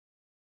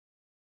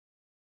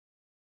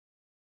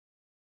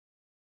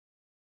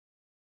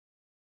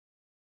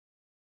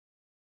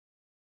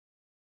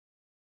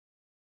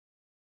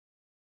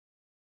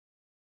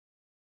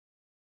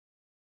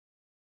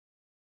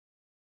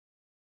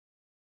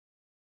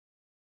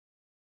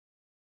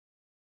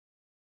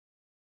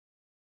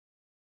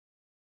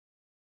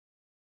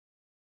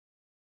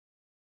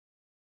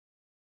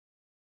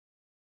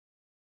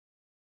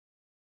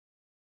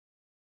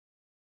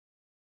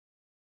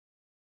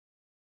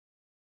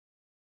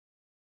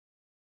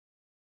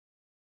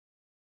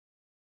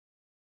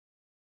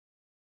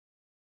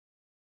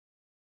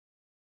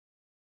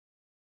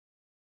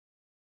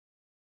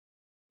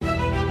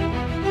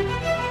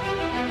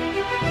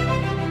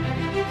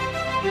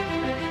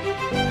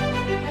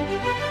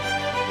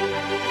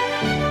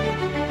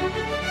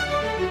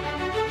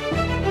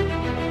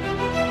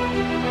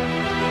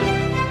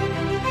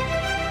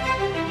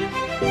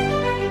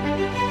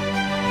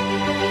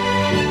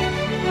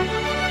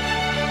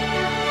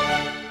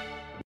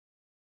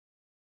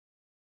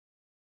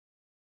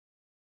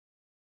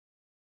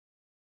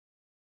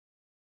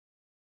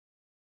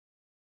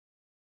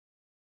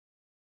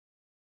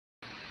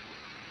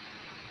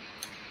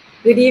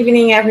Good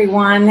evening,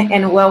 everyone,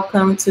 and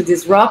welcome to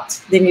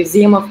Disrupt, the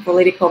Museum of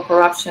Political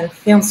Corruption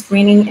film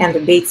screening and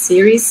debate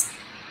series.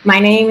 My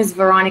name is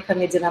Veronica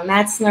Medina.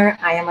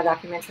 I am a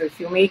documentary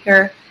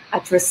filmmaker,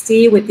 a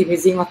trustee with the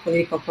Museum of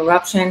Political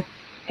Corruption,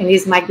 and it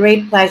is my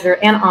great pleasure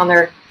and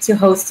honor to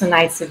host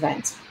tonight's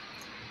event.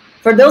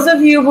 For those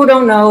of you who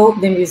don't know,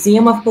 the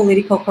Museum of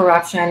Political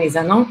Corruption is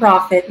a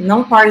nonprofit,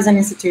 nonpartisan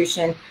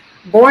institution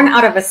born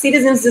out of a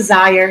citizen's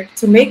desire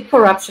to make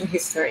corruption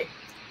history.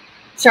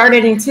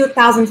 Started in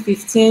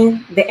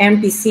 2015, the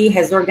MPC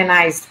has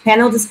organized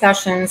panel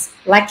discussions,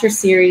 lecture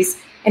series,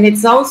 and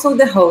it's also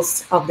the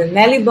host of the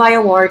Nellie Bly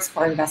Awards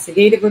for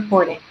Investigative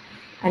Reporting,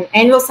 an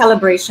annual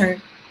celebration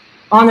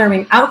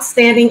honoring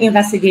outstanding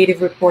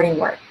investigative reporting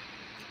work.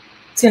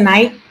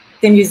 Tonight,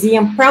 the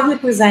museum proudly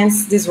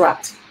presents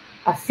Disrupt,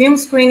 a film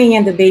screening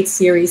and debate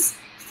series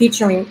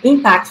featuring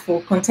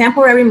impactful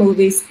contemporary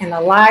movies and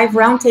a live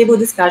roundtable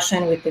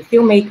discussion with the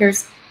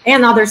filmmakers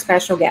and other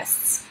special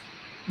guests.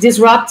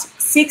 Disrupt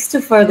seeks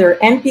to further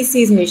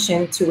MPC's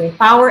mission to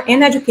empower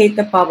and educate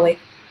the public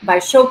by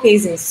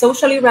showcasing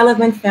socially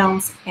relevant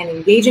films and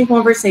engaging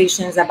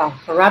conversations about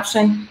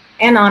corruption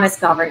and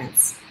honest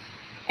governance.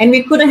 And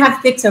we couldn't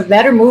have picked a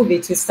better movie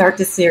to start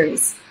the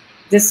series.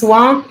 The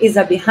Swamp is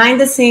a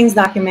behind-the-scenes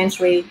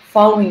documentary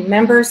following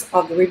members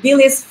of the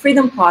rebellious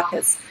Freedom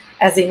Caucus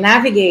as they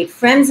navigate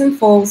friends and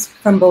foes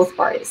from both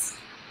parties.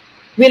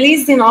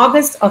 Released in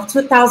August of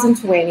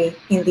 2020,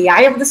 in the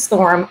eye of the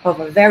storm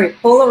of a very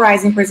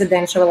polarizing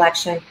presidential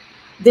election,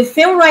 the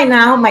film right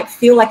now might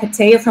feel like a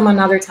tale from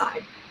another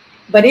time.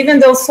 But even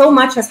though so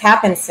much has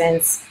happened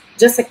since,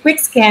 just a quick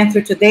scan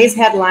through today's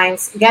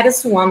headlines get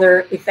us to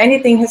wonder if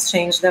anything has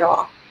changed at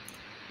all.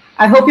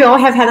 I hope you all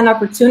have had an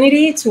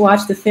opportunity to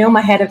watch the film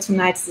ahead of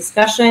tonight's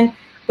discussion,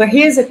 but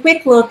here's a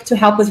quick look to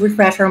help us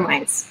refresh our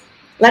minds.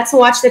 Let's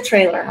watch the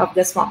trailer of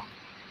The Swamp.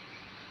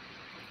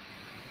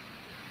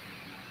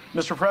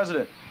 Mr.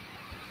 President.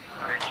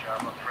 Great job,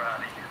 I'm proud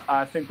of you.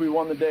 I think we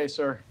won the day,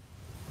 sir.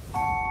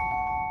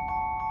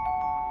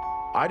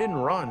 I didn't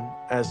run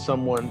as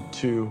someone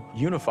to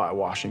unify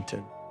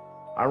Washington.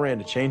 I ran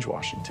to change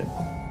Washington.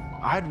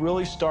 I'd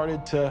really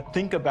started to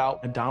think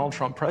about a Donald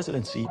Trump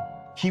presidency.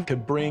 He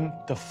could bring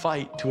the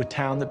fight to a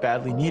town that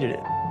badly needed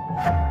it.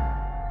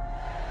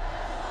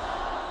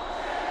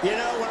 You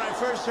know, when I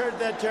first heard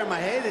that term, I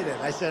hated it.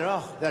 I said,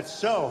 oh, that's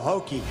so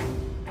hokey.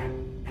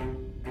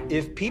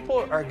 If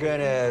people are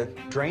gonna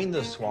drain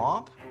the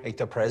swamp, like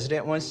the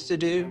president wants to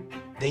do,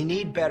 they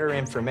need better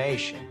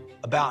information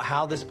about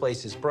how this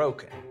place is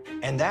broken.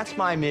 And that's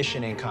my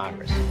mission in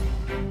Congress.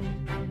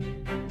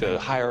 The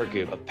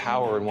hierarchy of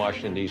power in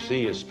Washington,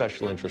 D.C. is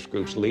special interest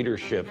groups,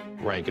 leadership,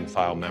 rank and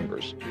file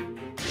members.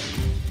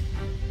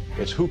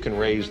 It's who can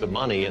raise the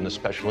money, and the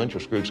special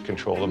interest groups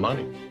control the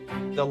money.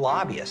 The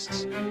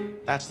lobbyists.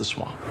 That's the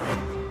swamp.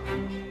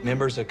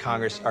 Members of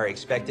Congress are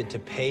expected to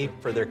pay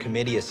for their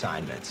committee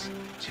assignments.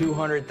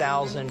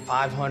 $200,000,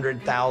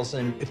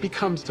 $500,000. It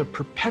becomes a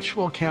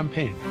perpetual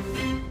campaign.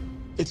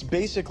 It's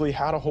basically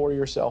how to whore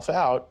yourself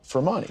out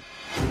for money.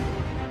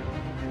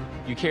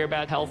 You care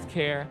about health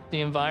care,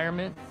 the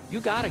environment, you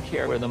gotta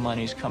care where the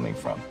money's coming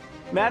from.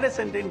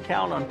 Madison didn't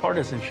count on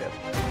partisanship.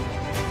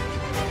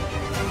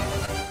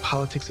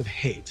 Politics of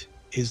hate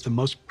is the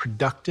most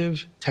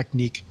productive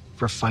technique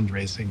for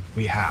fundraising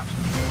we have.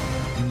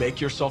 You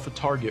make yourself a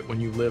target when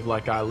you live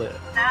like I live.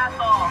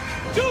 Asshole!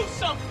 Do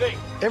something!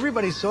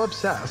 Everybody's so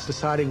obsessed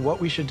deciding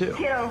what we should do.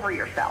 Get over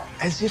yourself.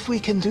 As if we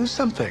can do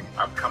something.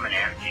 I'm coming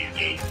after you,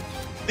 Gate.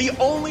 The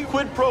only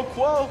quid pro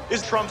quo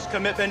is Trump's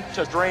commitment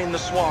to drain the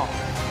swamp.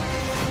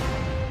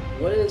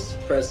 What has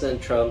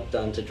President Trump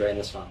done to drain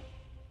the swamp?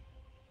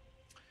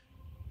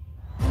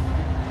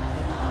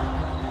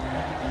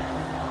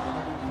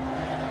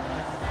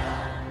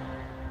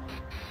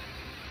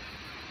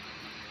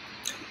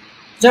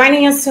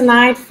 Joining us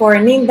tonight for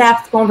an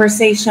in-depth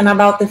conversation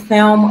about the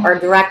film are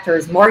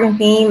directors Morgan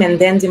Pehme and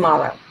then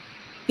DiMauro.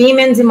 Pehme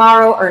and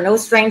DiMauro are no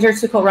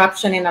strangers to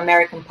corruption in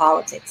American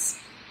politics.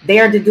 They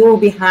are the duo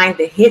behind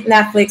the hit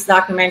Netflix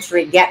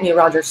documentary Get Me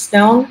Roger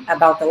Stone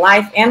about the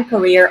life and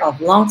career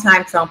of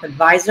longtime Trump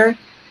advisor.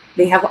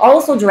 They have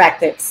also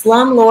directed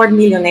Slumlord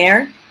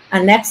Millionaire,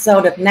 an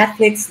episode of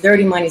Netflix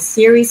Dirty Money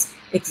series,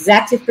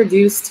 executive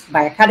produced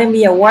by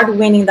Academy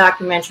Award-winning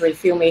documentary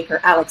filmmaker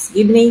Alex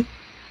Gibney.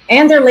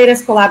 And their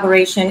latest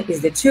collaboration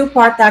is the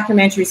two-part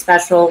documentary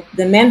special,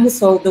 The Men Who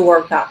Sold the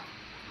World Cup.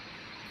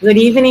 Good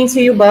evening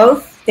to you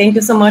both. Thank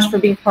you so much for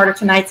being part of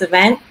tonight's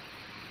event.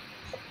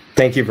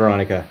 Thank you,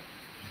 Veronica.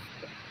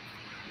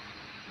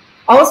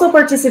 Also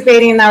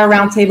participating in our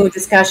roundtable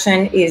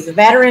discussion is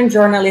veteran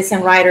journalist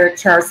and writer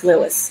Charles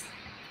Lewis.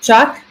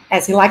 Chuck,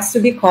 as he likes to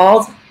be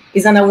called,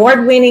 is an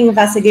award-winning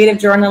investigative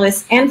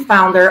journalist and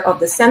founder of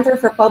the Center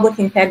for Public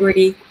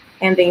Integrity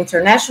and the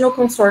International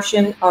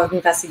Consortium of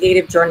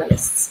Investigative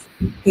Journalists.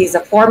 He's a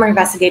former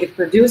investigative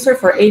producer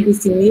for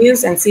ABC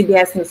News and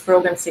CBS News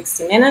program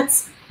 60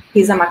 Minutes.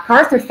 He's a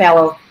MacArthur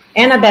Fellow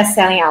and a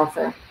best-selling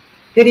author.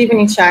 Good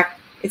evening, Chuck.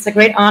 It's a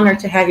great honor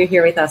to have you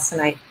here with us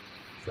tonight.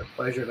 It's a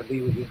pleasure to be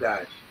with you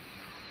guys.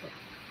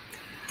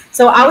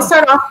 So I'll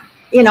start off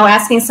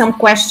asking some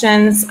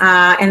questions,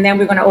 and then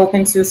we're going to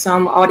open to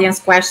some audience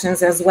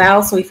questions as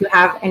well. So if you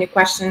have any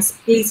questions,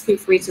 please feel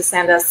free to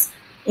send us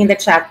in the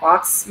chat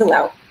box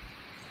below.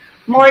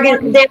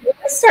 Morgan, then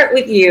let's start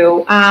with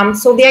you.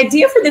 So the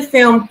idea for the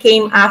film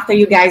came after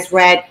you guys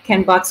read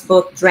Ken Buck's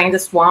book, Drain the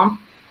Swamp.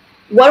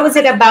 What was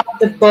it about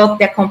the book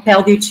that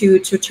compelled you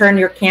to turn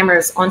your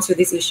cameras onto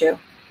this issue?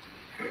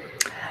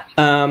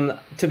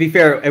 To be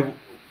fair,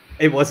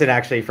 it wasn't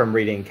actually from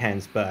reading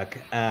Ken's book.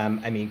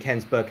 I mean,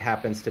 Ken's book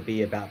happens to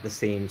be about the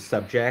same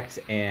subject,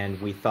 and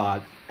we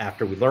thought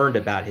after we learned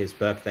about his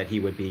book that he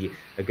would be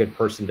a good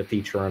person to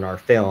feature in our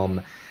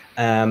film.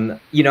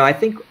 I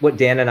think what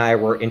Dan and I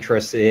were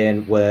interested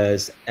in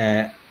was,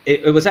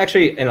 it was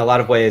actually in a lot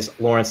of ways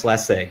Lawrence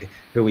Lessig,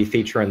 who we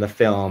feature in the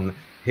film,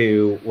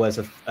 who was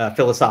a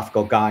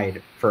philosophical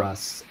guide for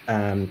us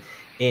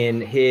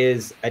in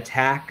his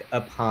attack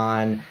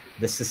upon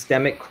the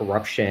systemic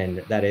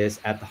corruption that is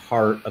at the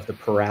heart of the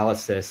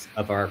paralysis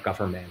of our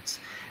government.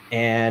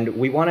 And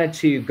we wanted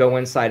to go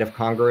inside of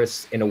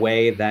Congress in a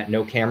way that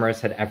no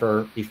cameras had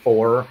ever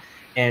before,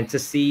 and to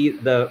see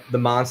the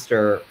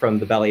monster from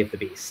the belly of the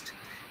beast.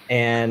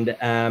 And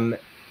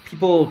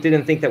people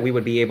didn't think that we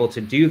would be able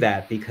to do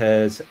that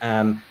because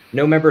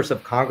no members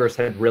of Congress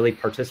had really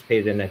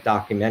participated in a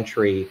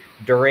documentary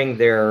during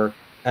their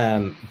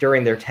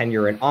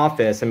tenure in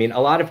office. I mean, a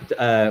lot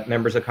of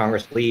members of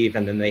Congress leave,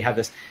 and then they have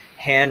this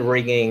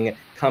hand-wringing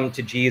come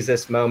to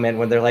Jesus moment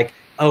when they're like,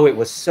 oh, it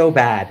was so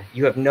bad.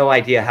 You have no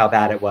idea how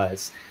bad it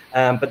was.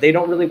 But they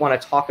don't really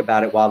want to talk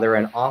about it while they're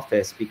in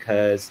office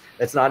because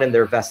that's not in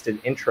their vested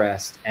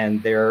interest.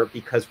 And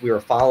because we were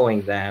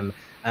following them,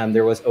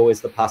 there was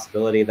always the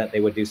possibility that they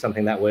would do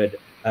something that would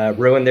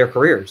ruin their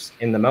careers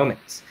in the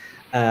moment.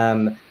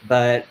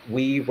 But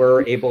we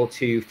were able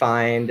to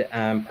find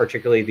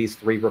particularly these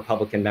 3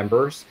 Republican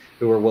members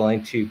who were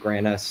willing to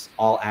grant us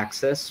all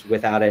access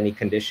without any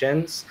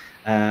conditions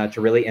to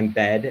really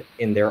embed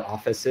in their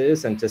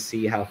offices and to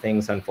see how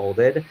things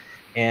unfolded.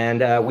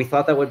 And we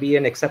thought that would be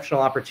an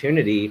exceptional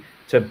opportunity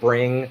to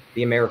bring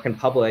the American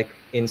public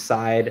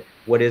inside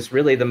what is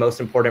really the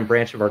most important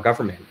branch of our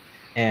government,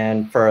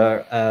 and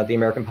for the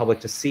American public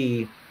to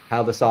see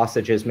how the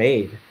sausage is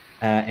made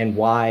and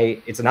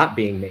why it's not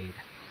being made.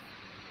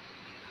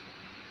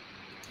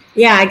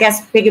 Yeah, I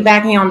guess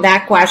piggybacking on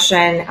that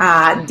question,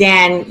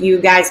 Dan, you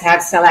guys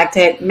have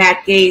selected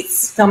Matt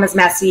Gaetz, Thomas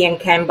Massie, and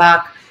Ken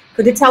Buck.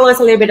 Could you tell us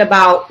a little bit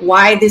about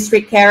why these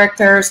 3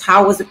 characters?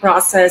 How was the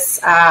process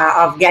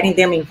of getting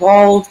them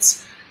involved?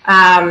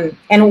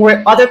 And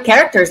were other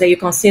characters that you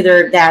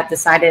considered that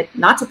decided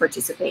not to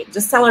participate?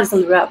 Just tell us a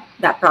little about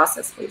that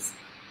process, please.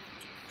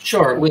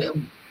 Sure.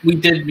 We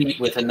did meet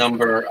with a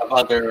number of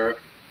other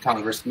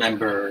Congress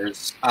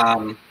members,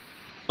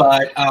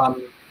 but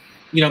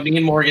me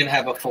and Morgan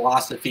have a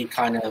philosophy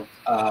kind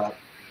of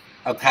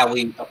how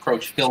we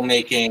approach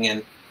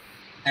filmmaking,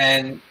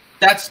 and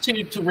that's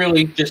to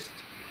really just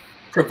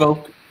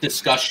provoke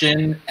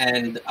discussion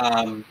and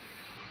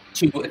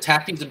to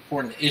attack these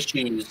important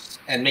issues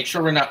and make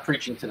sure we're not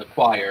preaching to the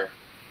choir.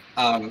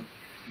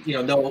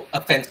 No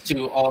offense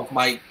to all of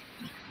my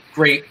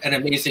great and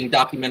amazing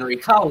documentary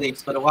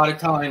colleagues, but a lot of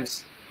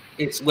times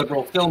it's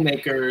liberal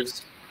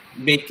filmmakers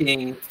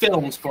making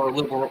films for a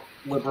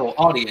liberal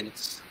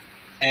audience.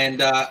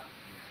 And,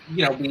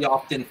 we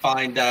often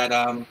find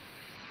that,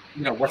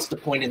 what's the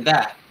point in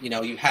that?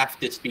 You have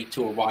to speak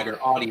to a wider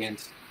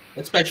audience,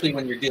 especially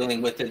when you're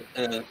dealing with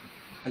an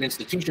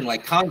institution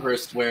like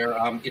Congress, where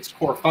its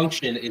core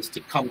function is to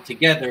come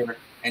together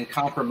and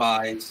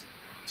compromise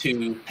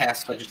to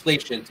pass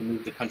legislation to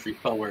move the country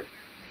forward.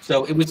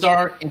 So it was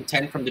our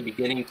intent from the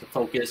beginning to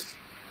focus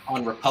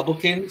on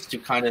Republicans, to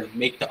kind of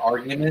make the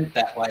argument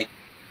that, like,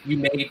 you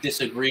may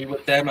disagree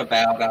with them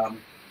about,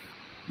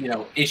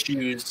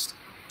 issues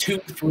 2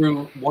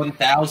 through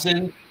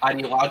 1,000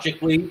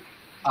 ideologically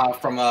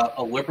from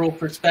a liberal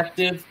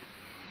perspective,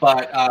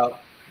 but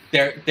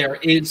there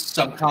is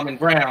some common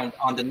ground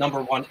on the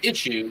number 1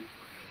 issue,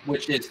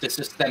 which is the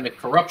systemic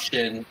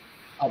corruption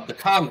of the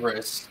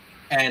Congress.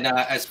 And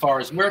as far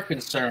as we're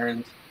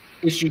concerned,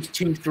 issues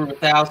 2 through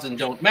 1,000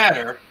 don't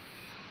matter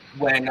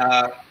when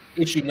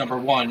issue number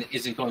 1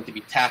 isn't going to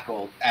be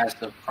tackled as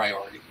the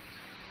priority.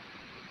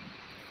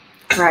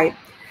 Right.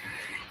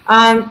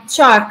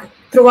 Chuck,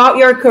 throughout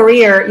your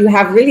career, you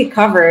have really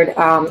covered,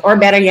 or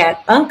better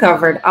yet,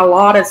 uncovered a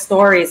lot of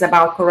stories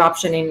about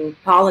corruption in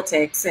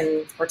politics,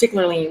 and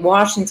particularly in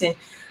Washington.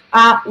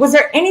 Was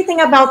there anything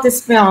about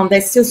this film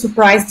that still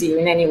surprised you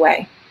in any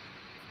way?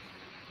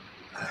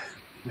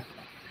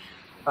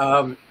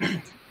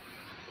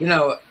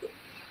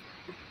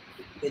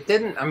 It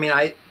didn't. I mean,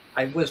 I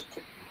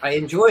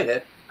enjoyed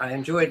it. I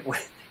enjoyed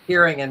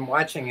hearing and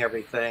watching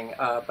everything.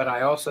 But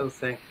I also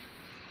think,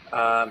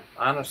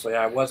 honestly,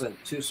 I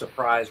wasn't too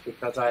surprised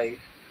because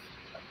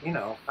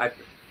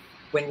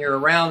when you're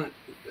around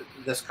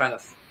this kind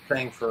of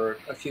thing for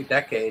a few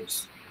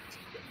decades,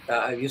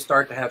 you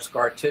start to have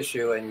scar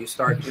tissue, and you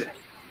start to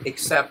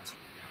accept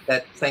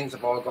that things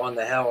have all gone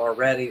to hell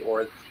already,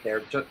 or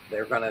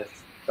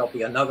there'll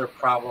be another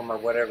problem or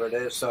whatever it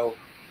is. So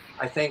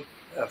I think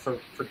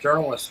for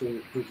journalists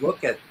who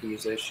look at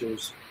these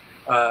issues,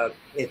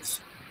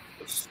 it's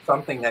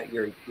something that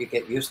you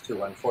get used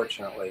to,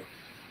 unfortunately.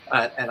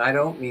 And I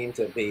don't mean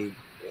to be,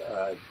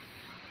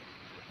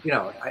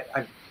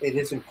 it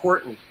is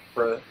important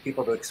for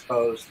people to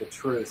expose the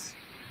truth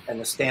and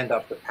to stand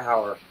up to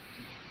power.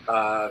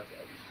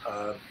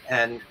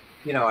 And,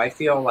 I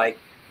feel like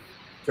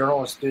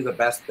journalists do the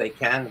best they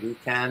can, we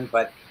can,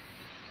 but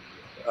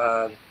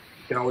you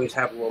can always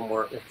have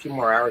a few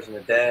more hours in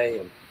a day,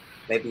 and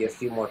maybe a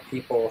few more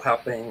people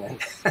helping,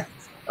 and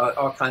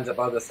all kinds of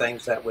other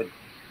things that would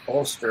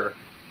bolster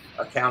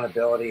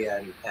accountability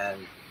and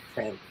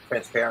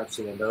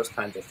transparency and those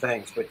kinds of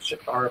things, which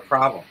are a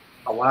problem.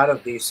 A lot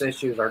of these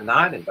issues are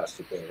not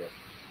investigated.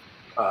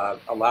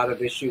 A lot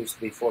of issues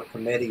before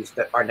committees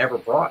that are never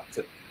brought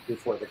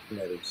before the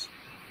committees.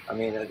 I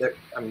mean,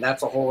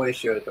 that's a whole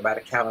issue. It's about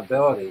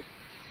accountability,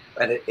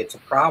 and it's a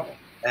problem.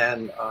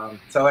 And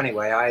so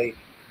anyway,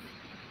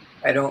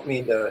 I don't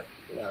mean to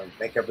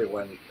make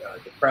everyone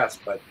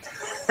depressed, but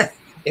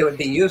it would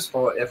be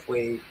useful if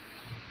we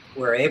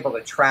were able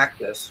to track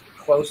this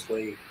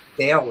closely,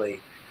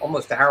 daily,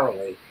 almost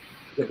hourly.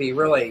 It would be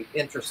really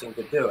interesting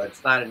to do.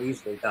 It's not an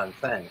easily done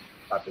thing,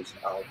 obviously,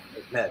 I'll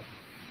admit.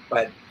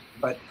 But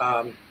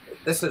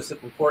this is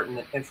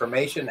important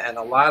information, and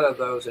a lot of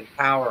those in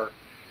power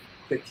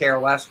could care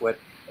less what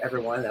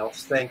everyone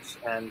else thinks,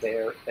 and they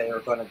are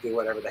going to do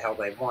whatever the hell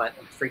they want,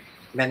 and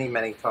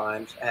many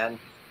times. And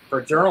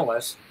for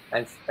journalists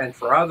and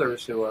for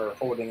others who are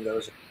holding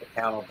those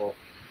accountable,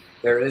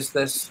 there is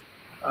this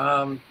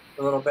a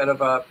little bit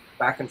of a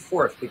back and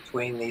forth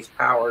between these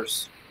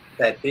powers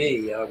that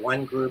be.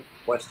 One group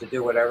wants to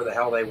do whatever the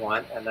hell they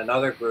want, and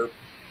another group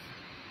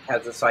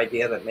has this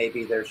idea that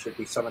maybe there should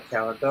be some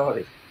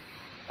accountability.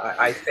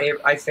 I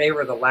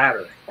favor the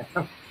latter.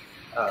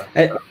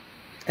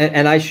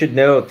 And I should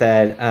note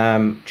that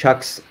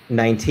Chuck's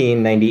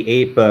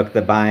 1998 book,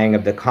 The Buying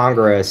of the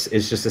Congress,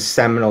 is just a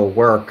seminal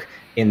work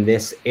in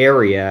this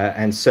area.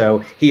 And so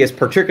he is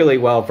particularly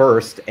well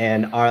versed,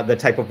 and the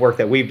type of work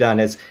that we've done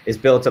is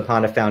built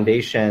upon a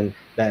foundation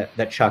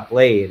that Chuck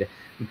laid.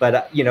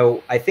 But,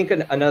 I think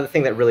another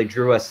thing that really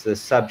drew us to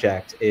this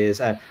subject is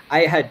I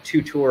had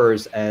 2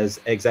 tours as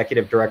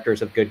executive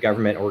directors of good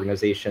government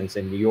organizations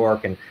in New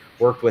York, and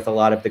worked with a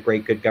lot of the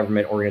great good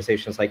government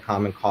organizations like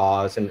Common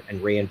Cause and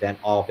Reinvent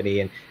Albany,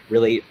 and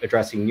really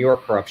addressing New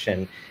York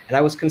corruption. And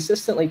I was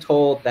consistently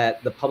told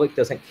that the public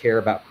doesn't care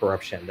about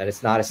corruption, that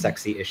it's not a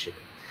sexy issue.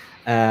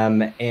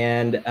 And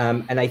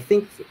I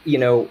think,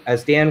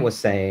 as Dan was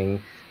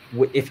saying,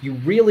 if you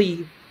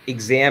really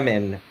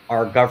examine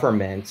our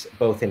government,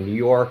 both in New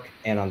York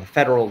and on the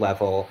federal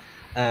level,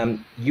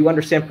 you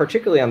understand,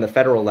 particularly on the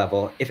federal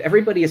level, if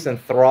everybody is in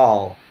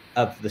thrall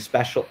of the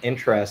special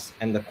interests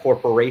and the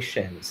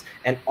corporations,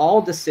 and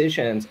all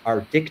decisions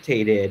are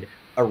dictated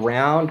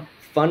around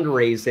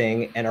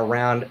fundraising and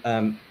around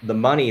the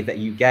money that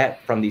you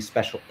get from these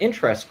special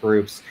interest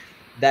groups,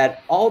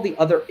 that all the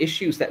other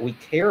issues that we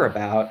care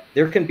about,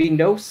 there can be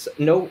no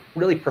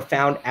really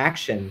profound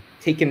action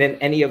taken in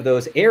any of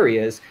those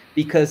areas,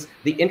 because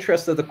the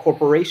interest of the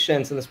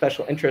corporations and the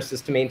special interests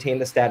is to maintain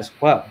the status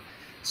quo.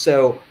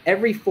 So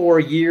every 4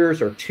 years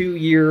or 2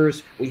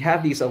 years, we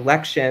have these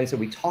elections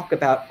and we talk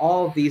about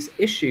all of these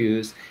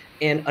issues.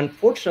 And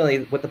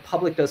unfortunately, what the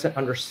public doesn't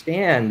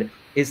understand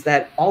is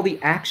that all the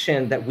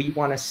action that we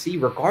want to see,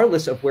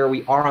 regardless of where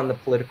we are on the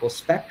political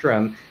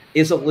spectrum,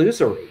 is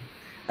illusory,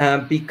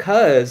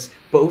 because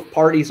both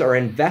parties are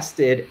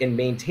invested in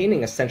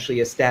maintaining essentially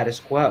a status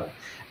quo.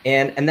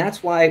 And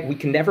that's why we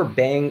can never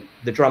bang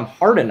the drum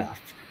hard enough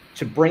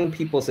to bring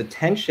people's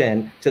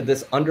attention to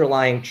this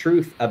underlying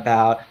truth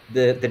about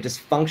the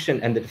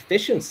dysfunction and the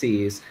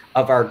deficiencies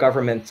of our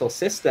governmental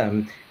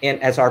system. And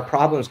as our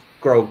problems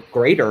grow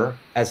greater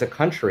as a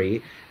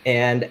country,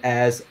 and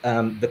as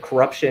the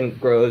corruption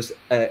grows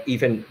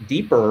even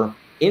deeper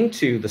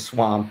into the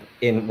swamp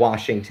in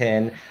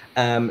Washington,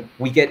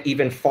 we get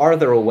even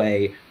farther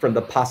away from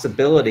the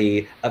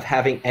possibility of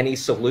having any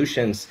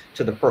solutions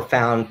to the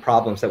profound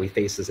problems that we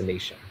face as a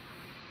nation.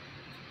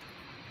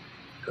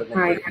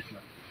 Right.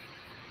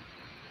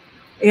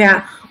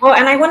 Yeah. Well,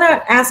 and I want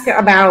to ask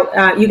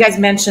about, you guys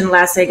mentioned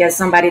Lessig as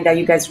somebody that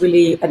you guys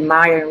really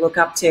admire and look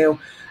up to.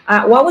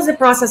 What was the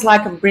process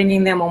like of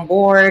bringing them on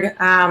board?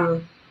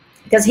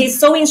 Because he's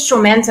so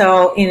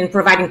instrumental in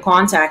providing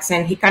context,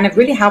 and he kind of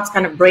really helps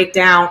kind of break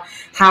down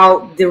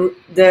how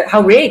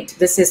how rigged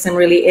the system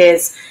really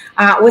is.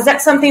 Was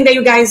that something that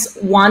you guys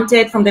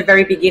wanted from the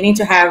very beginning,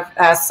 to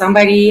have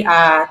somebody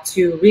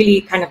to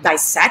really kind of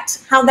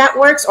dissect how that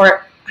works,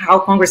 or how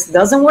Congress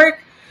doesn't work?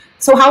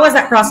 So how was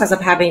that process of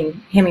having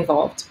him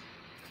involved?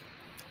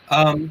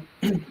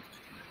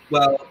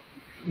 Well,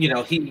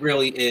 he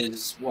really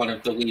is one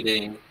of the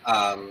leading,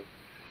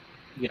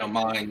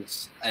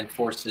 minds and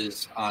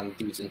forces on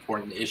these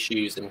important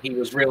issues. And he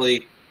was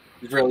really,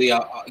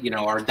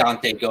 our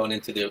Dante going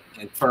into the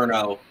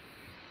inferno.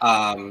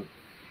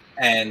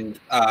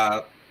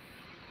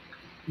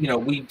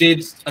 We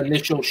did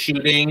initial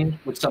shooting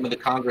with some of the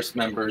Congress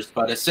members,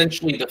 but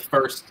essentially the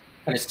first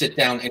kind of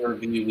sit-down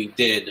interview we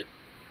did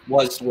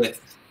was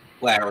with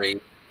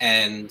Larry,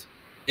 and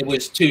it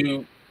was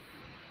to,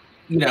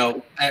 you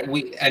know,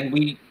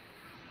 we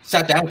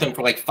sat down with him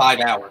for like 5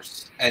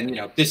 hours, and you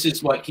know, this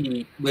is what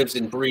he lives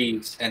and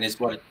breathes, and is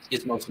what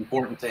is most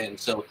important to him.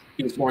 So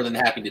he was more than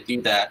happy to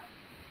do that.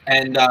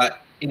 And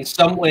in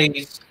some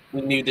ways,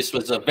 we knew this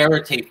was a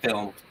verite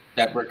film,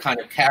 that we're kind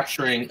of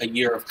capturing a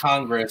year of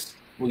Congress.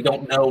 We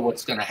don't know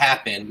what's going to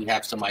happen. We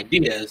have some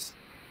ideas,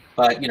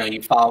 but you know,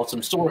 you follow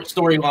some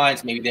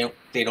storylines. Maybe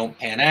they don't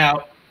pan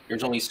out.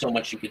 There's only so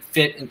much you could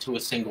fit into a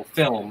single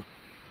film.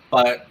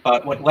 But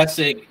what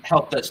Lessig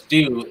helped us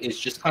do is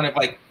just kind of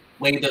like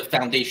lay the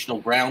foundational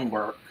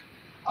groundwork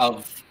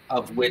of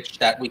which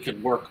that we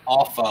could work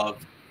off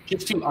of,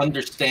 just to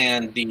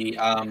understand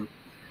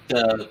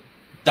the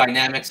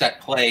dynamics at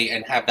play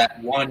and have that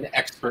one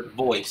expert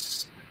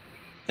voice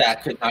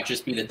that could not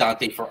just be the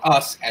Dante for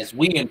us as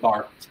we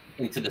embarked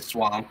into the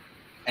swamp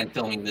and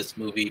filming this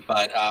movie,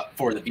 but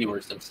for the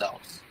viewers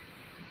themselves.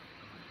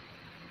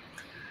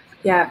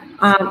 Yeah,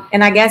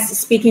 and I guess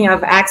speaking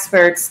of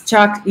experts,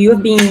 Chuck,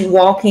 you've been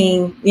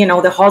walking, you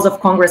know, the halls of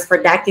Congress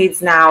for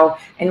decades now,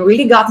 and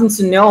really gotten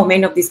to know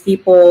many of these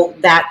people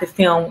that the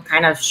film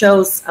kind of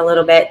shows a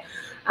little bit.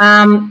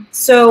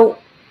 So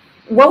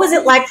what was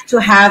it like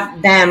to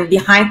have them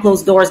behind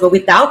closed doors, but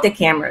without the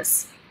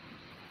cameras?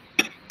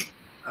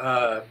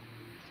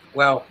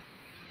 Well,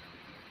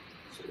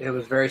 it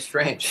was very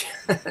strange.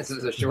 This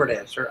is a short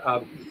answer.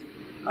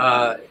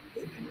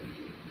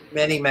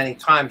 Many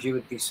times you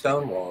would be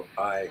stonewalled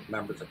by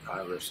members of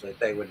Congress, that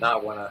they would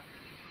not want to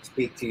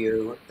speak to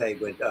you. They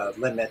would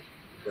limit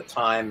the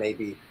time,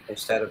 maybe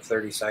instead of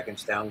 30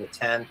 seconds down to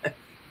 10,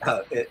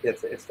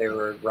 if they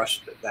were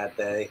rushed that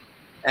day.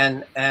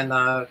 And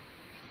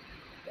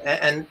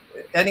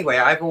anyway,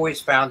 I've always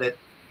found it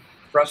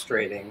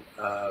frustrating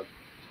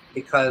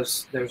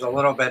because there's a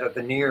little bit of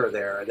veneer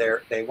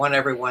there. They want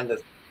everyone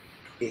to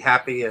be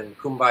happy and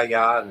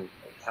kumbaya and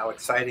how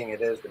exciting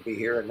it is to be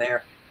here and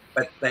there,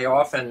 but they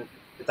often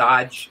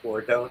dodge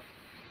or don't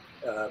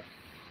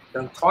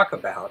talk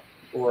about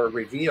or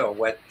reveal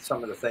what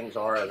some of the things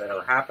are that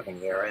are happening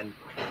there. And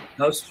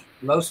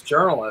most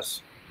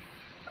journalists,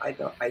 I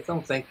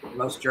don't think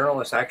most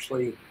journalists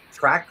actually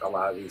track a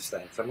lot of these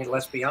things. I mean,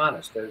 let's be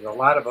honest. There's a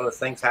lot of other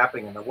things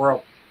happening in the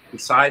world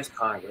besides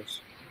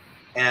Congress,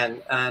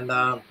 and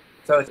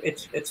so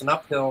it's an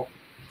uphill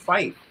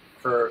fight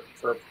for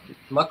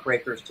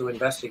muckrakers to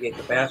investigate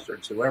the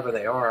bastards, whoever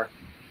they are.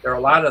 There are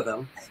a lot of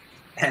them,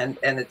 and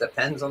it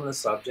depends on the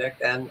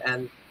subject,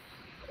 and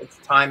it's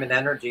time and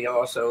energy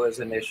also is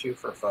an issue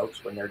for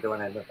folks when they're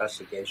doing an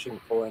investigation,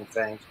 pulling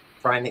things,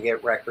 trying to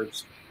get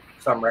records.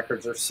 Some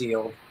records are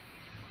sealed.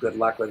 Good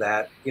luck with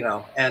that, you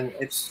know. And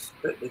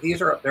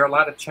there are a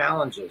lot of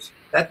challenges.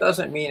 That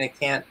doesn't mean it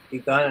can't be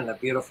done in a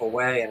beautiful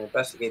way and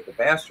investigate the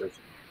bastards.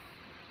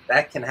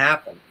 That can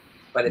happen,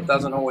 but it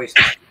doesn't always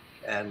happen.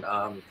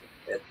 And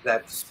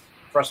that's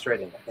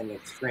frustrating in the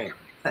extreme,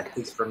 at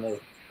least for me.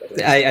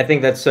 I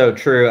think that's so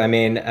true. I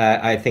mean,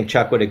 I think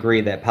Chuck would agree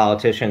that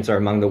politicians are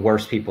among the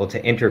worst people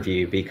to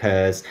interview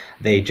because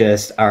they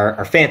just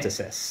are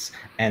fantasists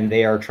and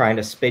they are trying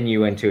to spin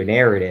you into a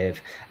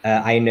narrative.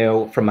 I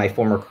know from my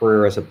former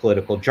career as a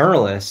political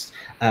journalist,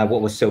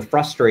 what was so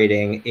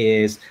frustrating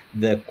is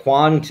the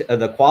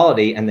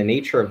quality and the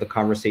nature of the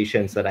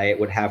conversations that I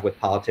would have with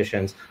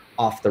politicians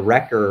off the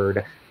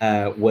record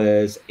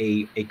was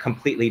a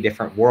completely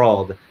different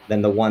world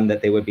than the one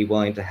that they would be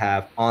willing to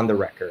have on the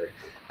record.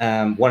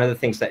 One of the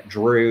things that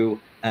drew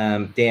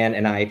Dan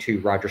and I to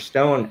Roger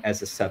Stone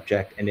as a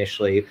subject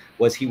initially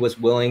was he was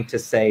willing to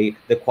say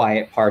the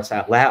quiet parts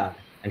out loud,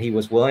 and he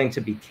was willing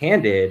to be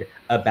candid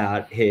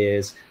about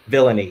his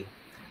villainy,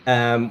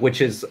 which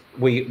is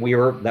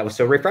that was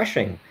so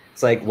refreshing.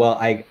 It's like, well,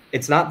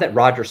 it's not that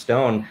Roger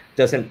Stone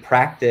doesn't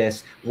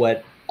practice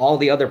what all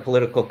the other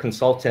political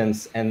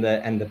consultants and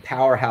the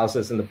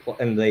powerhouses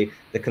and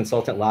the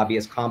consultant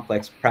lobbyist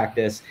complex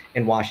practice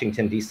in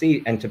Washington,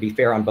 D.C., and to be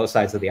fair, on both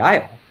sides of the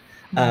aisle.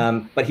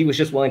 But he was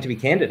just willing to be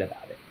candid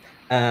about it.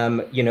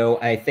 You know,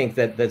 I think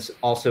that that's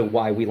also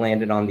why we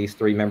landed on these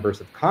three members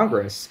of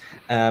Congress,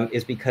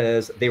 is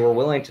because they were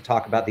willing to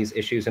talk about these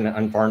issues in an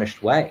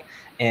unvarnished way.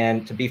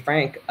 And to be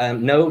frank,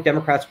 no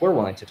Democrats were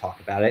willing to talk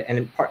about it.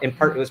 And in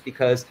part it was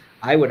because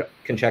I would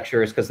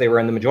conjecture is because they were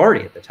in the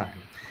majority at the time.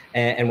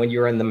 And when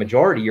you're in the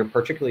majority, you're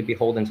particularly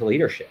beholden to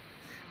leadership.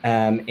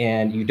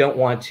 And you don't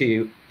want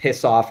to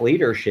piss off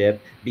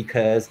leadership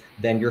because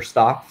then your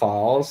stock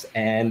falls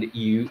and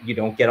you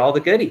don't get all the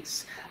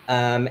goodies.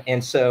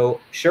 And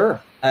so,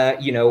 sure,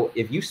 you know,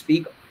 if you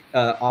speak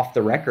off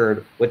the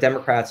record with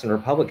Democrats and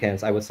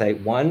Republicans, I would say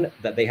one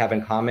that they have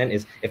in common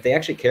is if they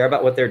actually care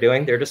about what they're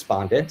doing, they're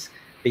despondent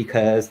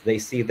because they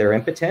see their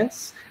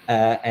impotence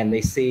and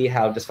they see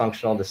how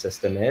dysfunctional the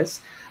system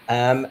is.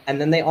 And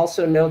then they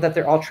also know that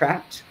they're all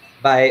trapped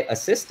by a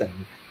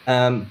system.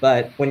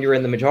 But when you're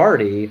in the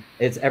majority,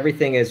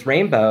 everything is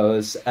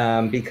rainbows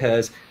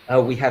because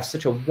we have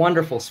such a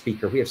wonderful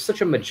speaker. We have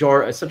such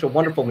a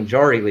wonderful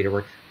majority leader.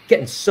 We're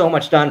getting so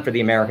much done for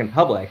the American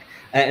public.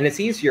 And it's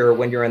easier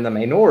when you're in the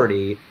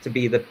minority to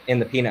be in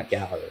the peanut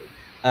gallery.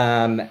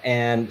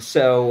 And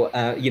so,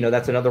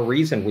 that's another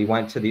reason we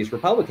went to these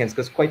Republicans,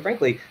 because quite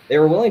frankly, they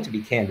were willing to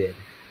be candid.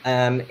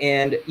 And,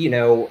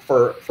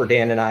 for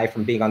Dan and I,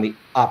 from being on the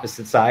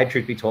opposite side,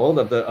 truth be told,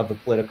 of the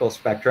political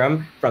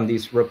spectrum from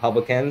these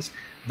Republicans,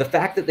 the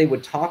fact that they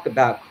would talk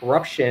about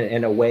corruption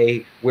in a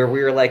way where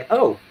we were like,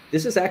 oh,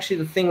 this is actually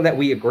the thing that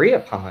we agree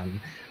upon.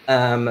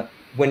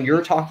 When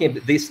you're talking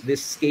about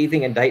this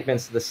scathing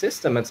indictments of the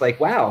system, it's like,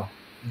 wow,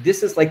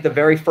 this is like the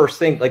very first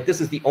thing, like this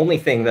is the only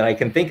thing that I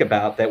can think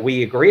about that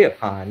we agree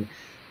upon.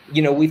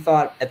 We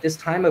thought at this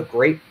time of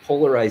great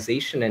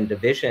polarization and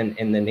division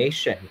in the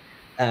nation,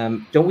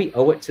 don't we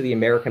owe it to the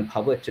American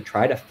public to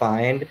try to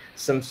find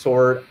some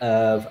sort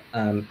of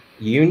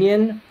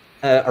union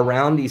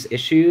around these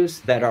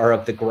issues that are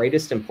of the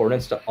greatest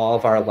importance to all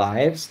of our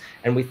lives?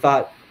 And we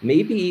thought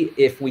maybe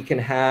if we can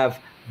have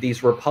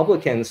these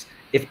Republicans,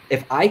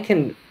 if I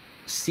can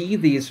see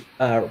these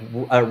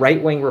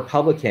right-wing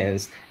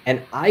Republicans and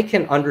I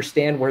can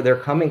understand where they're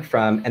coming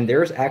from, and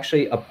there's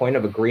actually a point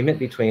of agreement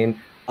between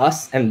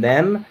us and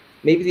them,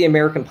 maybe the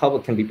American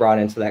public can be brought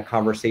into that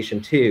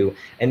conversation too.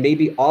 And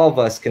maybe all of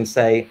us can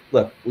say,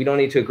 look, we don't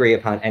need to agree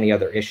upon any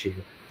other issue,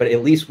 but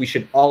at least we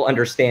should all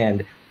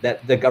understand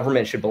that the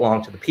government should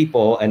belong to the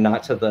people and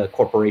not to the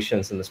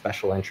corporations and the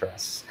special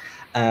interests.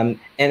 And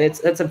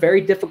it's a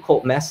very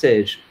difficult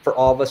message for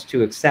all of us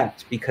to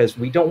accept, because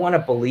we don't want to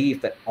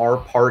believe that our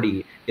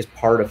party is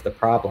part of the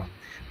problem.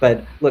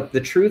 But look,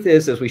 the truth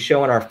is, as we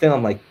show in our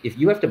film, like if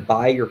you have to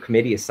buy your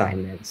committee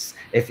assignments,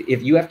 if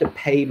you have to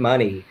pay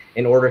money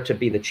in order to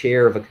be the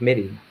chair of a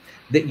committee,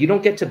 that you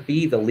don't get to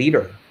be the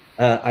leader,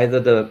 either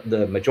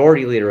the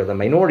majority leader or the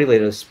minority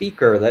leader, the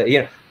speaker.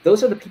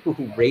 Those are the people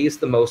who raise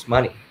the most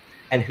money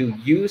and who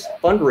use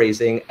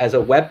fundraising as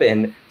a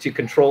weapon to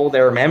control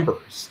their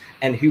members,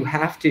 and who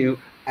have to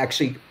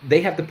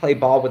they have to play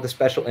ball with the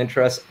special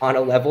interests on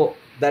a level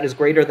that is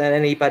greater than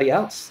anybody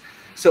else.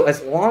 So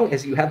as long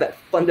as you have that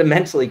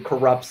fundamentally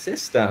corrupt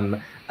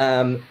system,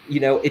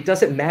 it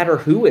doesn't matter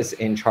who is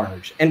in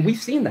charge. And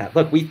we've seen that.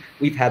 Look,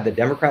 we've had the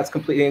Democrats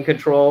completely in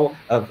control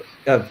of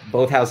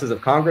both houses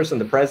of Congress and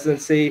the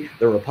presidency,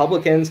 the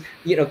Republicans.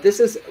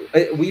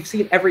 We've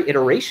seen every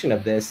iteration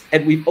of this,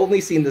 and we've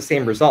only seen the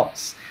same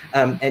results.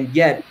 And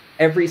yet,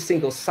 every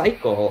single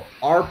cycle,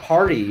 our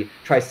party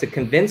tries to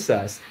convince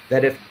us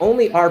that if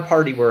only our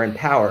party were in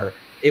power,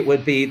 it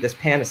would be this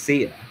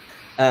panacea.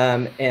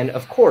 And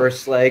of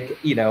course,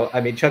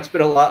 Chuck's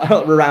been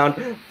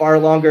around far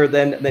longer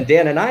than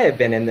Dan and I have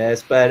been in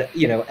this, but,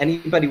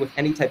 anybody with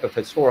any type of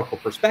historical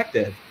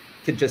perspective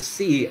could just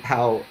see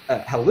how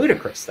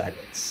ludicrous that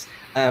is.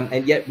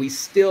 And yet we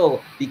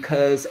still,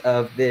 because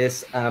of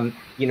this,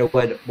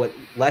 what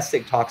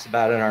Lessig talks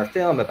about in our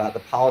film about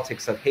the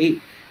politics of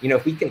hate,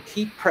 if we can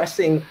keep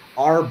pressing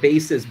our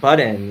base's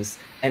buttons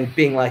and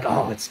being like,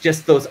 oh, it's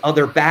just those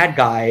other bad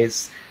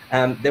guys,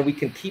 then we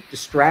can keep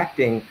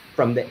distracting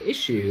from the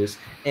issues.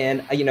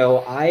 And,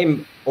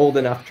 I'm old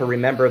enough to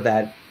remember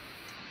that,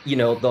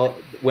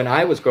 when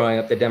I was growing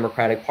up, the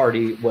Democratic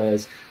Party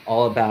was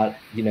all about,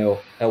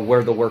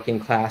 we're the working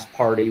class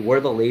party, we're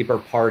the labor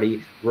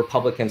party,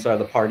 Republicans are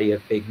the party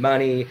of big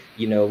money,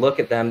 look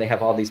at them, they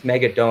have all these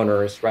mega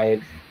donors, right?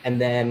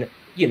 And then,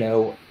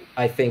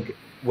 I think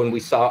when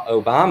we saw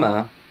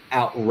Obama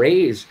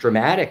outraise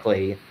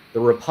dramatically the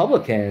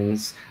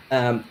Republicans,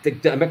 the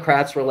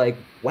Democrats were like,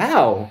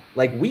 wow,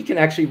 like we can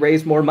actually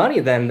raise more money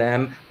than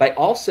them by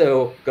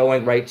also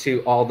going right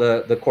to all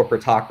the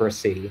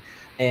corporatocracy.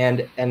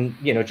 And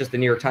just the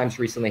New York Times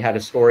recently had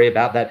a story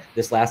about that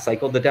this last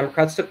cycle, the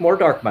Democrats took more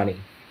dark money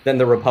than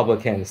the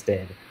Republicans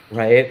did,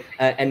 right?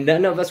 And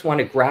none of us want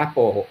to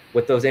grapple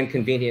with those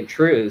inconvenient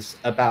truths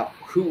about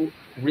who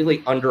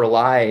really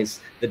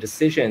underlies the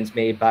decisions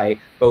made by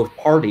both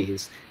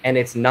parties. And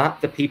it's not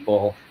the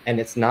people,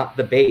 and it's not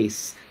the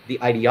base. The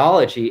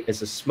ideology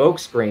is a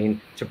smokescreen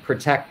to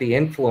protect the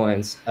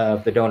influence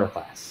of the donor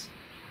class.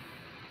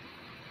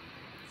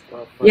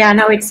 Yeah,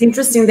 no, it's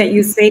interesting that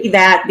you say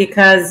that,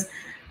 because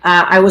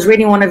I was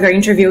reading one of your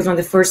interviews when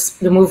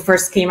the movie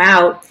first came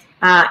out,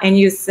 and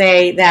you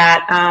say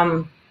that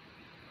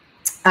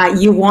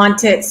you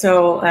wanted,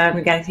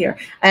 we got it here.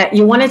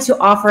 You wanted to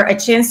offer a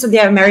chance to the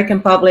American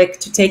public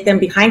to take them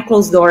behind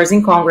closed doors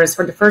in Congress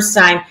for the first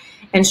time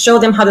and show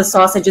them how the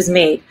sausage is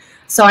made.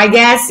 So I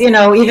guess,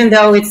 even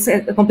though it's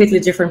a completely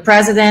different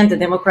president, the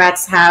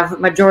Democrats have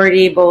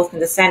majority both in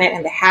the Senate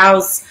and the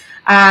House,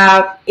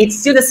 it's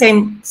still the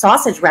same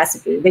sausage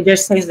recipe. They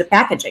just change the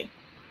packaging.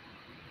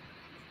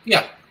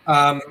 Yeah,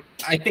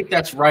 I think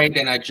that's right.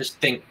 And I just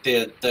think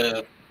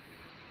the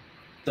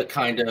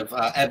kind of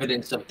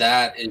evidence of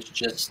that is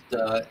just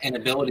the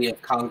inability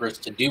of Congress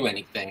to do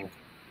anything,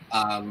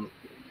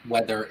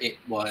 whether it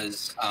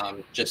was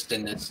just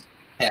in this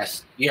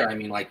past year. I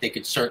mean, they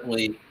could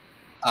certainly,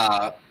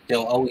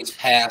 they'll always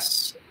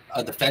pass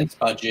a defense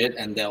budget,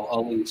 and they'll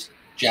always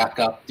jack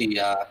up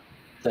the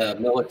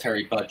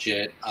military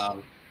budget.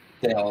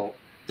 They'll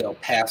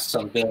pass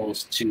some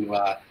bills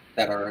to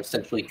that are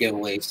essentially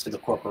giveaways to the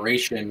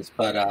corporations,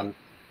 but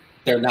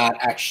they're not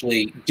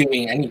actually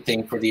doing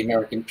anything for the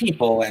American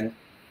people, and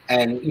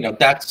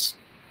that's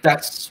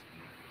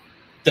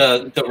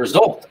the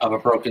result of a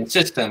broken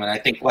system. And I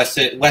think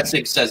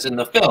Lessig says in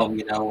the film,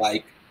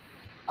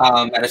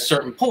 at a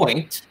certain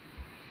point,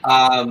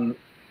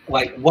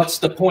 what's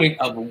the point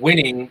of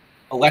winning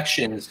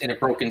elections in a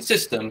broken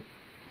system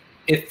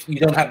if you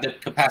don't have the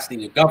capacity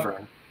to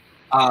govern?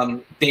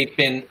 They've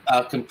been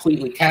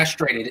completely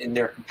castrated in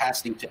their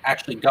capacity to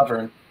actually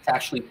govern, to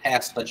actually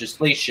pass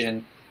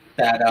legislation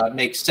that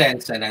makes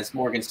sense. And as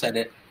Morgan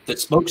said, the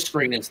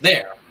smokescreen is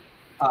there.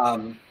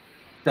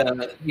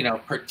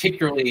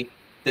 Particularly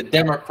the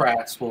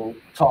Democrats will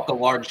talk a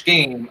large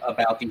game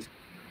about these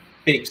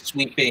big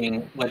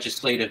sweeping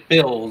legislative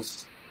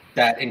bills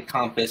that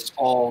encompass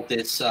all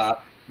this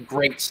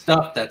great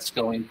stuff that's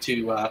going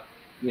to,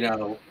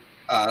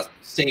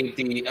 save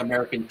the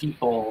American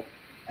people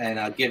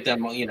and give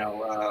them,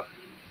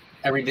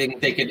 everything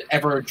they could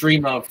ever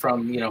dream of,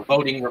 from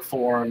voting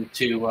reform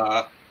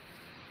to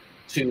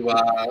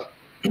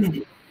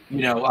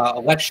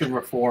election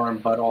reform,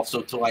 but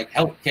also to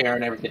healthcare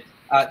and everything.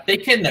 They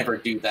can never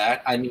do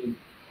that. I mean,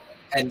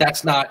 and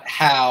that's not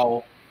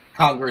how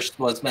Congress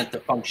was meant to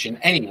function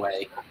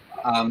anyway.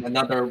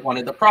 Another one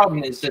of the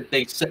problems is that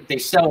they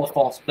sell a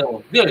false bill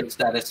of goods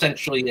that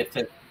essentially,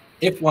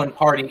 if one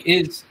party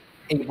is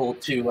able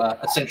to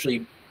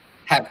essentially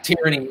have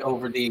tyranny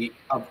over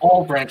of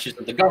all branches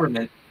of the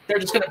government, they're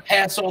just going to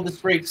pass all this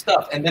great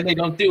stuff, and then they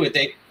don't do it.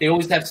 They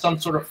always have some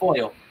sort of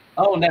foil.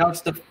 Oh, now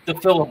it's the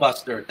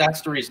filibuster.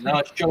 That's the reason. Now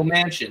it's Joe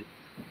Manchin.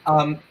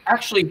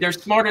 Actually, they're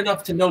smart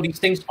enough to know these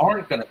things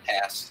aren't going to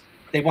pass.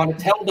 They want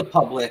to tell the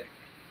public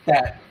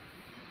that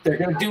they're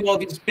going to do all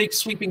these big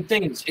sweeping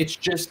things. It's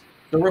just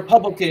the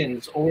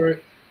Republicans, or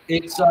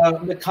it's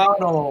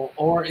McConnell,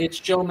 or it's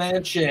Joe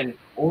Manchin,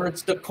 or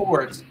it's the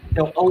courts.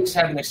 They'll always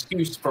have an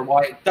excuse for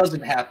why it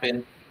doesn't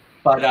happen.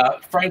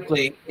 But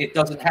frankly, it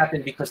doesn't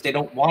happen because they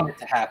don't want it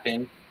to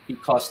happen,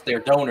 because their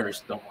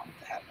donors don't want it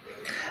to happen.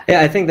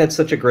 Yeah, I think that's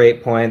such a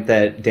great point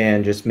that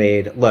Dan just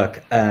made.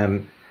 Look,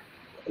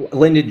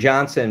 Lyndon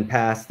Johnson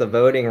passed the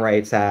Voting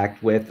Rights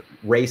Act with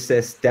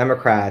racist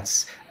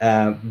Democrats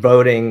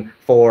voting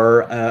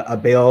for a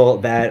bill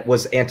that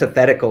was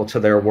antithetical to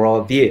their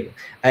worldview.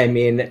 I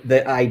mean,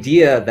 the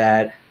idea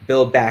that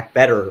Build Back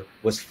Better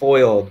was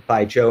foiled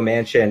by Joe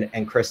Manchin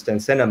and Kristen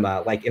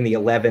Sinema, in the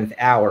 11th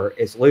hour,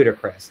 is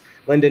ludicrous.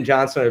 Lyndon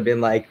Johnson would have been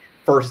like,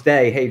 first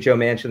day, hey, Joe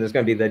Manchin, there's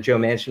going to be the Joe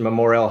Manchin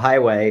Memorial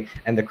Highway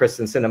and the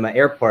Kristen Sinema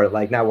Airport.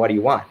 Now what do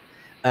you want?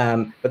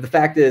 But the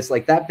fact is,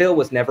 that bill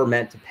was never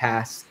meant to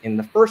pass in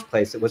the first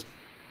place. It was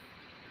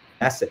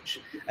a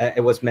message.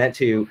 It was meant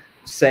to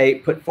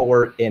put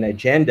forward an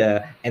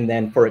agenda, and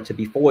then for it to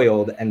be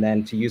foiled, and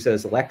then to use it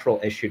as an electoral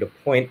issue to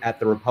point at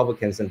the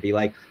Republicans and be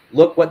like,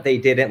 look what they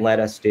didn't let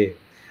us do.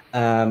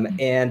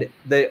 And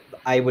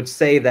I would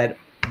say that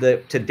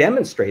to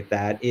demonstrate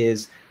that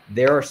is,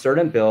 there are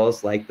certain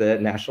bills like the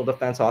National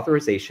Defense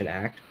Authorization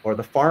Act or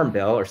the Farm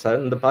Bill or some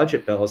of the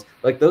budget bills,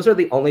 those are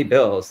the only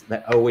bills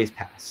that always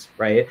pass,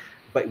 right?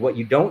 But what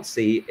you don't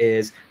see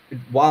is,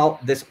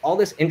 while all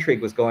this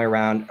intrigue was going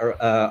around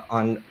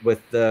with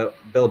the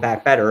Build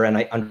Back Better, and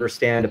I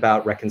understand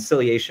about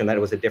reconciliation that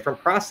it was a different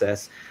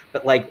process,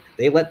 but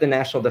they let the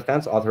National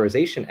Defense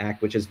Authorization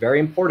Act, which is very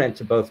important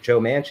to both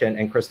Joe Manchin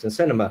and Kristen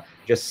Sinema,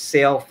 just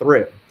sail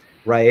through.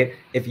 Right?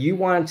 If you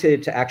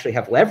wanted to actually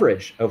have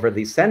leverage over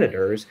these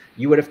senators,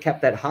 you would have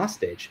kept that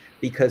hostage,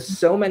 because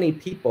so many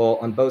people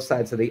on both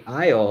sides of the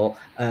aisle,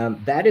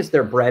 that is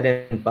their bread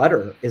and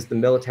butter, is the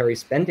military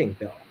spending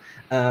bill.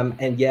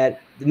 And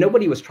yet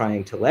nobody was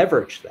trying to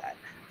leverage that.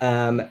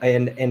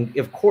 And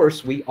of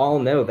course, we all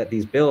know that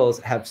these bills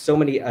have so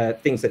many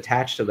things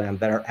attached to them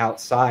that are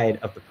outside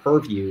of the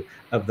purview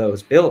of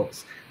those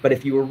bills. But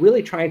if you were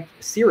really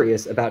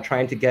serious about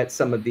trying to get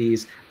some of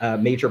these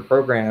major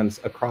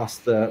programs across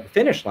the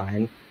finish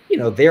line,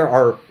 there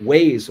are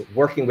ways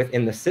working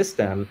within the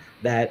system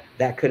that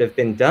could have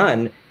been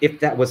done if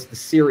that was the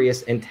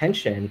serious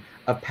intention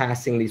of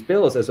passing these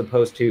bills, as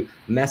opposed to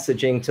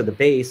messaging to the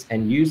base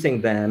and using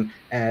them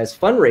as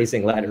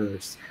fundraising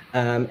letters.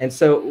 And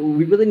so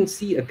we really didn't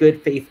see a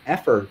good faith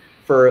effort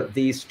for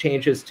these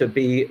changes to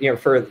be,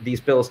 for these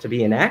bills to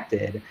be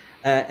enacted.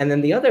 And then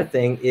the other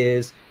thing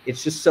is,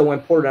 it's just so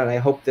important, and I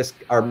hope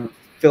our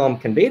film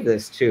conveyed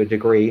this to a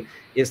degree,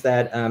 is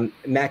that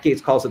Matt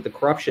Gaetz calls it the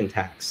corruption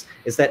tax,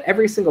 is that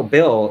every single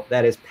bill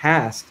that is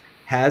passed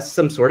has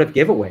some sort of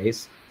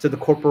giveaways to the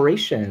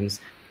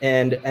corporations.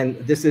 And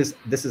this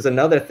is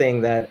another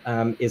thing that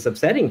is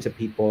upsetting to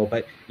people,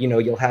 but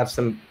you'll have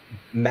some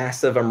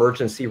massive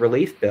emergency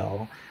relief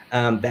bill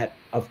that,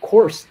 of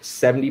course,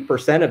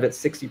 70% of it,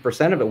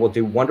 60% of it will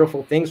do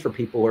wonderful things for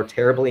people who are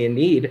terribly in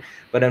need.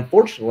 But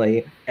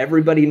unfortunately,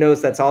 everybody knows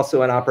that's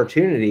also an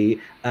opportunity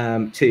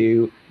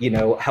to,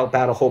 help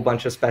out a whole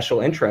bunch of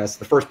special interests.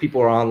 The first people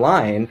who are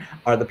online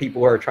are the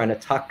people who are trying to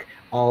tuck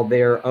all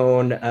their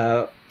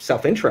own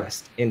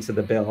self-interest into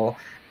the bill.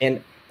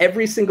 And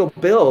every single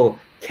bill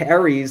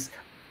carries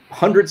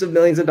hundreds of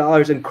millions of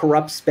dollars in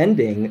corrupt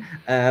spending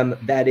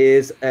that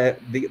is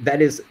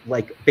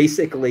like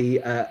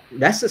basically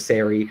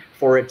necessary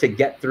for it to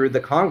get through the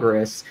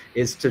Congress,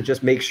 is to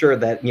just make sure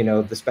that, you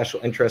know, the special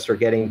interests are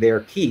getting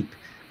their keep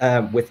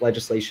with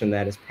legislation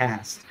that is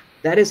passed.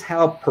 That is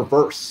how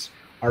perverse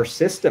our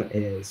system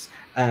is.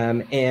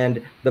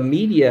 And the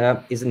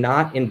media is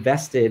not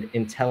invested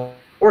in telling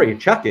the story.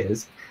 Chuck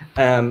is.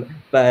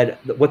 But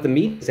what the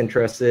media is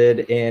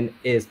interested in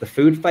is the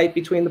food fight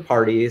between the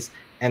parties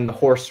and the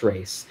horse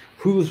race.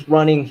 Who's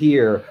running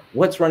here?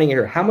 What's running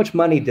here? How much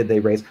money did they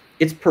raise?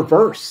 It's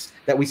perverse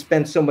that we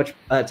spend so much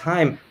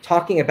time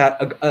talking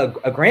about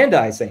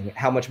aggrandizing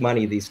how much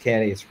money these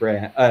candidates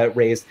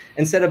raised,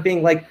 instead of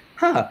being like,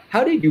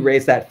 how did you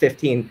raise that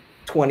 15,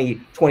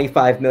 20,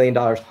 $25 million,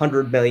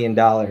 $100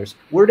 million?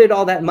 Where did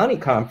all that money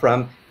come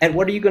from? And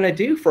what are you going to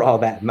do for all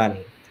that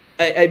money?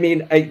 I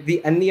mean,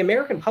 the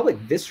American public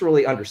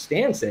viscerally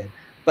understands it,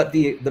 but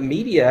the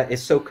media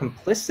is so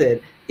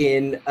complicit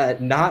in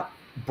not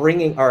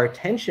bringing our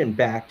attention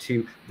back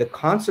to the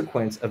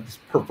consequence of this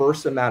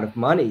perverse amount of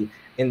money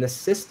in the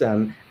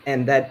system,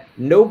 and that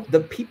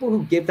the people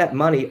who give that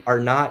money are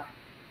not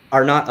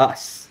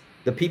us.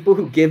 The people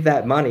who give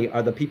that money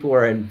are the people who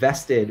are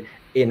invested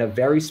in a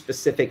very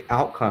specific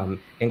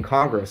outcome in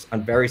Congress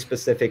on very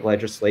specific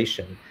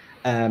legislation.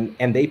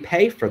 And they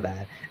pay for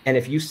that. And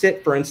if you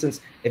sit, for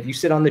instance, if you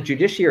sit on the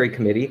Judiciary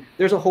Committee,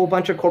 there's a whole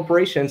bunch of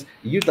corporations.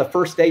 The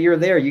first day you're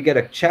there, you get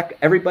a check.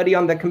 Everybody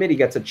on the committee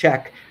gets a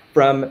check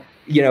from,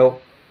 you know,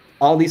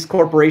 all these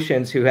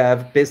corporations who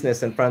have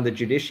business in front of the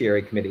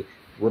Judiciary Committee,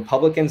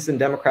 Republicans and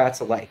Democrats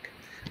alike.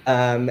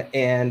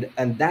 And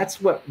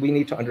that's what we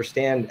need to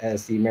understand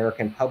as the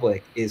American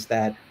public, is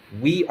that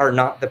we are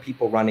not the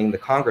people running the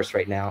Congress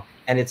right now.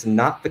 And it's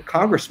not the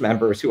Congress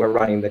members who are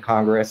running the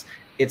Congress.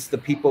 It's the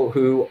people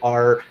who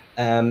are,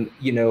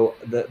 you know,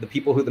 the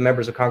people who the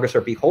members of Congress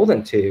are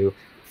beholden to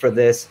for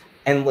this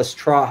endless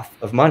trough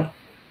of money.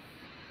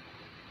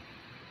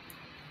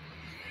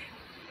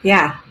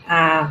 Yeah,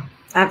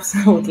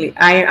 absolutely.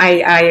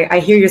 I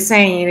hear you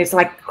saying, it's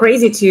like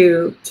crazy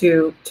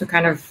to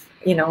kind of,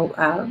 you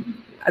know,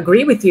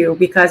 agree with you,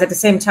 because at the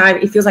same time,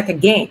 it feels like a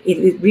game.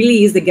 It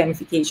really is the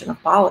gamification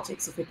of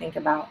politics. If we think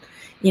about,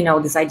 you know,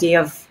 this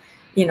idea of,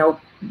 you know,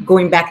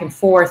 going back and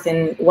forth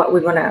and what we're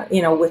going to,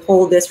 you know,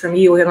 withhold this from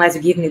you, unless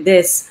you give me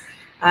this,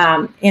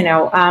 you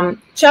know,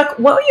 Chuck,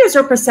 what is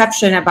your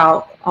perception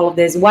about all of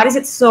this? Why is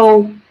it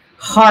so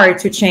hard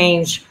to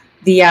change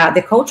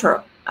the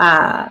culture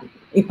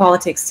in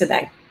politics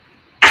today?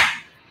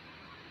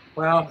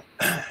 Well,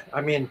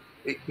 I mean,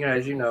 you know,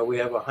 as you know, we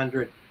have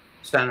 100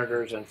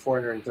 senators and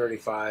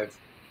 435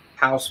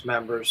 House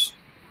members.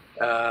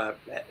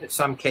 In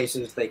some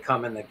cases, they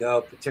come and they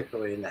go,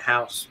 particularly in the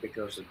House,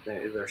 because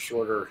they're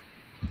shorter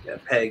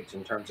pegs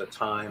in terms of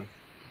time.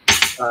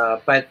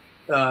 But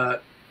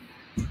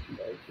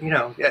you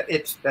know,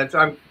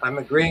 I'm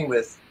agreeing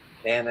with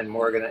Dan and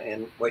Morgan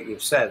in what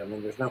you've said. I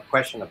mean, there's no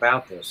question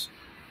about this.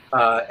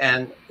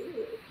 And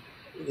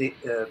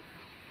the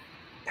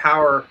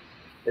power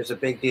is a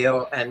big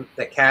deal, and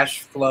the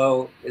cash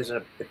flow is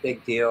a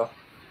big deal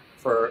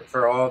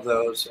for all of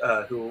those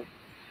who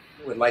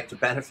would like to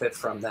benefit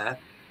from that,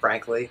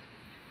 frankly.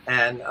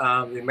 And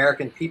the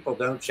American people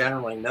don't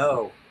generally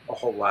know a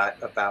whole lot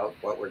about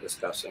what we're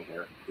discussing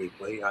here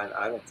deeply.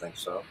 I don't think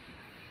so.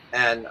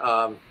 And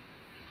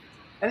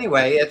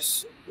anyway,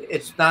 it's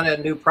not a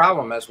new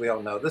problem, as we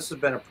all know. This has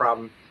been a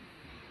problem,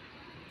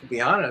 to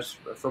be honest,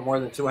 for more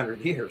than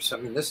 200 years. I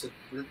mean,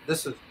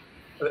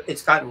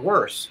 it's gotten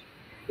worse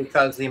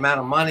because the amount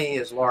of money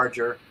is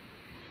larger.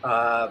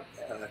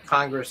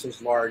 Congress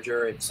is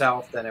larger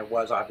itself than it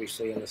was,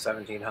 obviously, in the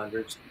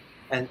 1700s,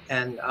 and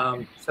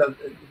so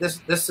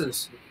this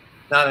is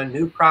not a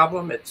new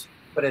problem. It's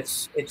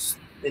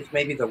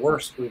maybe the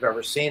worst we've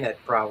ever seen it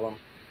problem,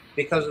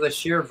 because of the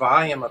sheer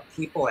volume of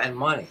people and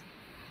money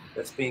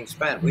that's being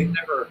spent. We've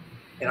never,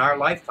 in our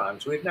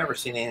lifetimes, we've never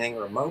seen anything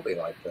remotely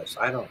like this.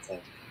 I don't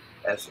think,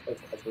 as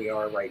we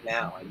are right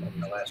now in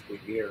the last few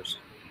years.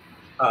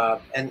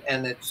 And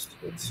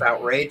it's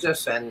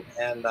outrageous, and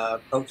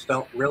folks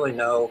don't really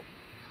know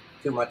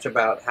too much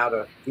about how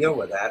to deal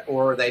with that,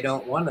 or they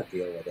don't want to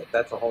deal with it.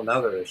 That's a whole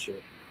nother issue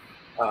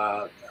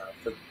for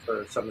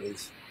some of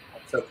these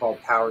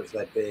so-called powers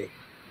that be.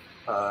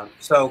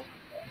 So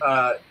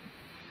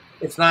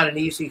it's not an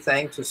easy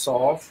thing to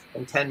solve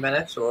in 10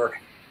 minutes or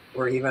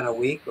even a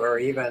week or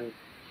even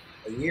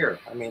a year.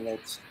 I mean,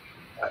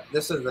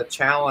 this is a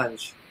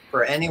challenge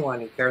for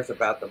anyone who cares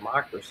about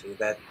democracy,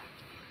 that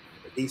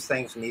these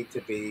things need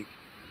to be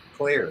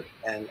cleared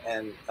and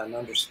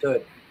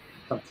understood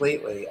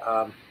completely.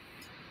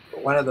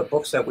 One of the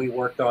books that we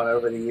worked on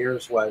over the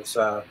years was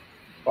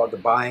called "The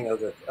Buying of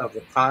the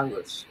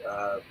Congress."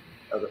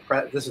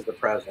 This is the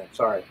president,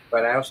 sorry,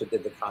 but I also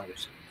did the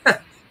Congress.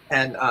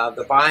 And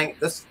the buying.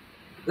 This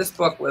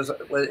book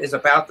is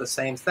about the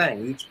same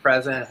thing. Each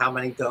president, how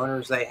many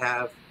donors they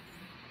have,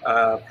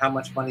 how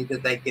much money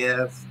did they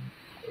give,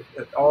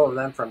 all of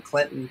them from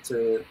Clinton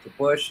to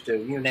Bush to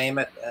you name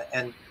it,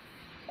 and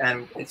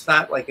And it's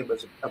not like it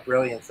was a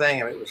brilliant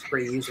thing. I mean, it was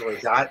pretty easily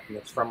gotten.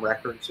 It's from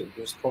records. You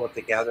just pull it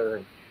together,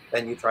 and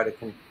then you try to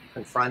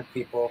confront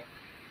people.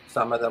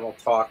 Some of them will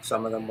talk,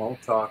 some of them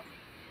won't talk.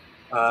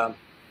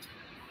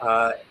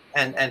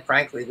 And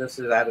frankly, this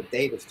is out of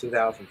date. It's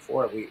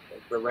 2004.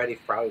 We're ready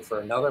probably for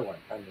another one.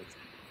 I mean,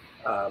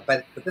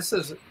 but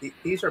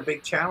these are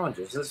big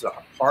challenges. This is a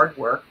hard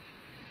work.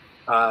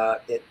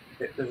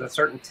 There's a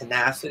certain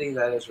tenacity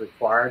that is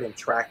required in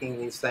tracking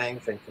these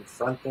things and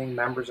confronting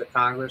members of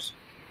Congress.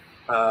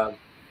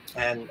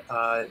 And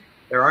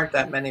there aren't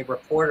that many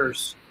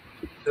reporters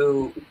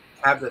who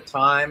have the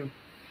time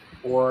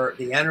or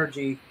the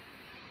energy,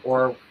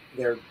 or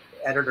their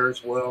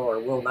editors will or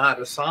will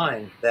not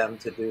assign them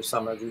to do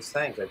some of these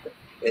things.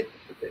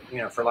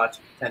 For lots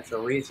of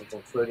potential reasons,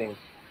 including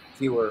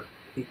fewer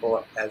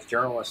people as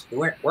journalists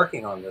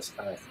working on this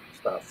kind of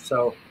stuff.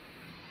 So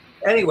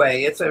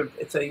anyway, it's a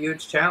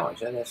huge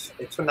challenge, and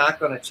it's not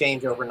going to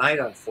change overnight,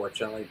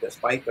 unfortunately,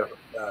 despite the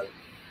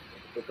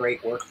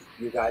great work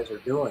you guys are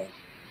doing.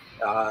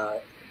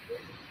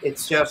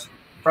 It's just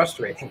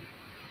frustrating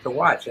to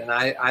watch, and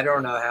I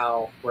don't know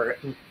how we're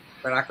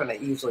not going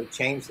to easily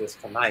change this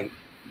tonight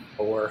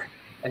or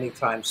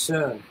anytime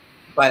soon,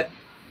 but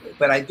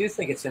I do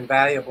think it's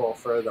invaluable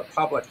for the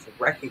public to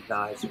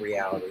recognize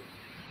reality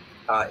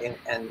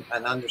and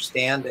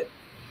understand it.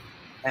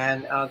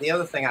 And the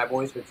other thing I've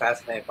always been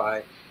fascinated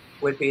by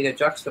would be to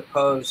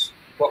juxtapose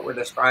what we're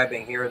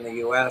describing here in the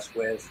U.S.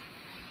 with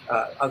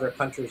other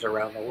countries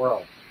around the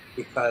world,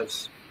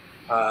 because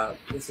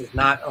this is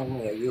not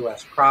only a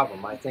U.S.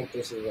 problem. I think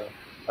this is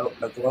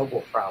a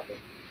global problem.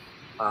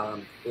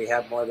 We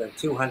have more than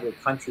 200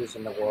 countries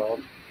in the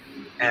world,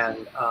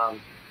 and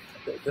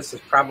this is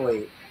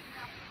probably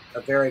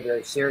a very,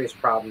 very serious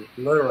problem,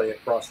 literally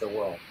across the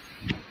world.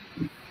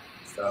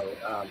 So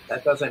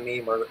that doesn't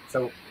mean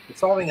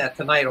solving that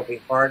tonight will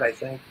be hard, I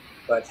think,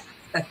 but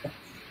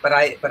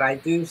I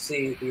do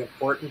see the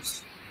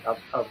importance of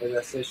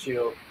this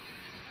issue,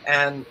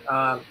 and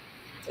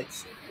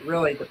it's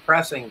really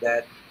depressing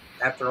that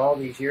after all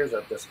these years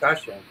of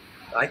discussion,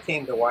 I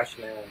came to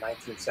Washington in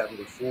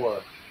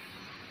 1974.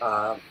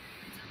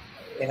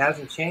 It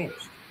hasn't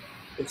changed,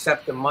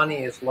 except the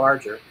money is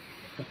larger,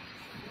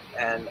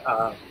 and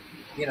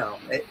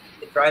it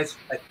drives.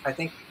 I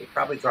think it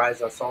probably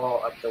drives us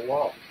all up the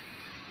wall,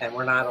 and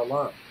we're not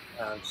alone.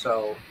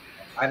 So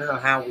I don't know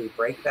how we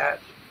break that,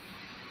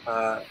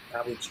 how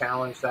we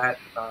challenge that.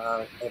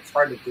 It's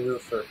hard to do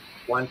for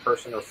one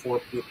person or four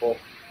people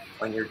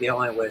when you're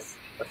dealing with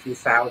a few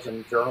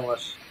thousand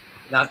journalists,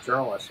 not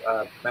journalists,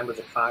 members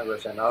of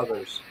Congress and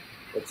others.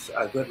 It's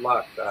good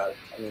luck. I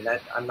mean,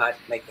 I'm not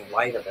making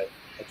light of it.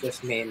 I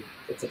just mean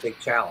it's a big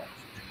challenge.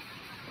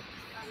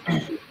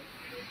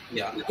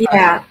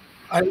 Yeah.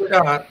 I would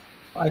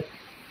I'd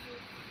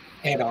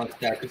add on to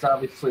that, because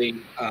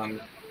obviously,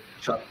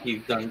 Chuck,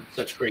 you've done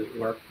such great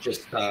work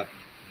just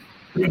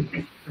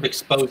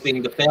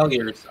exposing the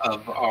failures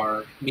of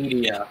our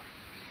media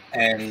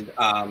and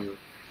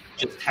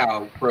just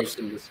how gross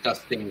and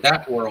disgusting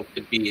that world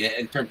could be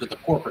in terms of the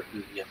corporate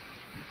media.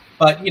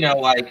 But,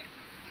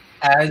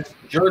 as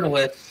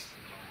journalists,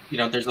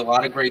 there's a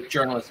lot of great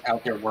journalists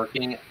out there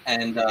working,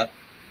 and, to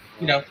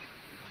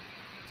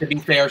be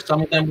fair,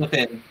 some of them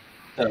within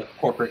the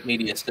corporate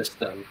media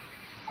system.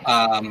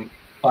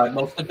 But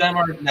most of them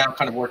are now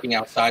kind of working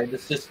outside the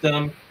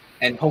system,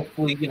 and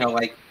hopefully, we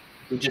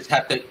just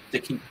have to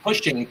keep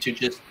pushing to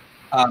just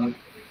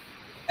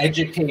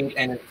educate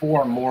and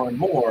inform more and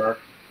more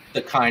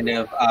the kind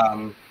of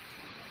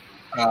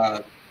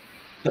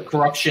the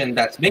corruption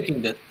that's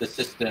making the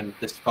system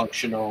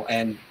dysfunctional,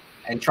 and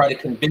try to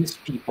convince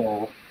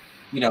people,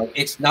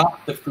 it's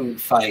not the food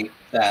fight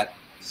that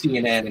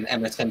CNN and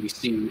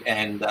MSNBC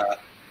and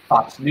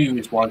Fox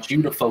News wants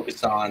you to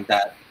focus on,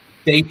 that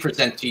they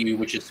present to you,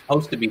 which is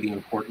supposed to be the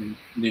important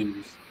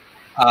news.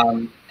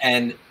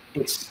 And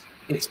it's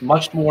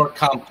much more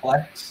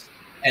complex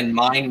and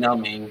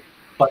mind-numbing,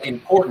 but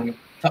important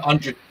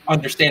to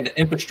understand the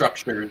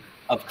infrastructure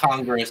of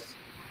Congress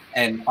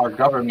and our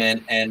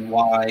government and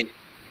why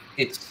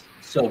it's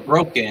so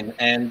broken.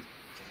 And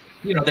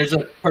there's a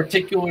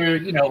particular,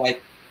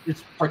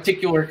 there's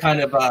particular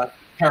kind of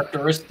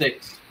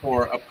characteristics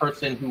for a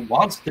person who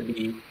wants to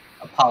be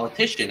a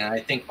politician. And I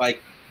think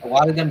a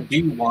lot of them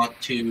do want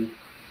to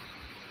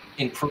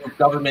improve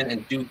government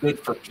and do good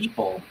for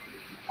people.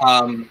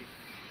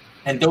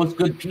 And those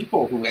good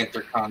people who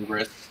enter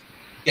Congress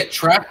get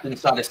trapped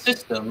inside a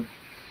system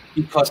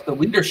because the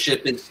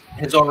leadership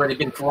has already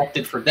been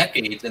corrupted for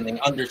decades, and they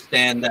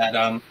understand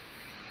that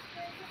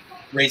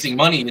raising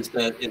money is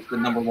the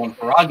number one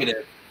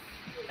prerogative.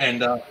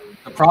 And the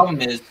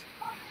problem is,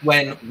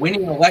 when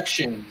winning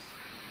elections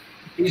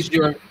is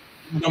your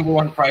number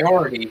one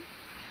priority,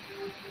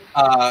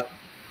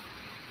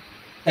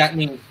 that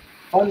means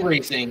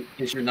fundraising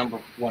is your number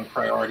one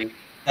priority.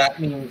 That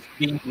means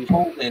being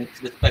beholden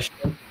to the special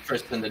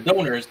interests and the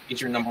donors is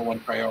your number one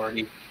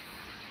priority.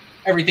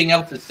 Everything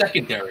else is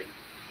secondary.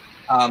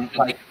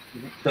 Like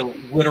the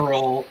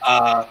literal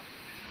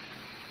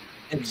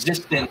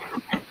existence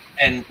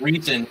and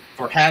reason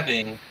for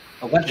having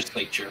a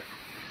legislature.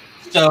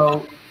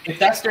 So if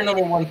that's their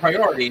number one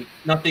priority,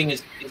 nothing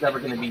is ever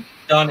going to be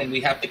done, and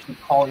we have to keep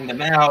calling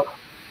them out.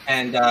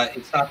 And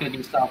it's not going to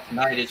be solved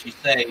tonight, as you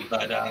say,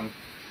 but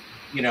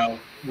you know,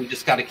 we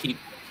just got to keep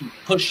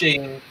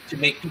pushing to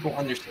make people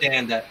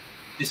understand that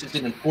this is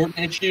an important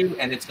issue,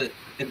 and it's an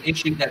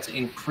issue that's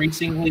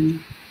increasingly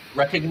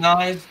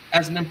recognized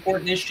as an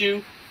important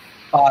issue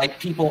by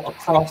people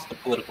across the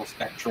political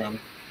spectrum.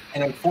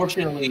 And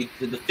unfortunately,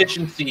 the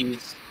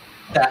deficiencies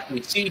that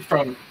we see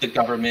from the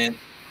government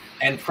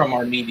and from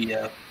our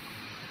media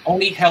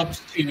only helps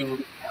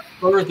to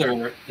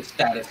further the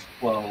status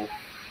quo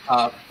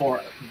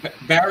for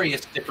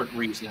various different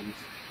reasons,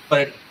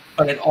 but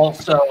it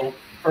also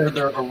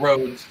further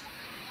erodes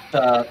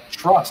the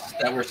trust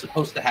that we're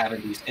supposed to have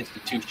in these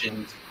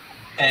institutions.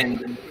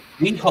 And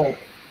we hope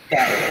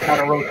that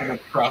erosion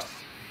of trust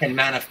can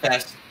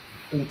manifest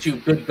into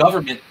good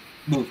government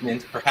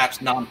movements,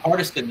 perhaps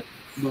nonpartisan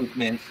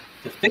movements,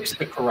 to fix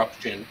the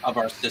corruption of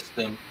our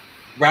system,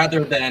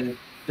 rather than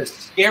the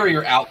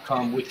scarier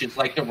outcome, which is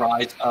like the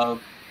rise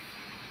of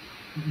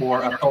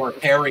more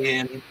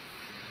authoritarian,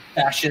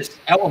 fascist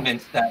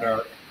elements that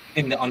are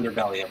in the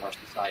underbelly of our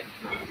society.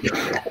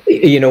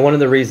 You know, one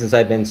of the reasons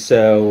I've been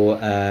so,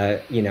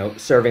 you know,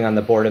 serving on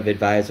the board of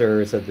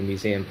advisors of the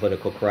Museum of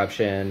Political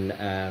Corruption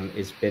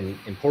has been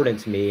important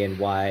to me, and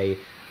why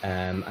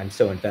I'm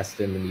so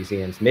invested in the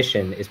museum's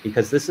mission is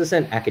because this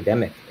isn't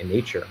academic in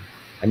nature.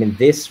 I mean,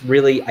 this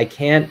really, I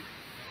can't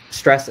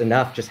stress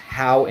enough just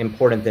how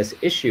important this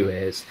issue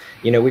is.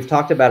 You know, we've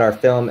talked about our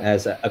film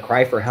as a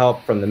cry for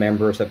help from the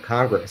members of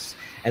Congress.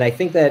 And I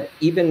think that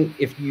even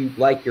if you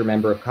like your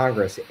member of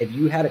Congress, if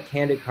you had a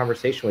candid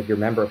conversation with your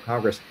member of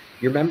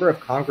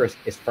Congress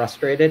is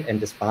frustrated and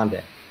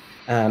despondent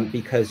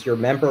because your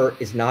member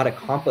is not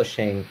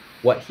accomplishing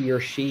what he or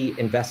she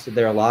invested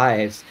their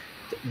lives,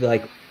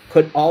 like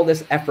put all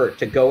this effort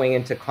to going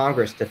into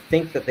Congress to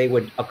think that they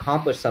would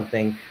accomplish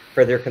something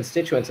for their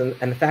constituents. And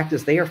the fact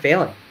is they are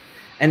failing.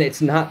 And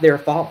it's not their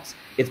fault.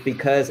 It's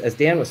because, as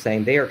Dan was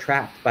saying, they are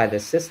trapped by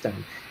this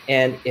system.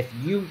 And if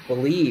you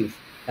believe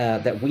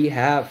that we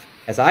have,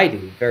 as I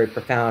do, very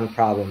profound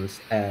problems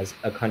as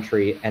a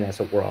country and as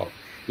a world,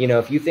 you know,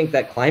 if you think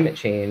that climate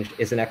change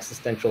is an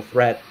existential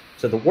threat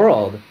to the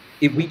world,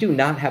 we do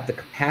not have the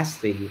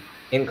capacity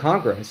in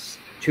Congress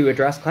to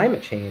address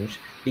climate change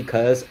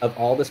because of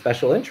all the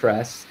special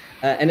interests.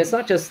 And it's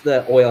not just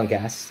the oil and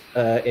gas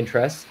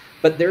interests,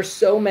 but there's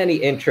so many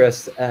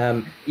interests.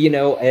 You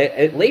know,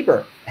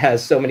 labor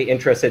has so many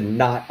interests in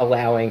not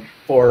allowing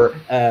for,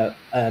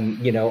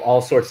 you know,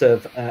 all sorts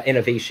of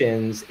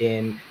innovations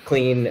in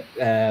clean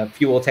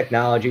fuel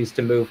technologies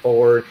to move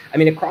forward. I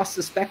mean, across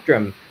the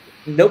spectrum,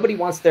 nobody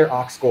wants their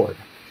ox gored.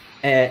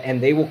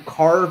 And they will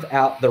carve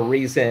out the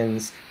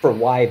reasons for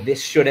why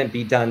this shouldn't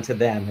be done to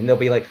them. And they'll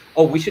be like,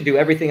 oh, we should do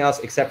everything else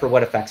except for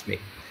what affects me.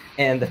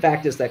 And the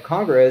fact is that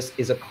Congress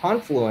is a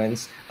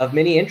confluence of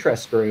many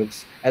interest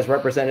groups as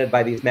represented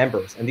by these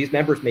members. And these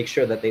members make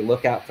sure that they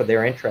look out for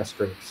their interest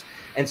groups.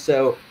 And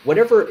so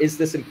whatever is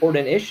this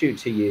important issue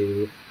to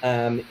you,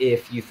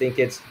 if you think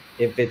if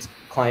it's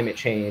climate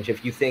change,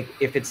 if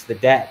it's the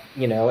debt,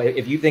 you know,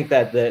 if you think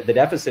that the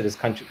deficit is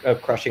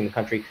crushing the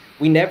country,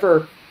 we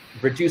never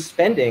reduce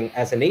spending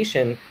as a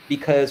nation,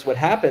 because what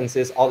happens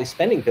is all these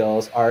spending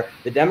bills are,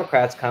 the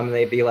Democrats come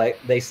and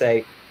they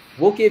say,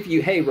 we'll give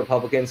you, hey,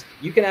 Republicans,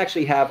 you can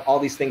actually have all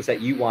these things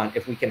that you want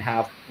if we can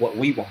have what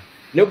we want.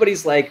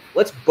 Nobody's like,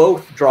 let's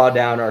both draw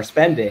down our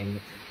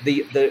spending.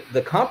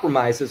 The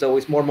compromise is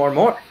always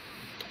more.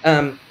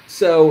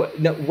 So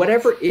no,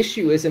 whatever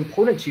issue is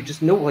important to you,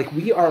 just know, like,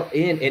 we are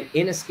in an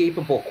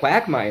inescapable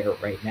quagmire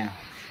right now.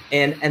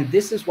 And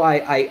this is why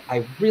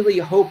I really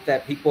hope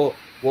that people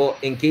will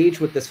engage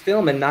with this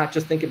film and not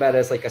just think about it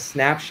as like a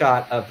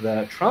snapshot of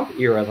the Trump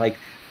era. Like,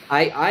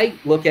 I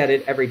look at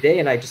it every day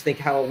and I just think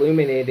how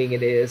illuminating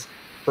it is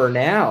for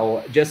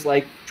now. Just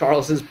like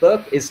Charles's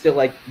book is still,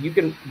 like, you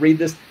can read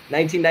this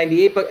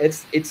 1998 book,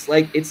 it's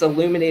like, it's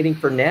illuminating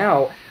for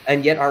now,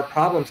 and yet our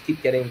problems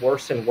keep getting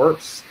worse and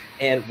worse,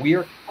 and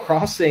we're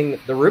crossing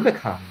the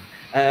Rubicon.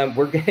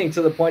 We're getting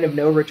to the point of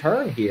no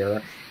return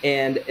here,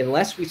 and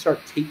unless we start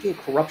taking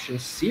corruption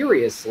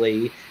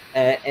seriously,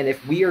 and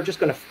if we are just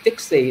going to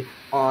fixate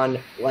on,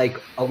 like,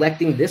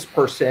 electing this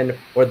person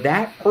or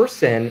that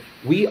person,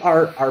 we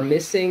are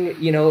missing,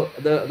 you know,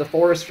 the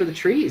forest for the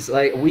trees.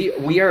 Like,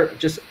 we are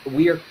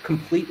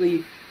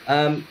completely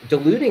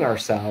deluding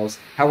ourselves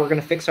how we're going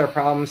to fix our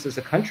problems as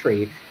a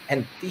country.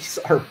 And these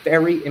are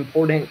very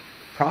important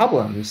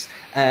problems.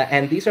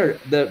 And these are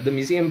the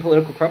Museum of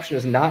Political Corruption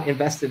is not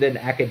invested in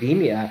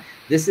academia.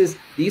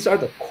 These are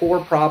the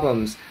core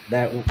problems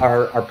that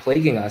are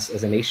plaguing us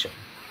as a nation.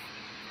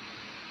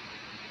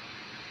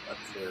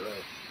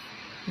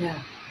 Yeah.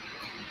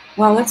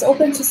 Well, let's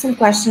open to some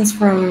questions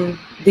from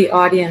the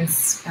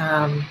audience.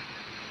 Can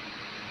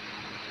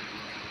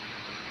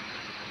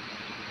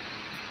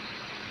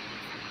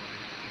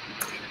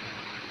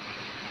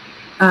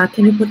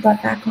you put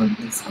that back on,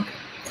 please? Okay.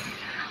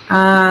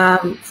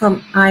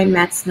 from I.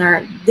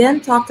 Metzner, then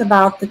talked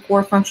about the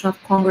core function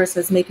of Congress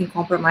as making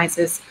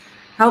compromises.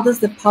 How does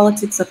the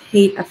politics of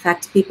hate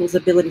affect people's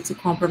ability to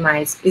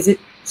compromise? Is it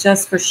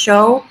just for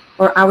show,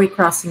 or are we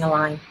crossing a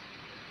line?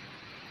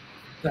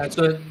 It's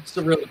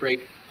a really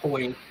great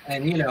point.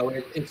 And, you know,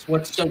 it's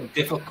what's so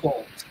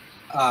difficult.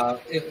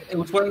 It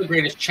was one of the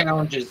greatest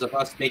challenges of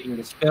us making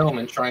this film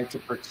and trying to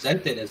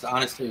present it as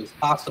honestly as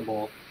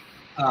possible.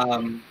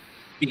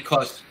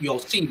 Because you'll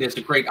see there's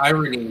a great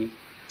irony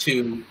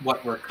to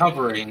what we're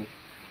covering,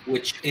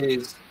 which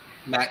is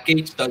Matt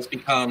Gaetz does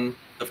become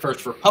the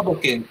first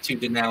Republican to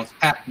denounce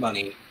PAC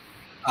money.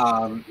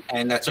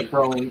 And that's a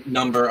growing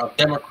number of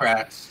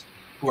Democrats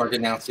who are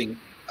denouncing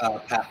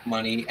PAC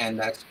money. And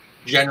that's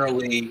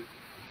generally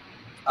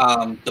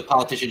the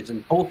politicians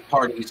in both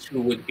parties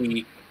who would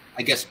be,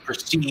 I guess,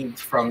 perceived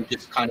from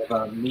just kind of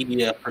a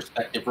media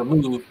perspective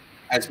removed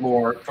as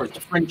more towards the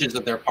fringes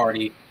of their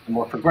party, the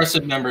more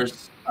progressive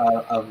members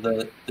of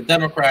the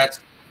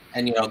Democrats,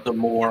 and, you know, the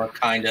more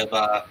kind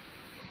of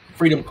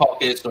Freedom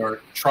Caucus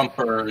or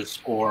Trumpers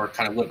or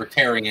kind of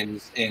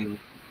libertarians in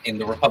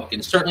the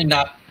Republicans. Certainly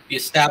not the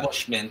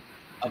establishment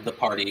of the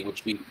party,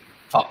 which we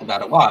talked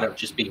about a lot, of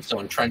just being so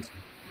entrenched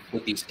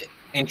with these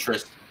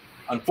interests.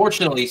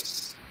 Unfortunately,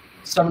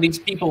 some of these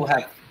people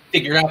have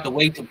figured out the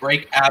way to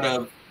break out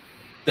of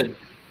the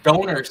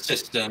donor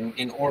system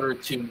in order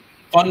to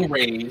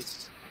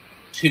fundraise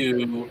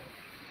to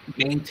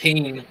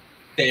maintain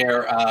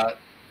their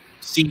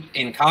seat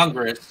in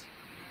Congress,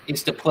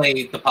 is to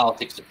play the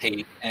politics of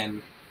hate.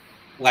 And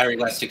Larry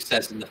Lessig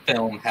says in the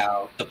film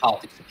how the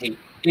politics of hate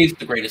is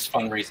the greatest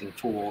fundraising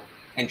tool,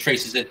 and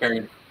traces it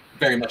very,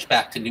 very much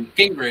back to Newt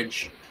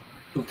Gingrich,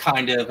 who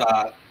kind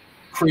of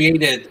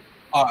created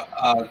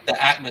the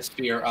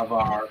atmosphere of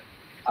our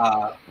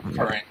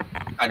current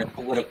kind of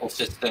political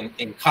system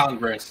in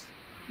Congress,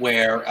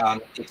 where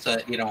it's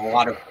a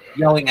lot of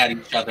yelling at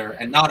each other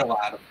and not a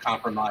lot of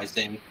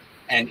compromising,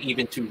 and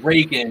even to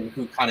Reagan,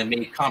 who kind of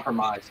made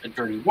compromise a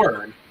dirty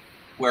word,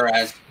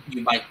 whereas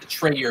you might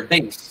betray your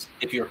base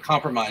if you're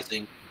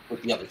compromising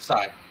with the other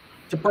side.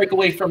 To break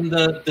away from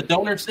the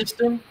donor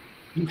system,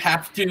 you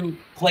have to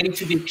play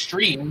to the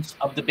extremes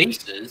of the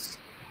bases,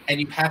 and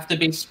you have to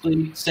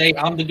basically say,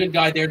 I'm the good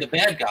guy, they're the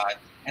bad guy.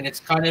 And it's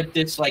kind of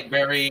this like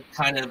very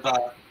kind of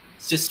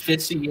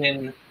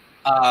Sisyphean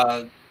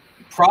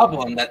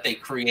problem that they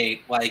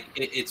create. Like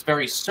it's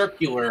very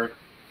circular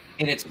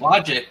in its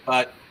logic,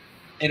 but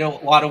in a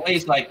lot of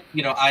ways, like,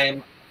 you know, I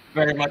am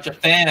very much a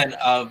fan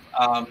of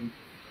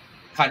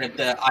kind of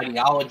the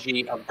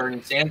ideology of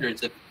Bernie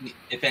Sanders.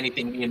 If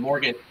anything, me and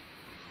Morgan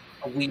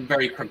lean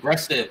very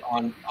progressive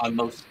on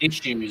most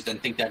issues,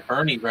 and think that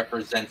Bernie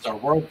represents our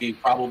worldview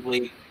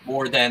probably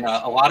more than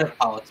a lot of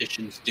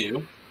politicians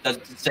do.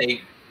 Doesn't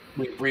say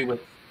we agree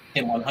with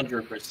him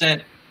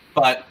 100%,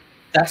 but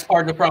that's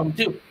part of the problem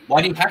too.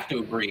 Why do you have to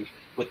agree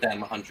with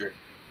them 100%?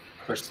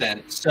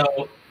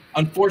 So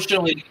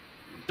unfortunately,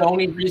 the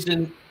only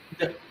reason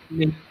that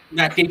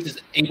Matt Gaetz is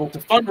able to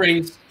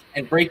fundraise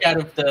and break out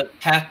of the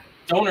PAC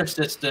donor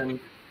system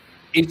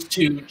is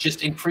to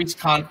just increase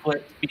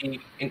conflict, be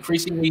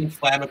increasingly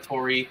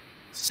inflammatory,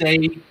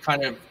 say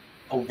kind of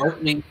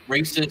overtly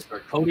racist or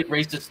coded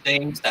racist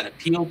things that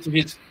appeal to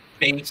his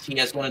base. He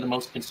has one of the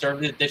most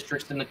conservative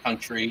districts in the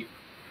country.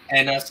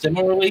 And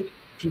similarly,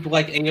 people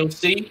like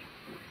AOC,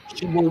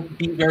 she will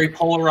be very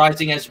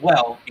polarizing as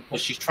well, because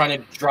she's trying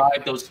to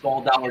drive those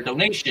small dollar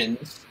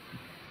donations.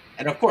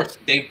 And of course,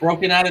 they've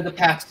broken out of the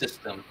PAC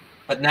system,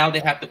 but now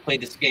they have to play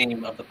this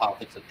game of the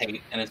politics of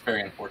hate, and it's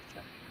very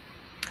unfortunate.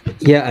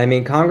 Yeah, I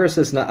mean, Congress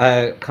is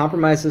not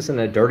compromise isn't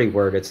a dirty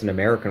word; it's an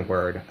American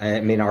word.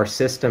 I mean, our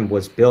system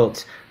was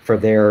built for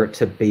there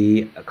to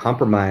be a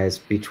compromise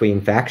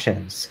between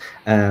factions,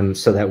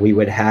 so that we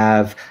would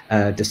have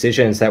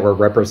decisions that were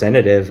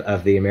representative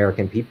of the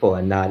American people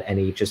and not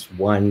any just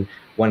one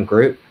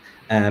group.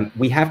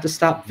 We have to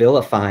stop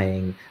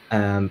vilifying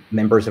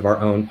members of our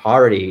own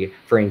party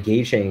for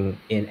engaging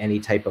in any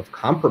type of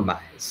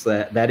compromise.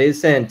 That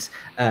isn't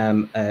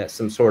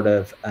some sort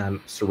of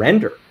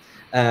surrender.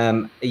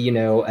 You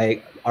know,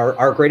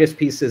 our greatest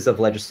pieces of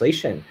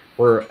legislation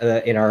were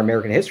in our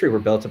American history were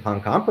built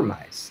upon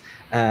compromise.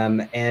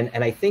 And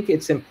I think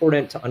it's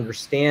important to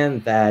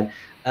understand that,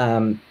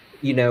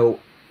 you know,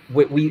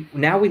 we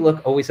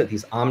look always at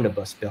these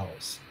omnibus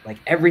bills, like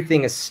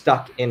everything is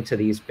stuck into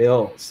these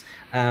bills.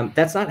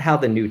 That's not how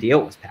the New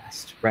Deal was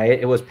passed, right?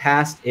 It was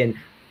passed in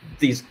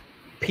these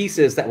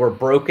pieces that were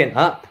broken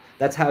up.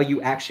 That's how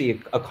you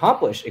actually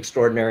accomplish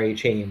extraordinary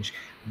change.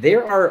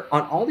 There are,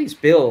 on all these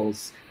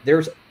bills, there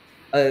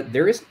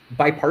is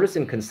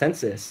bipartisan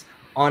consensus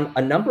on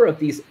a number of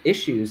these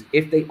issues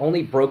if they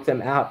only broke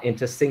them out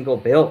into single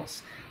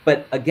bills.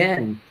 But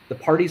again, the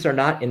parties are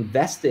not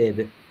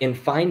invested in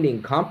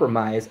finding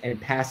compromise and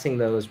passing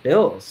those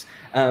bills,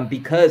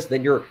 because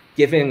then you're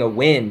giving a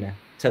win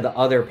to the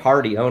other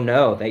party. Oh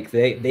no,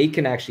 they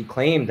can actually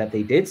claim that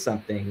they did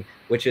something,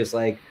 which is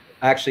like,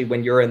 actually,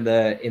 when you're in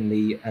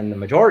the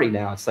majority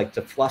now, it's like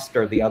to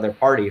fluster the other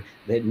party.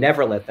 That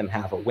never let them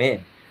have a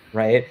win,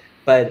 right?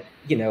 But,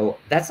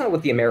 that's not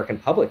what the American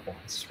public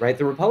wants, right?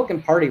 The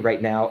Republican Party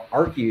right now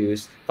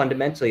argues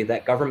fundamentally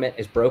that government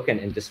is broken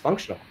and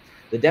dysfunctional.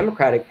 The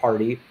Democratic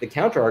Party, the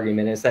counter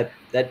argument is that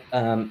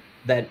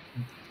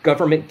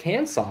government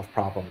can solve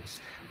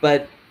problems.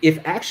 But if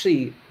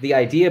actually the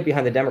idea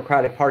behind the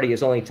Democratic Party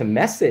is only to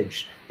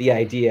message the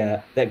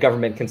idea that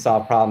government can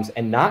solve problems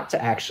and not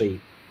to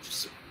actually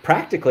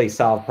practically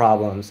solve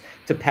problems,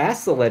 to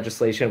pass the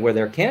legislation where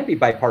there can be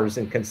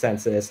bipartisan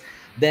consensus,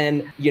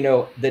 then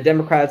the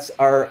Democrats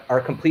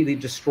are completely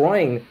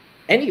destroying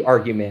any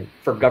argument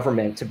for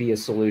government to be a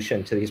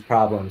solution to these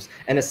problems.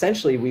 And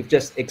essentially, we've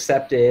just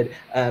accepted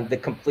the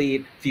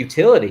complete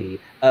futility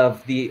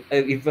of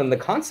even the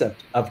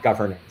concept of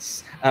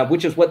governance,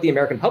 which is what the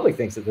American public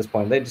thinks at this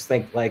point. They just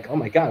think like, oh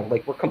my God,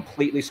 like we're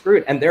completely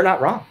screwed, and they're not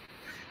wrong.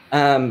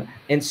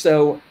 And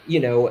so,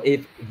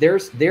 if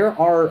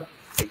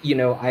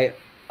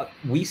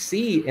we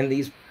see in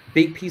these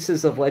big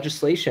pieces of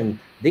legislation,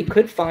 they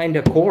could find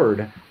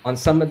accord on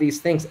some of these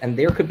things, and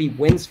there could be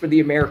wins for the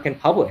American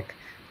public.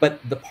 But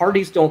the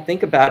parties don't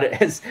think about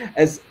it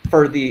as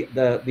for the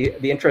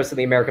interest of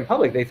the American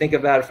public. They think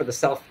about it for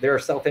their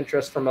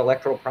self-interest from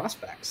electoral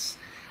prospects.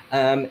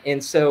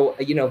 And so,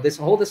 this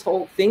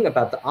whole thing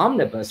about the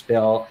omnibus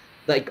bill,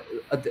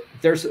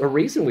 there's a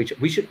reason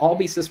we should all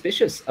be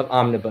suspicious of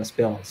omnibus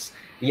bills.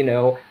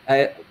 You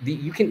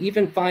can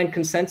even find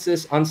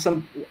consensus on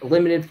some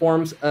limited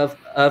forms of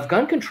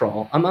gun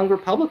control among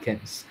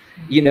Republicans,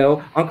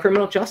 on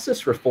criminal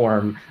justice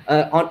reform,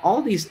 on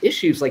all these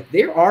issues. Like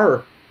there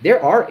are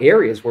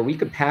areas where we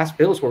could pass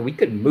bills where we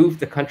could move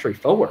the country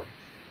forward,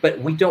 but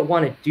we don't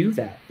want to do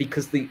that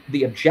because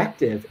the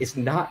objective is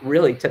not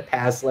really to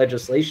pass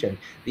legislation.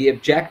 The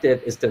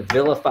objective is to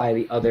vilify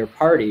the other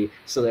party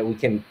so that we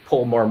can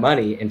pull more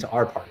money into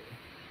our party.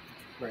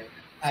 Right.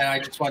 And I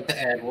just want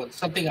to add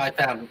something I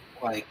found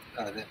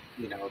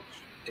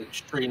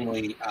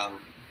extremely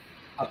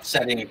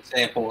upsetting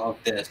example of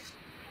this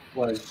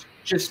was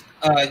just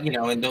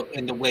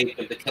in the wake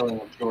of the killing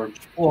of George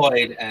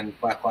Floyd and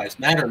Black Lives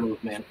Matter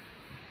movement.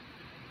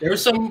 There are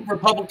some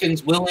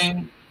Republicans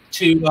willing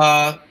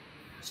to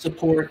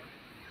support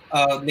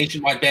a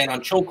nationwide ban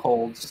on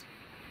chokeholds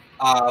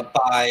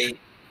by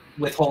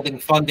withholding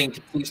funding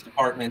to police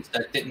departments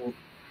that didn't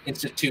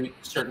institute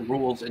certain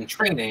rules and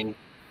training.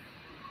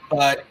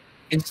 But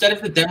instead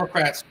of the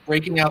Democrats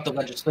breaking out the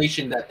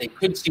legislation that they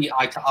could see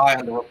eye to eye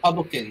on the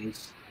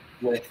Republicans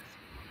with,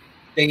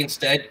 they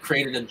instead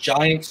created a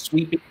giant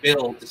sweeping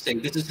bill to say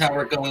this is how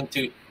we're going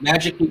to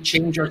magically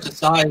change our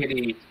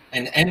society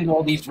and end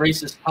all these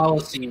racist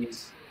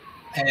policies.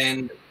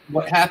 And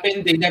what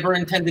happened? They never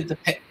intended to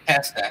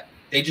pass that.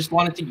 They just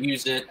wanted to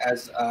use it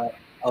as an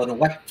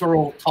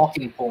electoral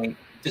talking point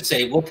to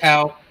say, look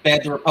how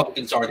bad the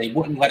Republicans are. They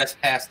wouldn't let us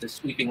pass this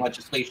sweeping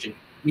legislation.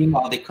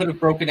 Meanwhile, they could have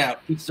broken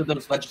out pieces of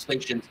those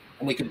legislations,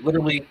 and we could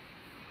literally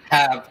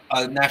have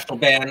a national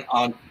ban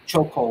on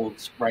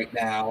chokeholds right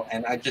now.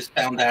 And I just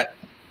found that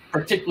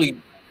particularly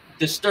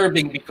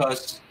disturbing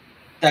because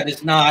that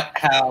is not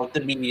how the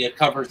media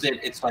covers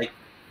it. It's like,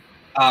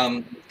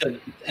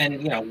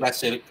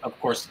 Wes, of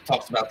course,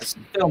 talks about this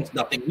in films,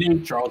 nothing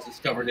new. Charles has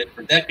covered it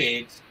for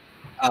decades.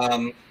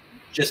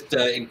 Just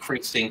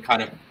increasing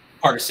kind of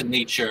partisan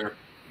nature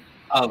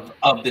of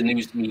the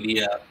news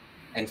media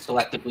and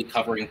selectively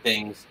covering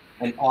things,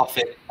 and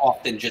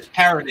often just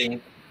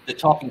parroting the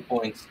talking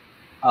points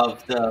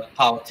of the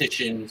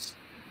politicians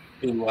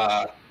who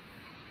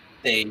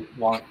they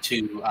want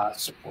to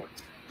support.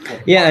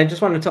 Yeah, I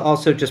just wanted to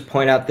also just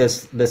point out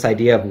this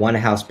idea of one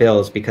house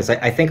bills, because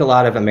I think a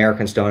lot of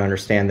Americans don't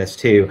understand this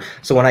too.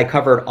 So when I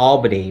covered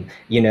Albany,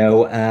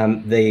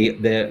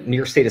 the New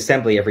York State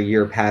Assembly every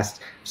year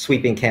passed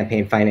sweeping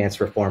campaign finance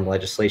reform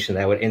legislation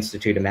that would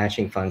institute a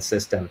matching fund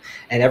system.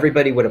 And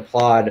everybody would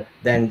applaud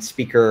then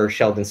Speaker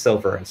Sheldon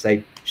Silver and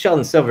say,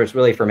 Sheldon Silver is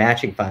really for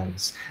matching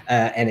funds.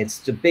 And it's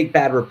the big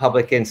bad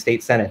Republican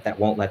state Senate that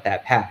won't let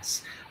that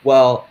pass.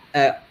 Well,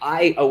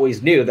 I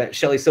always knew that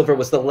Shelley Silver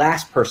was the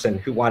last person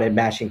who wanted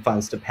matching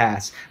funds to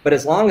pass. But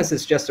as long as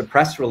it's just a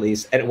press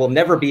release and it will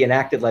never be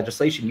enacted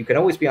legislation, you can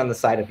always be on the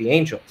side of the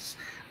angels.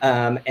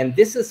 And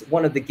this is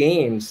one of the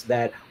games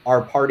that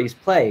our parties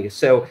play.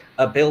 So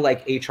a bill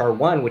like H.R.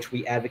 1, which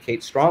we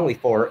advocate strongly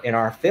for in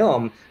our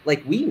film,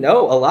 like we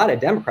know a lot of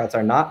Democrats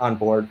are not on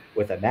board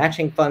with a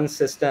matching fund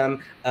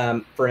system.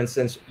 For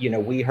instance,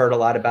 we heard a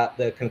lot about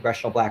the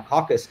Congressional Black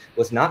Caucus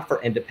was not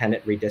for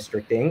independent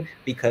redistricting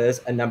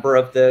because a number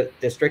of the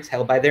districts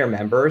held by their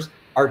members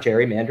are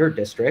gerrymandered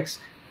districts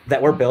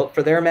that were built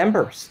for their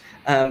members.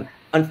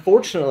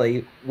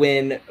 Unfortunately,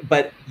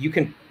 but you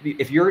can,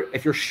 if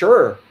you're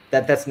sure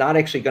that that's not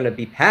actually going to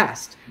be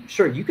passed,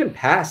 sure, you can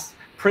pass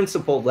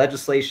principled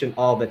legislation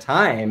all the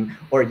time,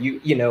 or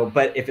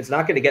but if it's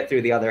not going to get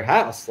through the other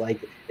house, like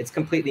it's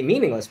completely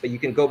meaningless. But you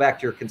can go back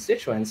to your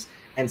constituents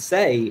and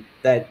say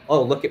that,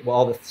 oh, look at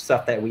all the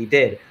stuff that we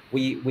did.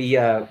 We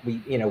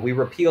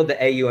repealed the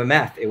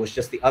AUMF. It was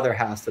just the other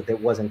house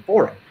that wasn't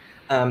for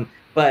it.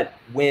 But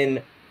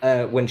when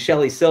when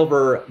Shelley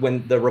Silver,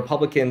 when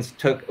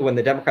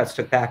the Democrats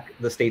took back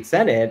the state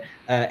Senate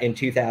in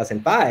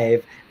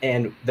 2005,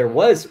 and there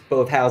was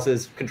both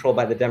houses controlled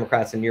by the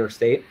Democrats in New York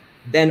State,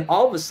 then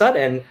all of a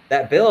sudden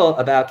that bill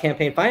about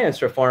campaign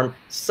finance reform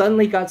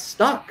suddenly got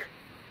stuck.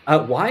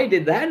 Why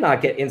did that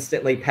not get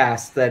instantly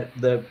passed?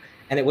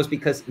 And it was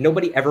because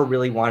nobody ever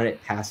really wanted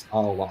it passed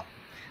all along.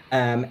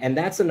 And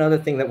that's another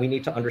thing that we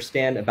need to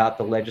understand about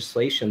the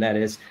legislation that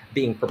is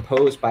being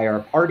proposed by our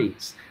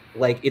parties.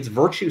 Like, it's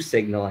virtue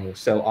signaling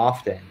so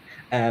often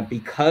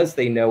because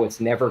they know it's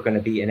never going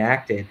to be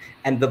enacted.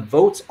 And the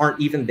votes aren't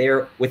even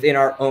there within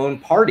our own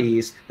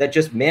parties that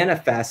just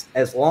manifest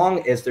as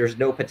long as there's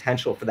no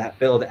potential for that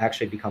bill to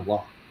actually become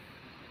law.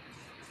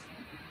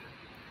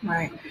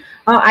 Right.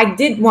 I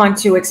did want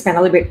to expand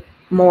a little bit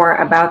more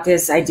about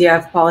this idea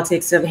of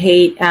politics of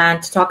hate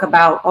and to talk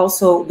about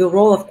also the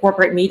role of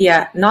corporate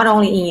media, not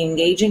only in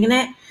engaging in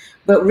it,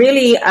 but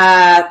really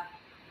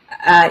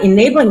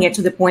enabling it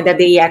to the point that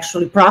they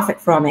actually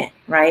profit from it,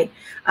 right?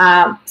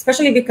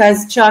 Especially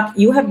because, Chuck,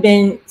 you have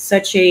been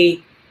such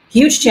a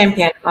huge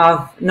champion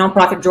of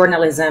nonprofit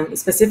journalism,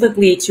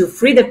 specifically to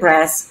free the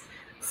press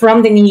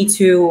from the need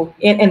to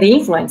and the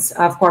influence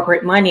of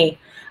corporate money.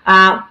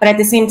 But at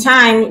the same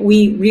time,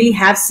 we really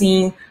have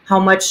seen how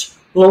much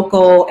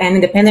local and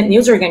independent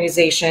news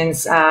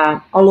organizations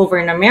all over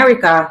in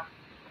America,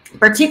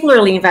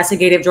 particularly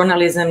investigative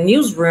journalism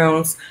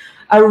newsrooms,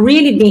 are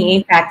really being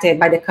impacted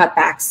by the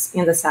cutbacks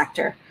in the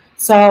sector.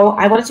 So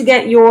I wanted to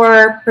get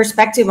your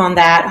perspective on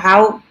that.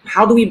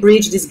 How do we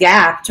bridge this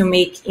gap to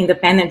make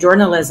independent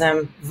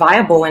journalism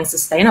viable and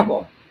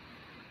sustainable?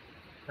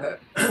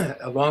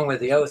 Along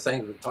with the other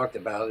things we've talked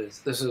about,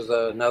 this is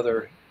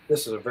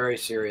a very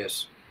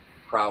serious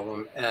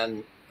problem,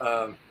 and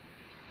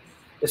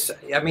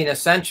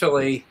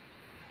essentially,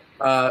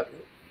 I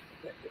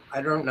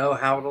don't know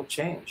how it'll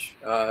change.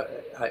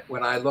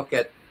 When I look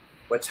at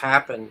what's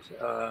happened,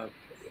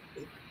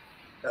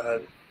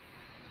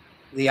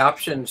 the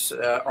options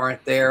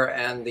aren't there,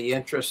 and the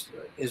interest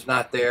is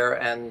not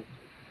there, and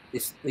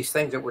these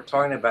things that we're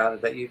talking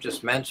about that you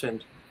just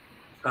mentioned,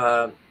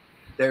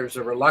 there's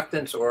a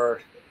reluctance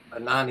or a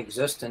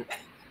non-existent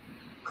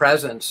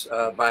presence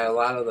by a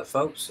lot of the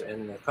folks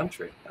in the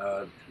country,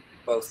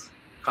 both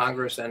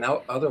Congress and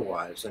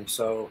otherwise. And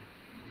so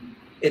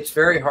it's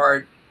very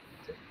hard,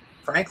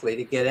 frankly,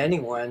 to get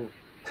anyone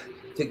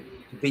to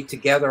be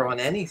together on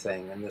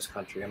anything in this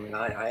country. I mean,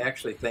 I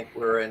actually think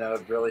we're in a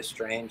really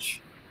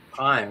strange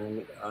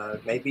time.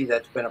 Maybe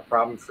that's been a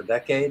problem for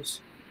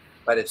decades,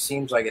 but it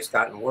seems like it's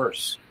gotten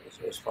worse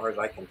as far as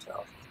I can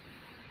tell.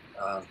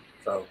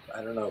 So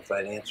I don't know if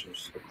that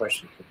answers the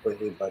question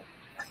completely, but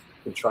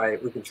we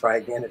can try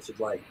again if you'd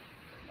like.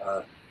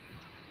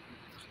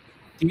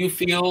 Do you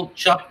feel,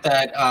 Chuck,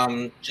 that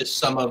just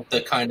some of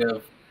the kind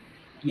of,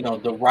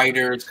 the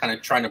writers kind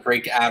of trying to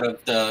break out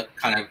of the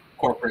kind of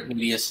corporate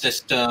media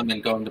system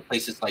and going to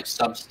places like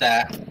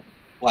Substack,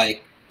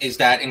 is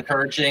that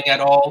encouraging at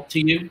all to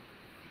you?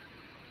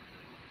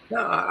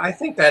 No, I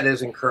think that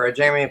is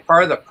encouraging. I mean,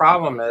 part of the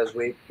problem is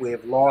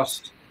we've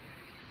lost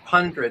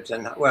hundreds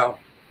and, well,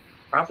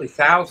 probably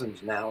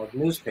thousands now of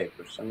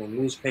newspapers. I mean,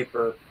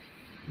 newspaper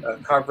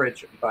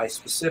coverage by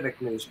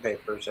specific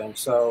newspapers. And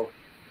so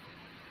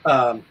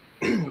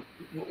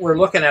we're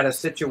looking at a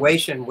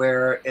situation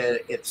where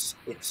it's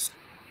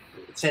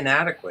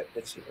inadequate.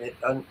 It's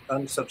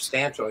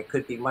unsubstantial. It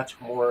could be much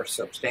more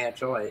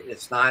substantial.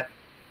 It's not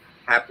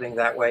happening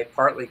that way,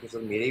 partly because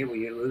of the media.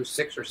 We lose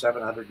 600 or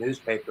 700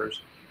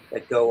 newspapers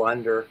that go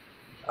under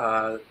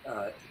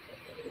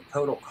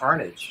total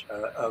carnage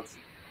of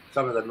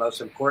some of the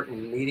most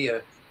important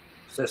media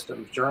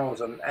systems,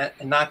 journalism, and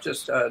not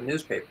just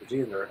newspapers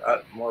either,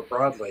 more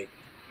broadly.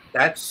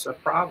 That's a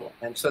problem.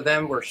 And so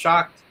then we're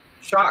shocked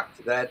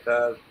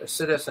that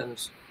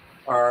citizens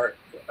are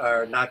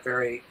not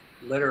very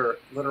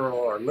literal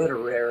or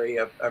literary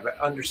of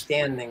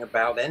understanding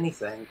about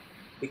anything,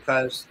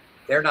 because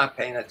they're not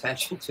paying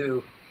attention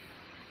to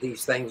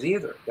these things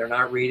either. They're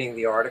not reading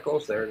the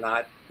articles. They're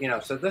not,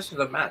 so this is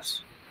a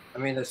mess. I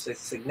mean, it's a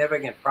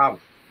significant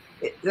problem.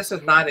 This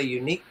is not a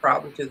unique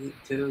problem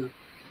to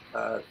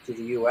the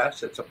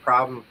U.S. It's a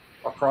problem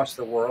across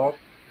the world.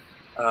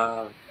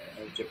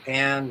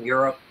 Japan,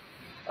 Europe,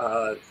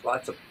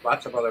 lots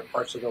of other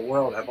parts of the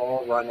world have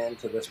all run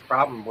into this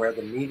problem where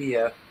the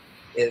media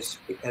has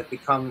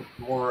become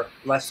more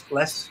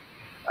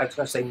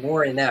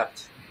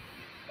inept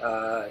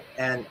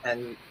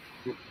and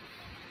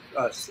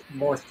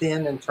more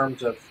thin in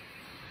terms of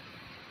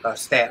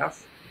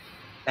staff,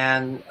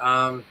 and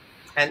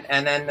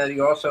then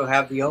you also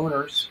have the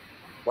owners.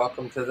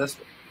 Welcome to this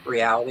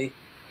reality.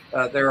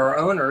 There are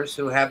owners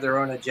who have their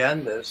own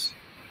agendas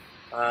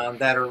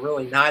that are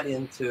really not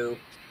into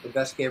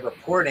investigative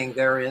reporting.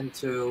 They're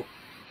into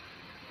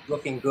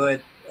looking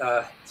good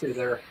to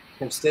their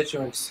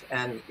constituents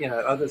and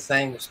other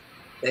things.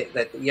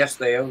 Yes,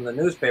 they own the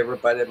newspaper,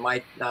 but it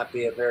might not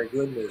be a very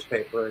good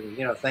newspaper,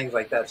 and things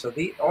like that. So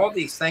all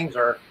these things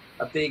are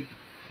a big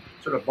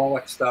sort of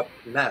bollocksed up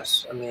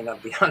mess. I mean, I'll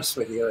be honest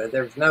with you,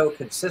 there's no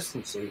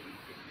consistency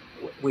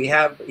we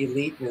have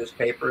elite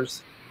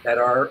newspapers that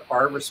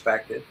are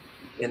respected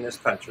in this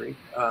country.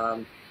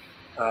 But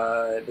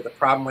the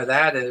problem with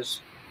that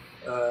is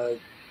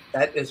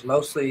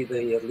mostly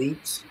the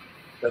elites,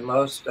 the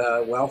most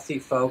wealthy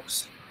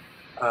folks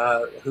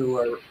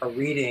who are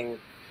reading,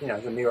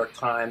 the New York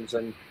Times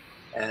and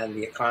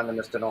The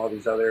Economist and all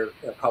these other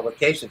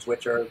publications,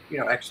 which are,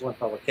 excellent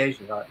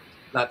publications.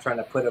 Not trying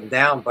to put them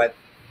down, but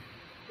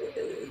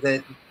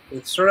that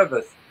it's sort of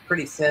a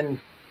pretty thin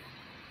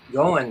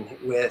going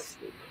with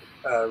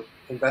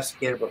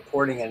investigative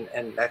reporting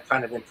and that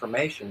kind of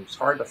information. It's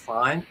hard to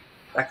find.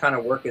 That kind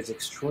of work is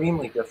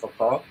extremely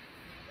difficult.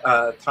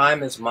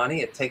 Time is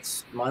money. It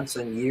takes months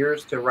and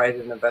years to write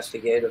an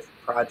investigative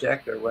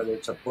project, or whether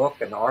it's a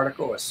book, an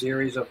article, a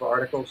series of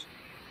articles.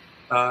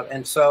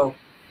 And so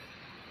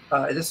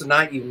this is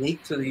not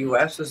unique to the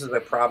U.S. This is a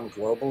problem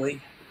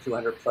globally,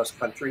 200 plus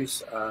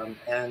countries.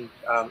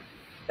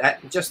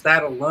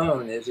 That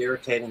alone is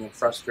irritating and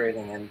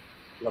frustrating and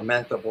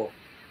lamentable.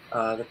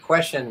 The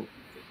question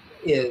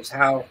is,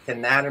 how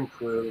can that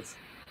improve?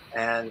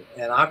 And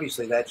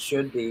obviously that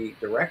should be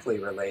directly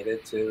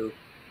related to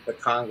the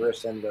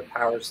Congress and the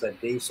powers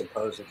that be,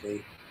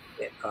 supposedly,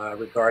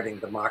 regarding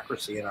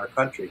democracy in our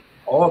country.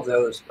 All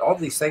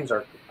these things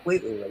are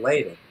completely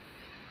related,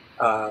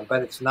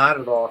 but it's not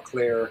at all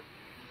clear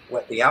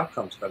what the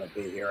outcome's going to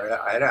be here.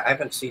 I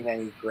haven't seen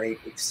any great,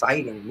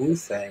 exciting new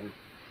thing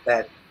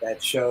that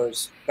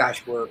shows,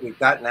 gosh, we've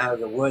gotten out of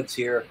the woods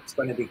here. It's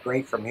going to be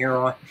great from here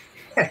on.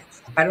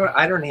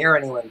 I don't hear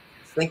anyone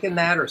thinking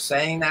that or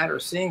saying that or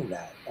seeing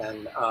that,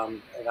 and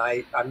I'm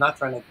not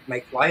trying to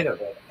make light of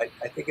it.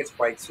 I think it's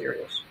quite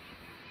serious,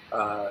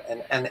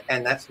 and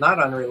that's not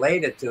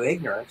unrelated to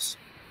ignorance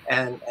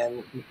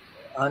and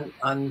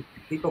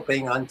people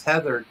being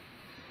untethered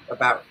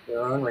about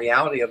their own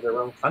reality of their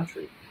own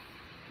country.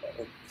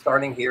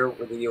 Starting here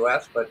with the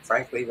U.S., but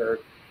frankly, there are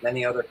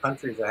many other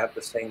countries that have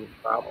the same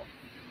problem.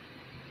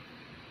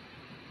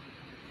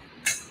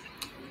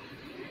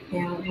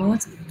 Yeah, well,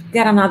 let's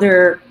get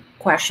another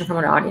question from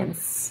an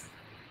audience.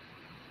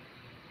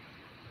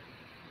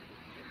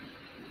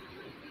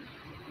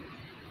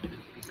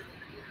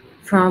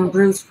 From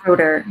Bruce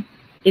Roeder.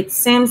 It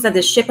seems that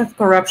the ship of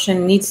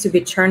corruption needs to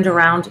be turned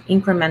around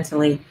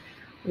incrementally.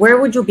 Where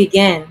would you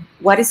begin?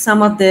 What is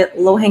some of the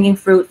low-hanging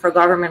fruit for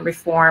government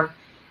reform?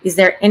 Is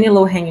there any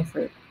low-hanging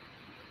fruit?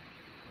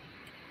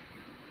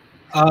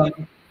 I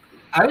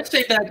would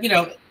say that,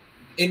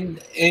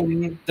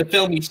 in the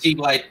film you see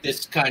like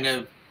this kind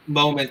of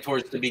moment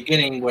towards the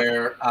beginning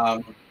where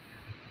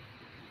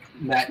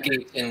Matt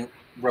Gaetz and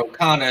Ro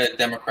Khanna, a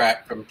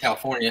Democrat from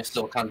California,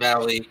 Silicon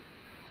Valley,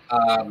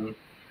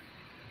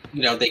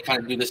 they kind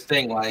of do this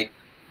thing like,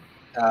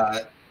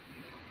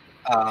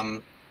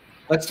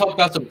 let's talk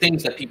about some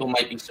things that people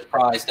might be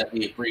surprised that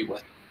we agree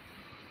with.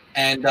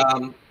 And,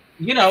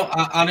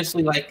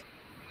 honestly, like,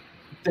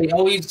 they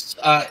always,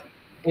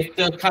 if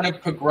the kind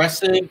of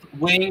progressive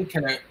wing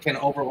can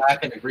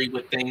overlap and agree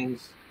with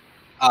things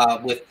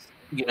with,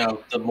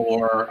 the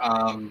more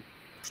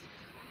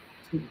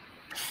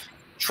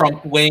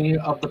Trump wing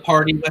of the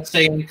party, let's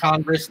say, in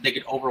Congress, they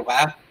could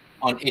overlap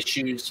on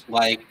issues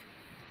like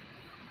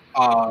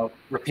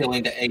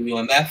repealing the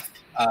AUMF,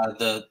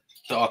 the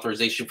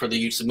authorization for the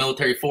use of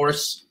military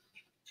force,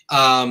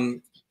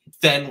 then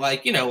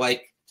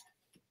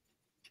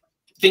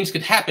things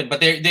could happen, but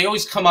they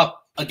always come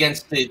up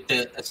against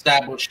the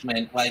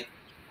establishment.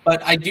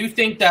 But I do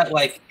think that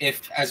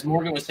if, as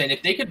Morgan was saying,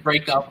 if they could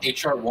break up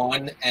HR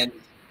 1 and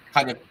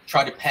kind of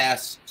try to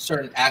pass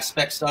certain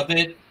aspects of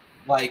it,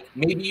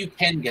 maybe you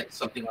can get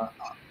something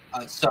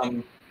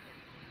some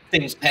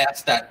things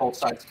passed that both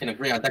sides can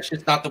agree on. That's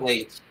just not the way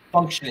it's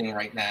functioning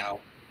right now.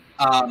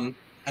 And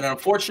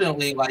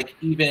unfortunately,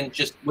 even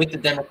just with the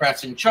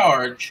Democrats in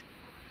charge,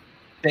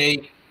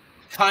 they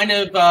kind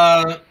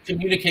of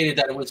communicated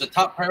that it was a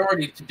top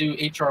priority to do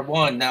HR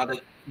 1 now that,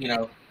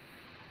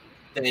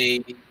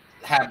 they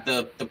have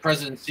the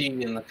presidency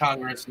and the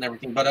Congress and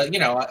everything. But,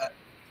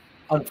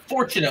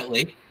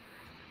 unfortunately,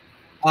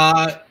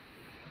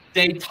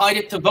 they tied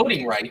it to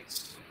voting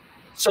rights,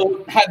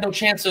 so had no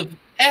chance of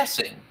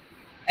passing.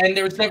 And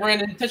there was never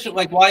an intention,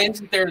 why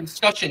isn't there a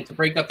discussion to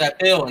break up that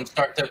bill and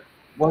start to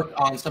work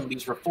on some of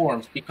these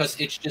reforms? Because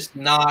it's just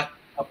not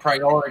a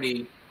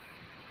priority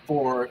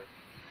for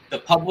the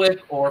public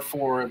or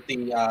for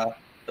the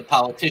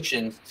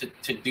politicians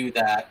to do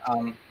that.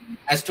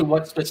 As to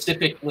what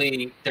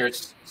specifically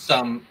there's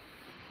some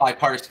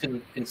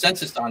bipartisan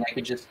consensus on, I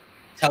could just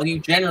tell you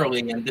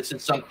generally, and this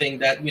is something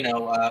that,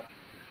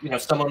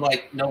 someone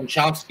like Noam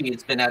Chomsky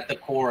has been at the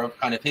core of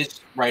kind of his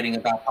writing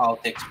about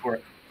politics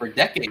for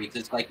decades.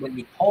 It's when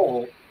you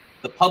poll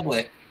the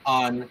public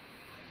on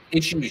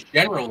issues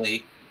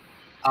generally,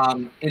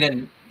 in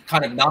a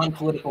kind of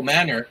non-political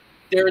manner,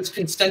 there is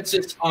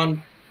consensus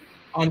on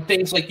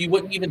things you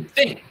wouldn't even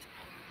think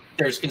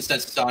there's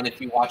consensus on if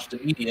you watch the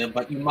media,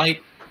 but you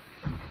might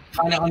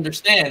kind of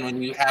understand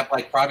when you have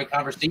private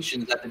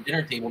conversations at the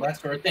dinner table, that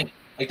sort of thing.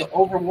 The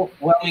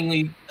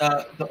overwhelming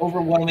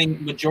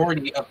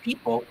majority of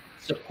people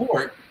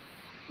support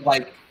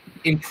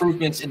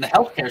improvements in the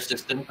healthcare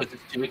system because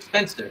it's too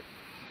expensive.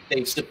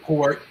 They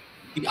support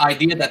the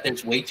idea that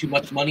there's way too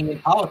much money in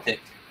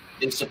politics.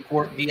 They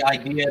support the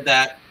idea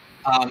that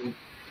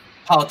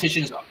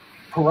politicians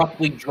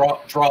corruptly draw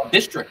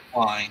district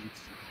lines.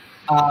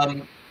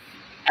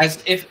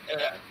 As if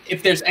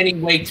there's any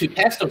way to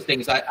pass those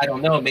things, I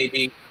don't know.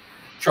 Maybe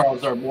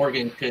Charles or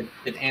Morgan could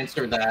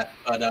answer that,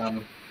 but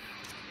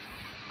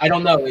I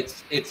don't know.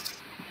 It's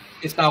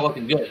not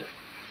looking good.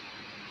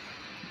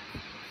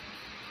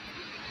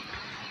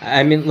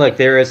 I mean, look,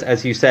 there is,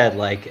 as you said,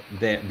 like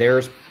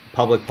there's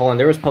public polling.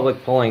 There was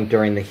public polling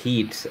during the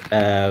heat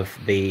of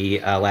the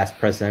last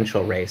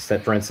presidential race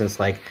that, for instance,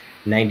 like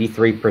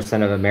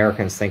 93% of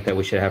Americans think that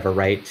we should have a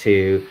right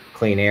to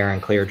clean air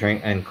and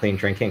clean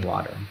drinking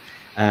water.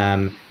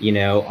 You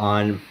know,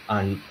 on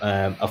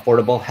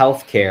affordable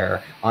health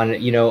care,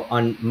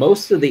 on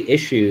most of the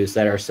issues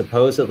that are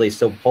supposedly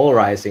so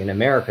polarizing in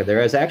America,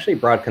 there is actually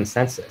broad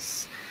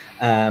consensus.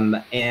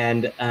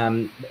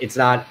 It's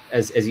not,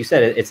 as you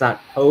said, it's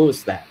not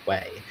posed that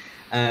way.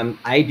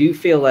 I do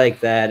feel like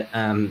that,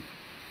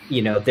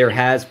 you know, there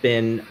has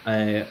been,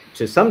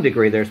 to some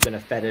degree, there's been a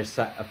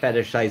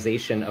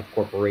fetishization of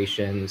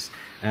corporations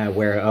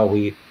where, oh,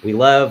 we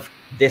love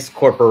this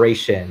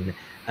corporation.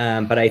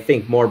 But I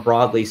think more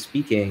broadly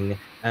speaking,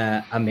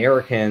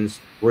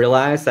 Americans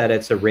realize that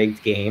it's a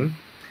rigged game.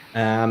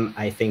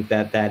 I think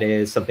that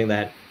is something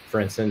that, for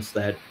instance,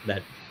 that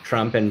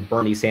Trump and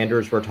Bernie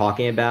Sanders were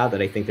talking about,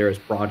 that I think there is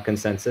broad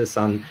consensus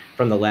from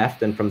the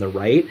left and from the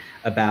right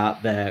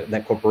about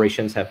that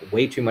corporations have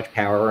way too much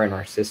power in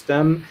our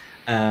system.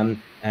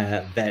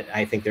 That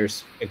I think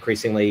there's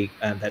increasingly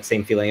that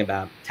same feeling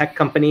about tech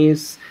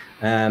companies.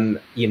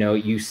 You know,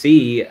 you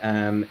see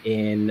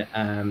in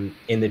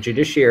the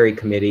Judiciary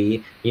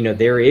Committee, you know,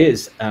 there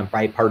is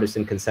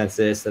bipartisan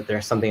consensus that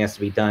there's something has to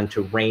be done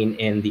to rein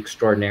in the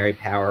extraordinary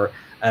power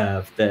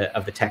of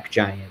the tech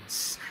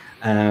giants.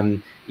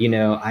 You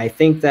know, I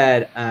think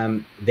that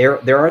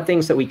there are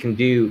things that we can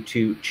do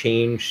to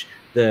change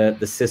the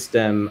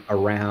system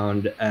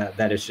around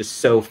that is just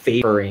so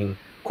favoring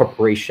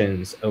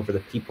corporations over the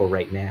people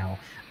right now.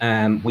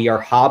 We are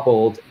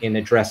hobbled in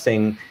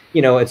addressing,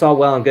 you know, it's all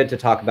well and good to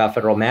talk about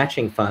federal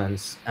matching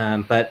funds,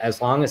 but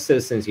as long as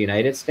Citizens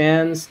United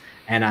stands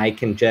and I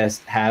can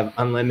just have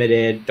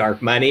unlimited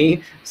dark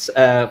money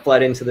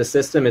flood into the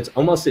system, it's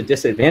almost a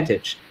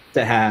disadvantage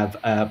to have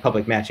a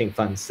public matching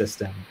fund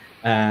system.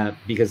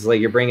 Because like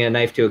you're bringing a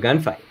knife to a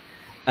gunfight.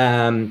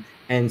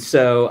 And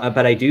so,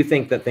 but I do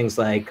think that things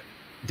like,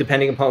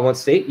 depending upon what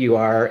state you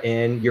are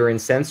in, you're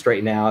incensed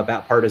right now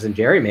about partisan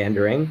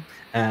gerrymandering.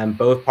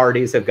 Both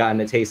parties have gotten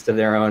a taste of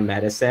their own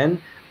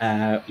medicine.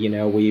 You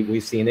know,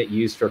 we've seen it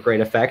used for great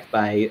effect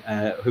by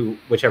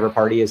whichever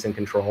party is in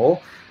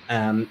control.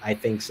 I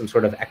think some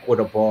sort of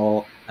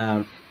equitable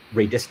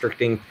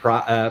redistricting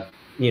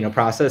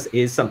process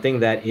is something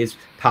that is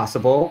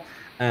possible.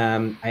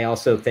 I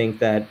also think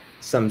that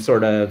some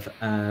sort of,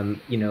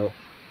 you know,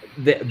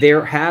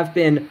 there have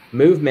been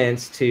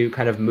movements to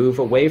kind of move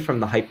away from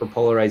the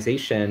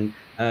hyperpolarization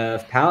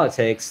of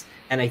politics.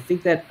 And I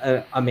think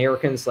that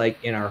Americans, like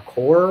in our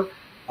core,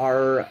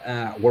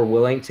 we're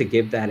willing to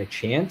give that a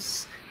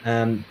chance.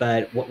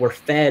 But what we're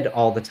fed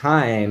all the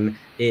time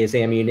is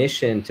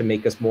ammunition to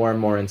make us more and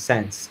more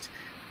incensed.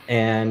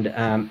 And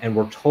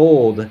we're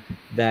told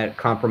that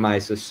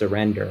compromise is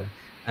surrender.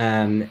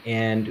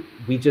 And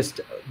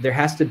there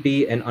has to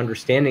be an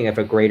understanding of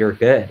a greater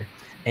good.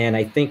 And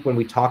I think when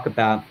we talk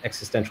about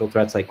existential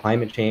threats like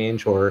climate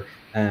change or,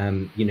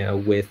 you know,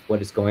 with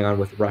what is going on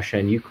with Russia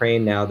and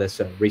Ukraine now, this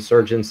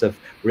resurgence of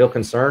real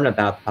concern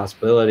about the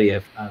possibility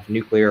of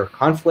nuclear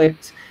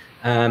conflict,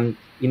 you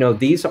know,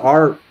 these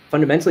are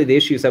fundamentally the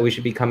issues that we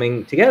should be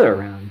coming together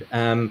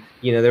around.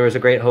 You know, there was a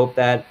great hope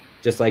that,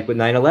 just like with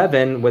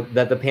 9/11,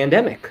 that the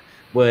pandemic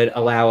would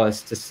allow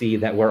us to see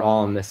that we're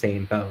all in the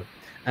same boat.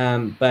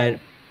 But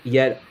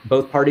yet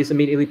both parties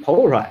immediately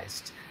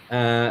polarized,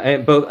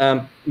 and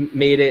both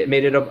made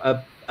it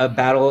a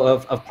battle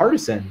of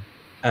partisan,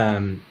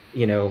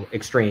 you know,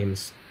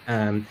 extremes.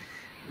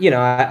 You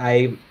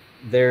know,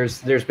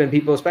 there's been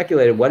people who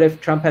speculated, what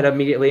if Trump had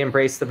immediately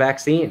embraced the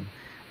vaccine?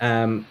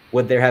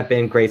 Would there have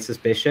been great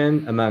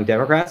suspicion among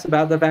Democrats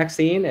about the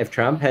vaccine if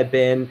Trump had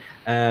been,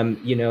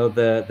 you know,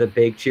 the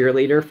big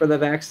cheerleader for the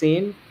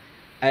vaccine?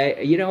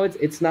 You know,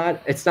 it's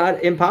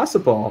not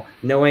impossible,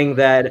 knowing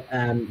that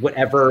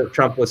whatever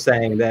Trump was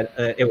saying, that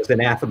it was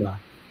anathema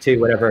to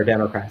whatever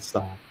Democrats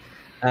thought.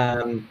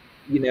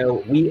 You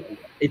know,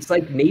 it's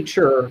like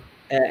nature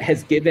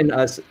has given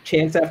us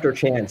chance after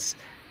chance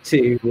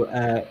to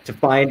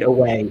find a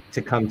way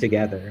to come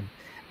together,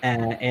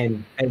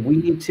 and we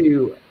need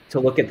to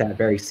look at that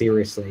very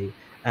seriously.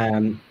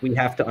 We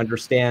have to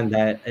understand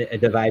that a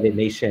divided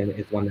nation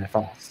is one that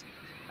falls,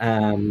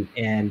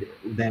 and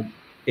that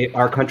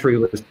our country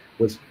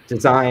was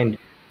designed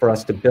for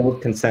us to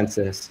build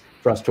consensus,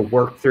 for us to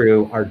work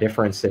through our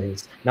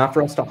differences, not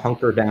for us to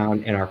hunker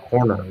down in our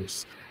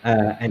corners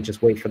and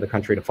just wait for the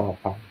country to fall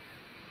apart.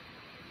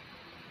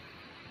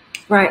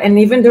 Right, and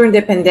even during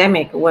the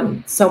pandemic,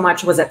 when so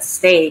much was at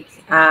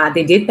stake,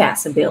 they did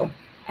pass a bill,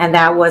 and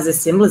that was a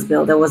stimulus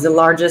bill. That was the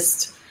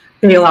largest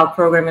bailout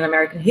program in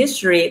American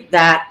history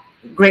that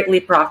greatly,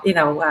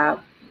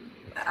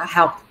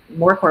 helped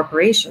more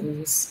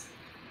corporations.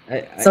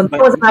 So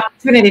there was an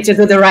opportunity to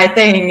do the right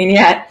thing, and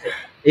yet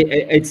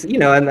it's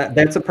and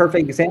that's a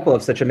perfect example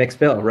of such a mixed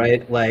bill,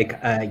 right? Like,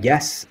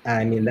 yes,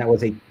 I mean, that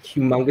was a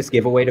humongous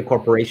giveaway to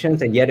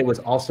corporations, and yet it was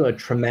also a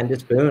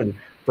tremendous boon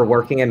for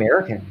working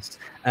Americans.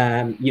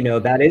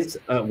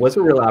 That was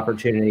a real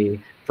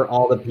opportunity for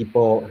all the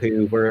people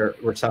who were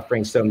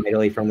suffering so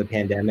mightily from the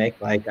pandemic.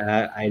 Like,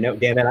 I know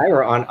Dan and I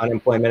were on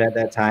unemployment at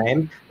that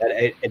time.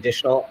 That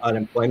additional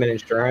unemployment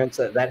insurance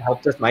that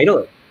helped us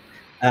mightily.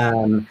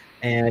 And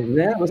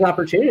that was an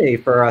opportunity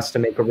for us to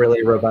make a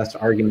really robust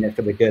argument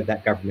for the good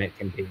that government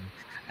can be.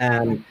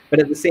 But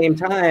at the same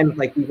time,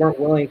 like, we weren't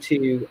willing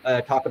to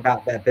talk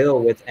about that bill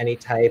with any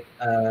type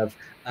of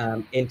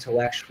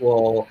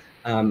intellectual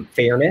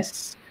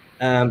fairness,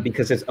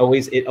 because it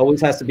always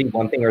has to be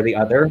one thing or the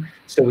other.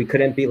 So we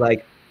couldn't be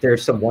like,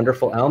 there's some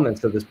wonderful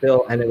elements of this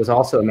bill, and it was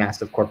also a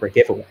massive corporate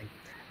giveaway.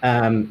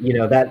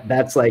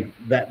 That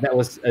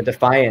was a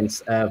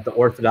defiance of the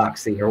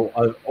orthodoxy,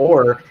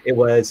 or it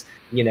was,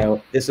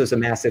 this was a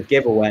massive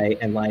giveaway,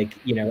 and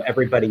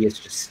everybody is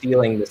just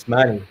stealing this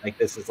money. Like,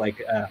 this is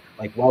like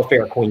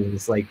welfare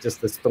queens, like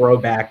just this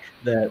throwback,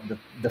 the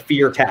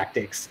fear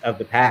tactics of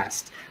the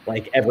past.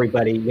 Like,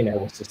 everybody,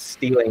 was just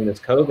stealing this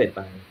COVID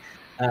money.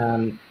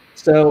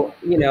 So,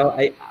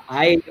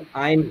 I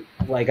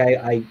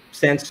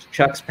sense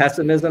Chuck's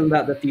pessimism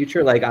about the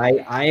future. Like,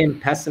 I am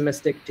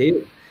pessimistic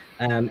too.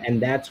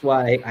 And that's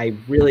why I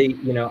really,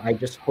 I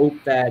just hope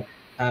that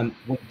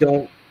we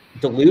don't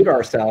delude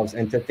ourselves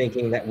into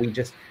thinking that we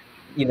just,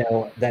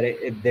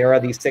 there are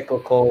these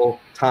cyclical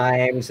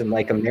times, and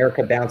like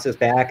America bounces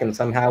back and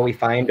somehow we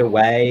find a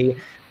way.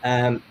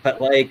 But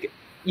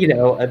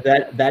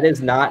that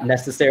is not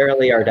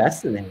necessarily our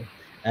destiny.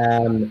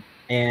 There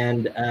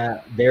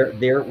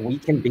we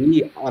can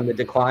be on the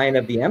decline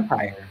of the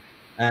empire.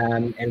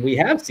 And we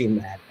have seen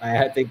that.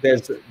 I think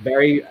there's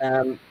very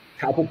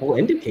palpable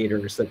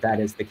indicators that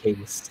is the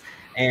case.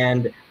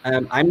 And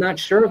I'm not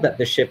sure that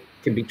the ship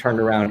can be turned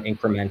around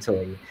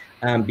incrementally,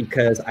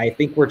 because I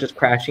think we're just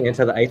crashing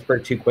into the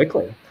iceberg too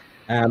quickly.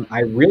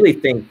 I really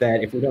think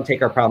that if we don't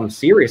take our problems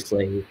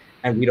seriously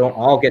and we don't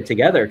all get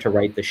together to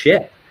right the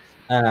ship,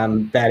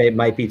 that it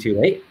might be too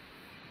late.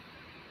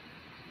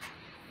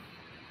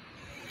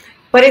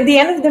 But at the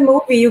end of the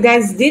movie, you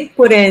guys did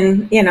put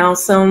in,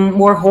 some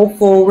more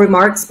hopeful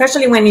remarks,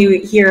 especially when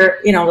you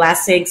hear,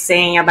 Lasig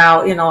saying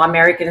about,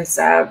 Americans,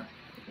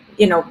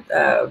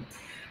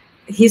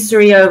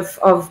 history of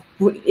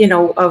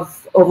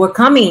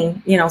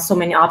overcoming, so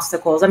many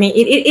obstacles. I mean,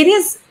 it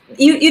is,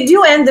 you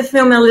do end the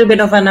film a little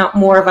bit of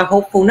more of a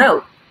hopeful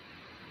note.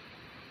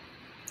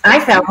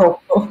 I felt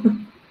hopeful.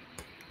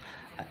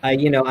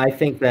 I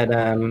think that,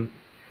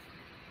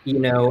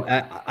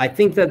 I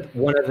think that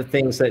one of the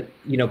things that,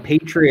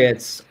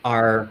 patriots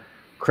are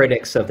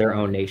critics of their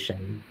own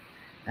nation.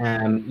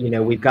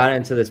 We've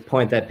gotten to this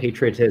point that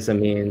patriotism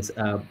means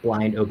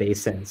blind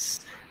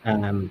obeisance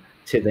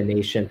to the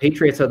nation.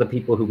 Patriots are the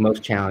people who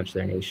most challenge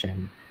their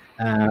nation.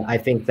 I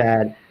think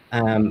that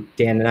Dan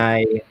and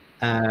I,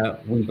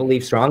 we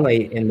believe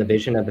strongly in the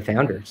vision of the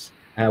founders.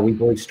 We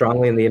believe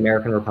strongly in the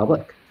American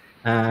Republic.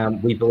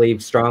 We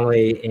believe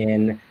strongly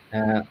in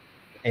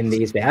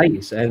these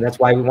values, and that's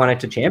why we wanted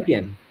to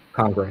champion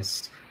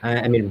Congress.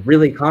 I mean,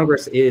 really,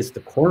 Congress is the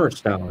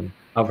cornerstone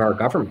of our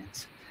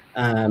government.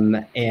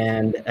 And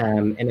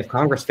if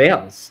Congress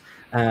fails,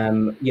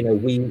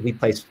 we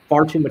place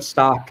far too much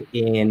stock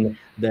in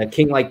the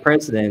king-like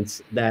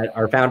presidents that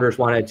our founders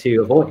wanted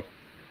to avoid.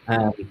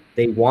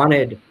 They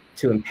wanted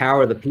to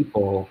empower the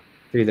people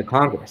through the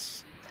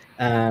Congress.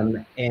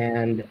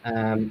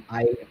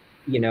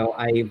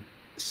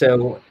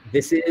 So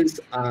this is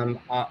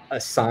a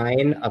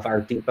sign of our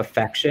deep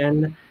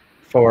affection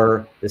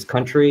for this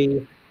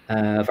country,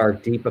 of our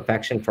deep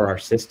affection for our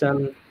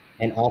system,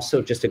 and also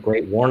just a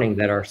great warning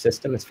that our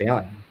system is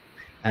failing.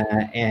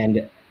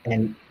 And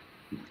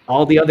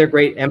all the other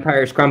great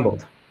empires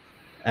crumbled.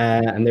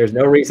 And there's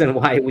no reason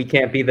why we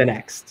can't be the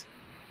next.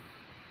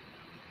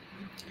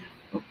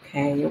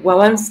 Okay, well,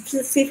 let's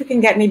see if we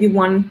can get maybe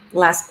one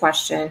last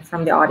question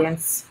from the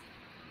audience.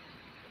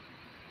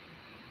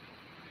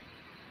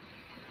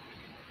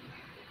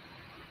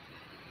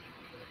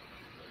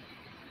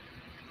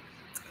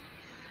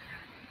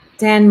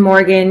 Dan,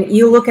 Morgan,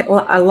 you look at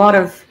a lot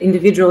of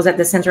individuals at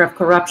the center of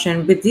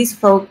corruption, but these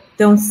folk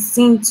don't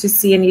seem to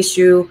see an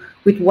issue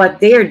with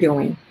what they're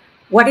doing.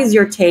 What is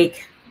your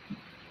take?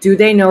 Do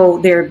they know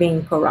they're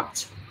being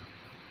corrupt?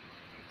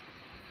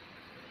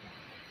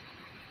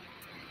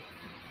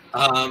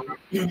 I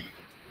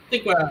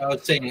think what I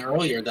was saying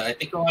earlier, that I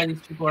think a lot of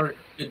these people are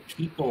good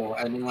people.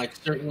 I mean,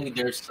 certainly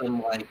there's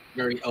some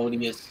very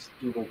odious,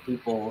 evil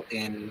people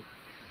in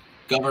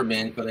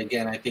government, but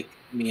again, I think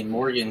me and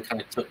Morgan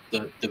kind of took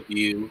the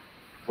view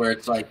where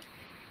it's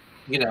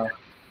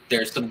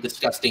there's some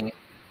disgusting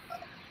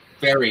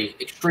very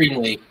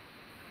extremely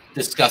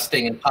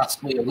disgusting and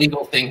possibly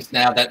illegal things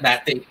now that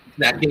Matt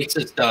Gaetz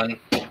has done,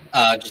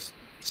 just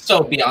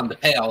so beyond the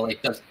pale.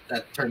 Like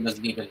that term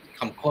doesn't even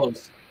come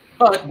close.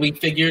 But we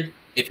figured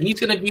if he's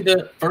going to be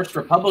the first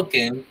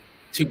Republican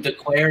to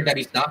declare that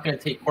he's not going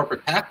to take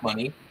corporate PAC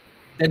money,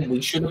 then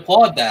we should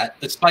applaud that,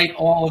 despite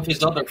all of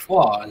his other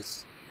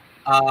flaws.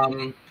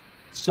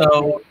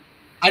 So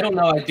I don't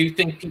know. I do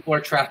think people are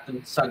trapped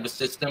inside the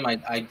system.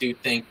 I do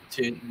think,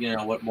 to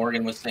what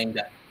Morgan was saying,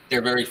 that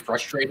they're very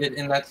frustrated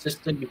in that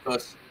system,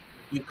 because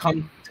you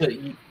come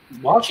to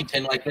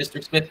Washington like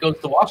Mr. Smith goes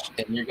to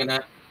Washington. You're going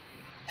to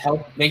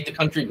help make the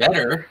country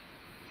better,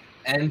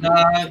 and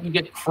you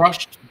get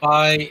crushed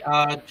by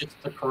just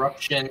the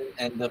corruption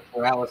and the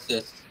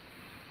paralysis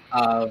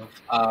of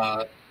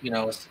a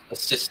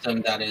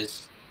system that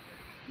is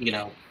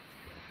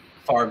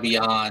far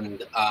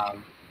beyond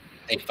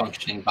a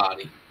functioning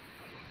body.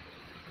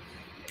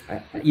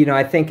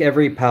 I think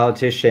every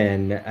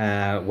politician,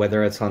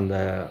 whether it's on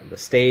the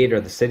state or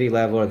the city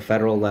level or the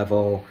federal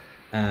level,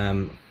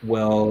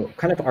 will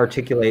kind of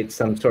articulate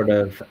some sort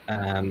of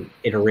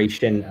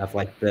iteration of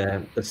like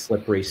the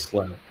slippery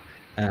slope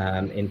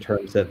in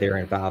terms of their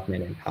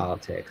involvement in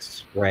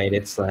politics, right?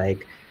 It's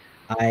like,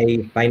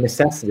 by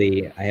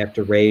necessity, I have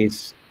to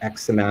raise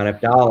X amount of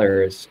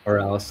dollars or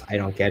else I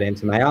don't get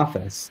into my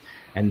office.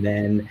 And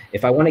then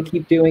if I want to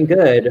keep doing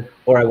good,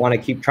 or I want to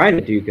keep trying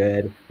to do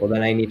good, well,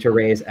 then I need to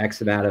raise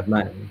X amount of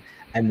money.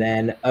 And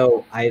then,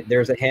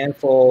 there's a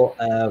handful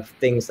of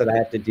things that I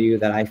have to do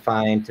that I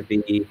find to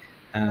be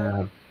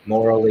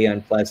morally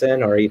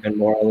unpleasant or even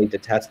morally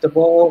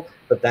detestable,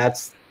 but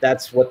that's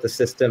what the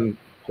system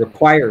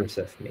requires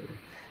of me.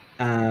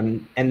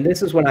 And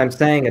this is what I'm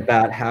saying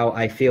about how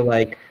I feel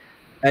like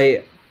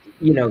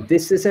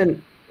this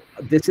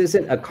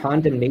isn't a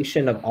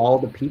condemnation of all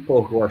the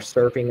people who are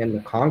serving in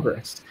the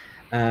Congress.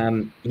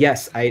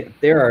 Yes,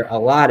 there are a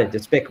lot of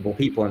despicable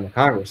people in the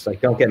Congress,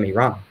 like, don't get me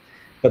wrong,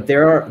 but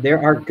there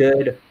are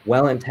good,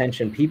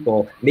 well-intentioned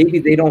people. Maybe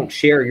they don't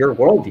share your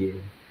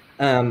worldview,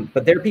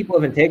 but they're people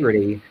of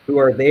integrity who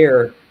are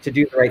there to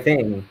do the right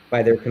thing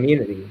by their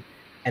community,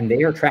 and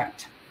they are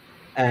trapped.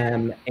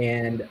 And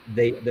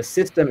the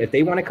system, if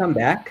they want to come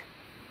back,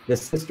 the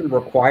system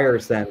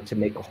requires them to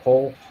make a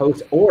whole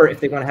host, or if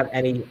they want to have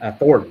any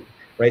authority,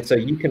 right? So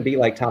you can be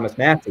like Thomas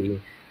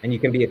Massey, and you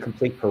can be a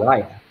complete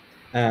pariah,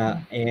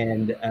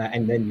 and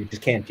then you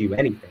just can't do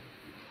anything,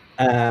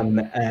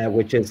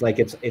 which is like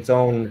its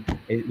own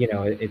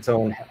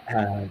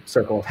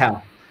circle of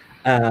hell.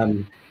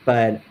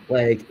 But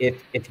like,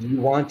 if you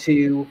want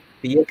to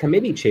be a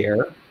committee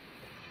chair,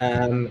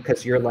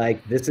 because you're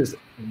like, this is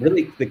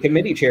really the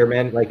committee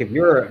chairman. Like, if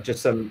you're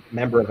just some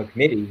member of a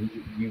committee,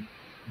 you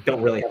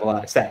don't really have a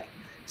lot to say.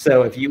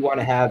 So if you want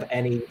to have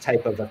any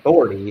type of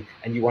authority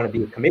and you want to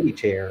be a committee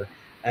chair,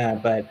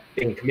 but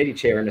being a committee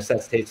chair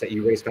necessitates that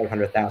you raise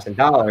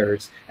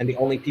 $500,000, and the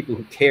only people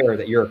who care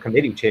that you're a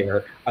committee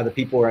chair are the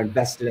people who are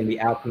invested in the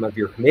outcome of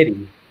your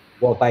committee,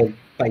 well, by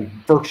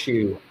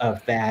virtue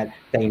of that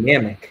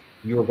dynamic,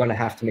 you are going to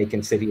have to make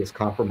insidious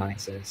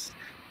compromises.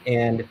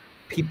 And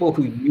people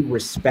who you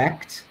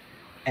respect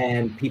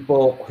and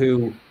people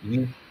who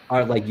you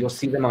are like, you'll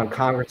see them on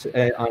Congress,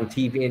 on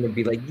TV, and it'd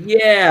be like,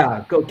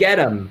 yeah, go get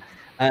them.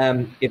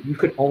 If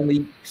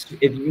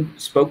you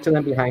spoke to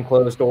them behind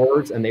closed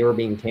doors and they were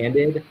being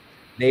candid,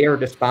 they are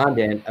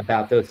despondent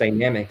about those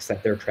dynamics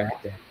that they're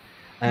trapped in.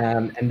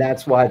 And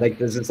that's why, like,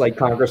 this is like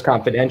Congress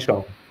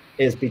Confidential,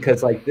 is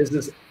because like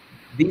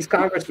these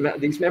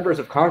members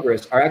of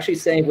Congress are actually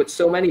saying what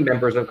so many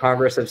members of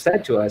Congress have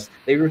said to us.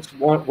 They just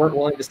weren't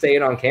willing to say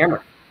it on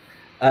camera.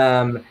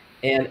 And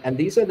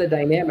these are the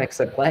dynamics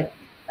at play.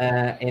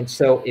 And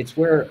so it's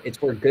where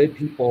good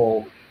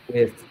people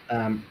with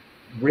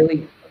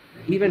really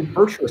even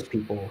virtuous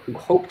people who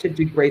hope to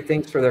do great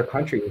things for their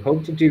country, who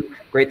hope to do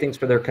great things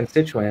for their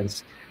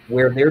constituents,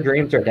 where their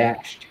dreams are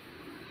dashed.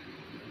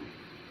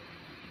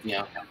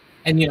 Yeah.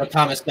 And,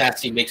 Thomas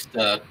Massey makes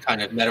the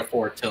kind of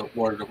metaphor to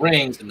Lord of the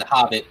Rings and the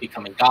Hobbit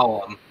becoming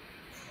Gollum.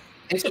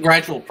 It's a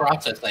gradual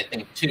process, I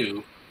think,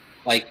 too.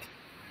 Like,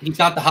 he's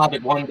not the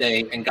Hobbit one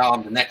day and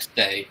Gollum the next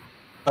day,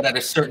 but at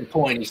a certain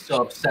point, he's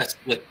so obsessed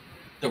with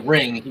the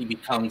ring, he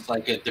becomes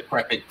like a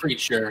decrepit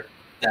creature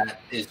that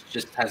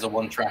has a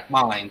one-track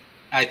mind.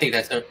 I think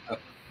that's a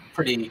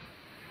pretty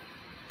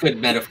good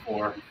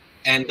metaphor.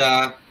 And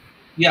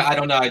yeah, I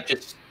don't know.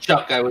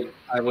 Chuck, I would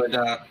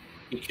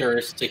be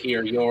curious to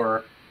hear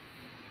your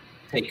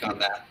take on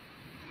that.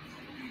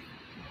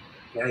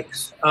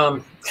 Yikes.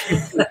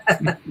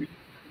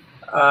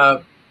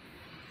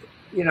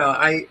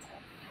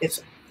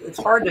 It's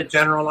hard to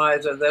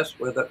generalize of this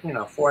with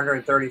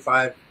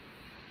 435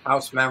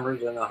 House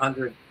members and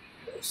 100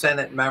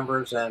 Senate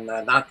members, and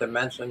not to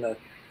mention the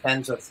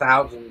tens of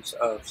thousands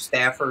of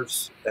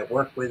staffers that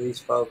work with these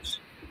folks.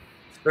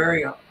 It's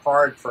very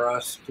hard for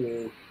us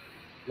to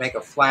make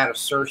a flat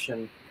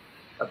assertion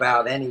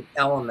about any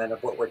element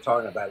of what we're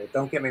talking about.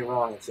 Don't get me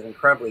wrong, it's an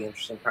incredibly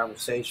interesting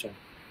conversation.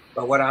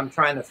 But what I'm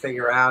trying to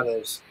figure out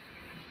is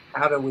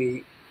how do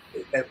we,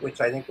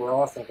 which I think we're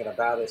all thinking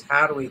about, is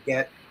how do we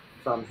get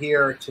from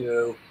here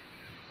to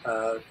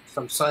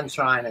some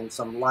sunshine and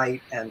some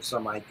light and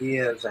some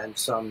ideas and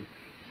some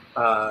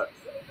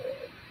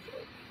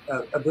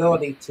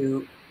ability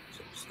to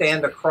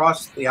stand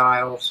across the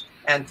aisles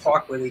and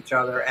talk with each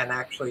other and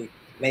actually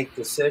make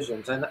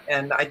decisions.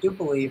 And I do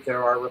believe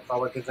there are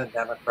Republicans and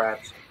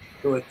Democrats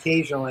who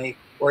occasionally,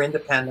 or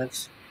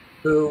independents,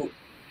 who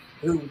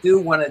do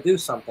want to do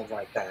something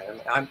like that.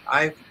 I mean,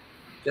 I've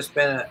just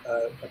been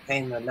a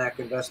pain in the neck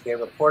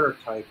investigative reporter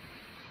type.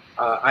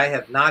 I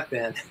have not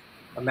been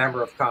a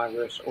member of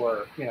Congress,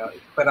 or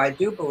but I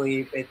do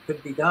believe it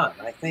could be done.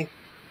 I think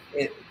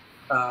it,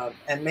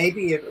 and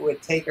maybe it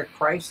would take a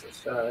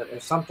crisis,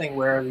 something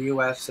where the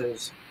U.S.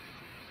 is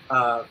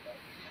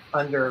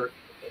under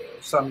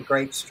some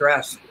great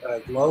stress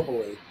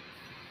globally.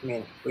 I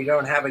mean, we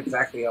don't have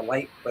exactly a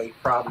lightweight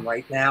problem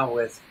right now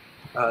with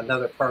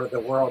another part of the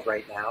world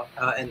right now,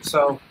 and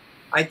so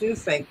I do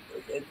think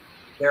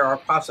there are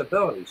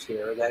possibilities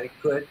here that it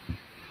could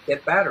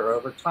get better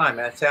over time.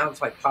 And it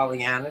sounds like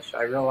Pollyannish,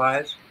 I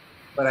realize,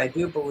 but I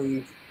do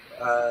believe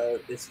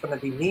it's going to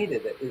be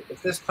needed.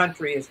 If this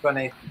country is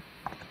going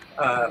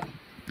to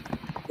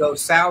go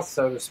south,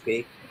 so to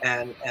speak,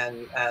 and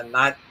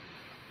not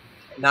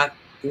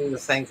do the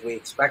things we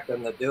expect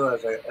them to do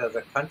as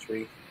a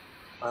country,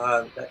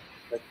 the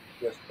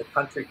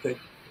country could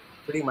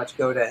pretty much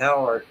go to hell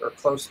or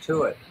close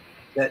to it.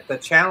 That the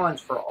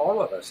challenge for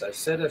all of us as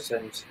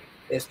citizens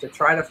is to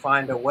try to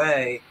find a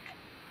way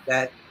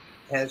that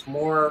has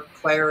more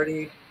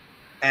clarity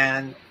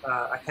and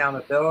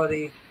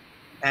accountability,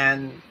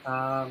 and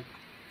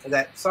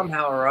that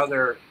somehow or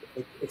other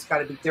it's got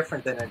to be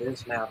different than it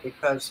is now,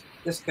 because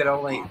this could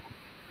only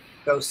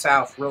go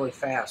south really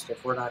fast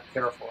if we're not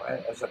careful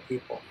as a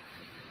people.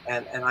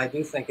 And I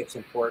do think it's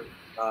important.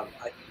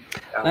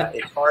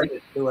 It's hard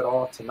to do it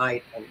all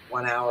tonight in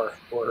 1 hour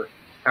or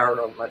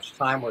however much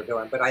time we're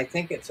doing, but I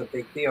think it's a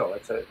big deal.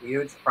 It's a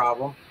huge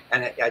problem,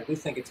 and I do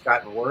think it's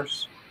gotten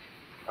worse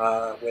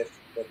with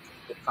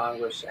the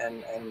Congress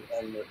and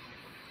the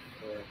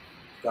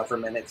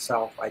government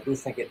itself. I do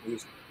think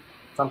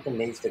something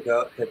needs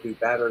to be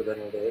better than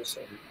it is,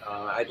 and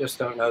I just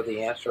don't know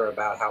the answer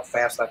about how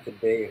fast that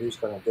could be, who's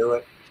going to do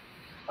it.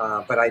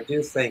 But I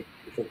do think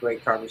it's a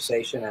great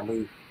conversation,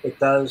 and it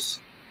does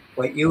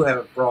what you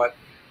have brought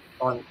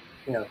on,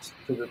 to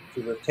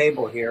the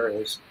table here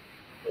is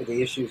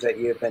the issues that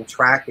you have been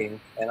tracking,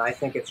 and I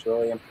think it's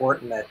really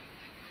important that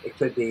it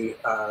could be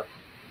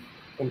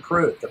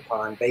improved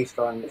upon based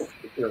on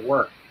your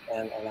work,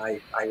 and I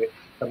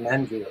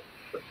commend you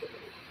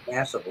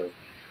massively.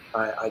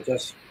 I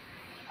just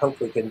hope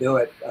we can do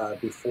it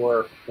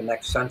before the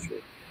next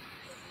century.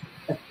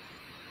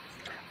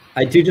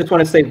 I do just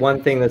want to say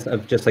one thing that's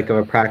of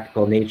a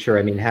practical nature.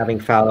 I mean, having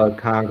followed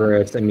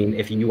Congress, I mean,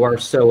 if you are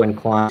so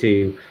inclined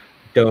to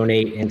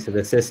donate into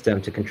the system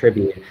to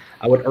contribute,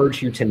 I would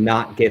urge you to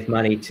not give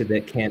money to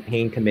the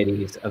campaign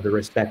committees of the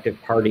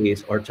respective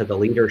parties or to the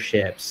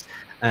leaderships.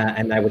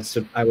 And I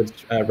would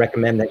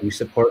recommend that you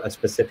support a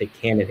specific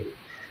candidate,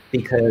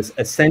 because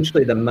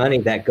essentially the money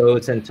that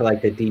goes into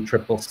like the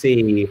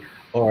DCCC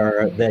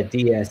or the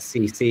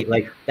DSCC,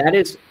 like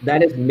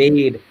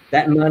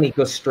that money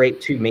goes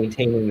straight to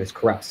maintaining this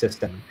corrupt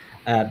system,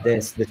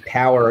 this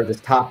power, this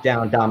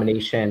top-down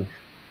domination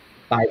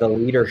by the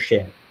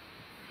leadership.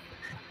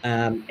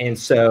 And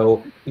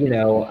so,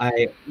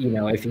 if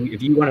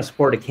you want to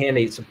support a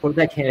candidate, support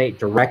that candidate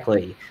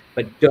directly,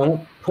 but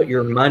don't put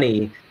your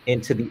money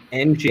into the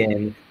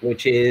engine,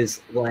 which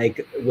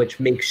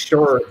makes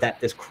sure that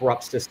this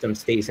corrupt system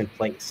stays in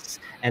place.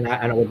 And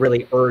I would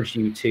really urge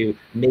you to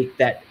make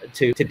that,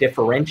 to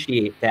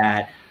differentiate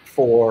that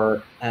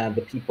for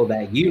the people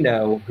that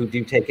who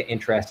do take an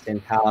interest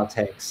in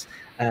politics,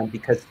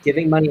 because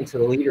giving money into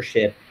the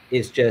leadership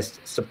is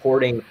just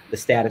supporting the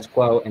status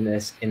quo in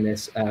this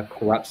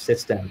corrupt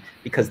system,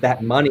 because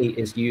that money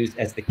is used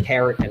as the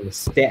carrot and the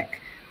stick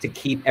to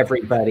keep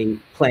everybody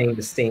playing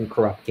the same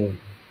corrupt game.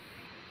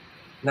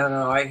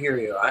 No, I hear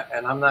you.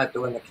 And I'm not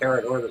doing the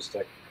carrot or the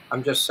stick.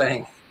 I'm just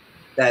saying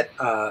that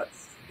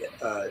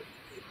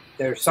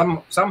there's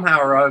somehow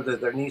or other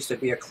there needs to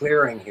be a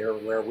clearing here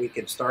where we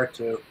can start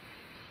to,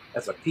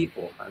 as a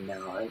people, I'm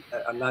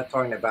not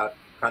talking about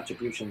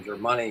contributions or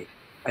money.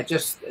 It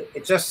just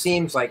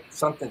seems like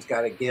something's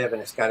got to give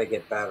and it's got to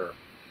get better.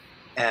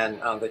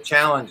 And the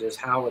challenge is,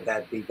 how would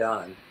that be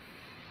done?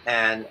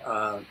 And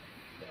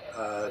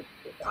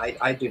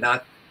I do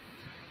not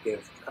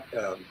give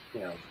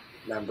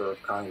member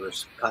of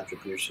Congress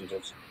contributions.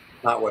 It's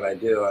not what I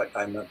do.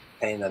 I'm a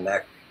pain in the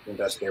neck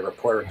investigative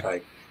reporter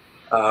type.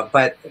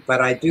 But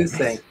I do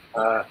think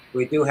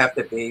we do have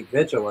to be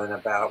vigilant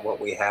about what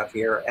we have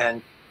here,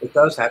 and it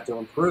does have to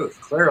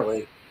improve.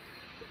 Clearly,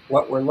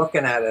 what we're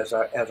looking at as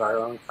our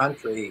own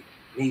country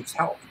needs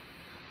help,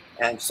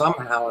 and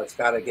somehow it's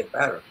got to get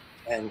better.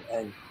 And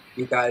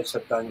you guys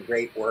have done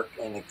great work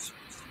in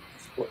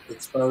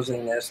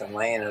exposing this and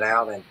laying it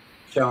out and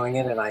showing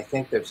it. And I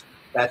think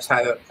that's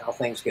how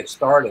things get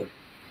started.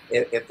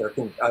 If there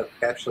can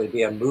actually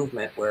be a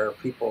movement where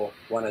people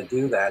want to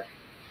do that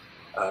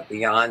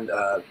beyond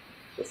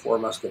Four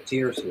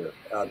Musketeers here.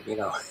 You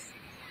know,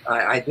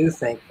 I do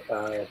think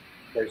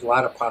there's a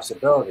lot of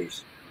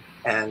possibilities,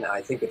 and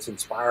I think it's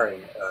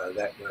inspiring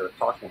that we're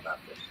talking about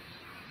this.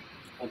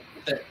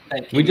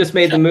 Thank you. We just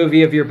made the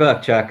movie of your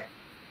book, Chuck.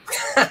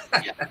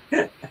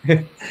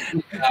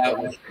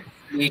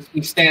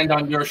 We stand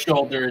on your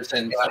shoulders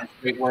and some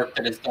great work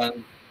that is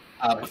done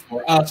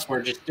before us.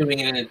 We're just doing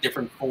it in a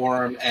different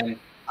form, and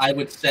I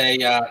would say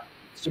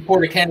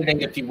support a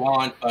candidate if you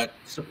want, but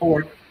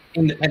support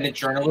independent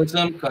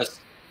journalism, because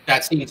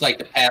that seems like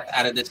the path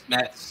out of this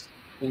mess.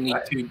 We need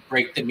to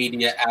break the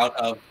media out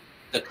of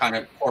the kind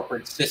of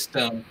corporate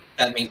system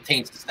that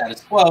maintains the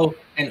status quo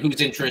and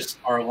whose interests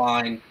are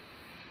aligned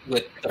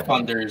with the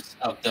funders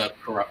of the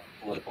corrupt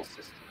political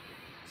system.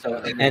 So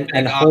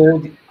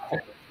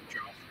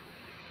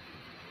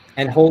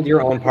and hold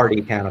your own party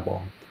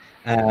accountable.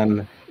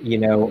 You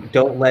know,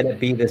 don't let it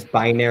be this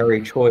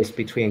binary choice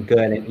between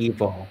good and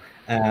evil.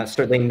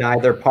 Certainly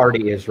neither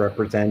party is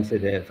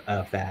representative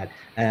of that.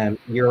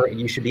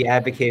 You should be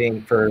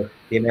advocating for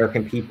the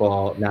American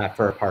people, not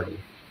for a party.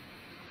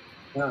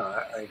 No,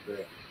 I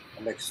agree.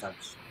 That makes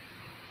sense.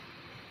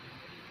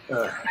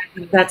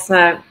 That's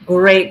a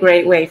great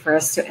way for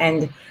us to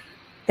end.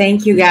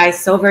 Thank you guys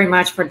so very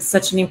much for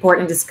such an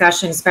important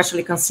discussion,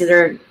 especially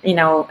considered, you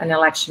know, an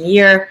election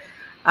year.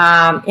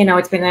 You know,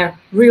 it's been a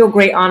real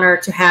great honor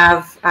to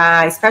have,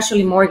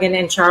 especially Morgan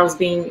and Charles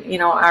being, you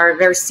know, our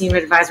very senior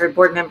advisory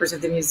board members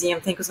of the museum.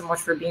 Thank you so much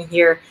for being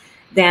here,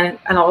 Dan.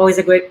 And always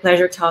a great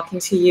pleasure talking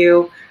to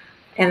you.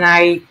 And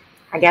I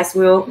guess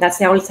that's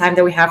the only time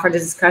that we have for the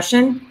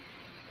discussion.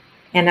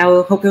 And I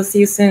will hope we'll see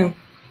you soon.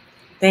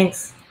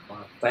 Thanks.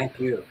 Well, thank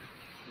you.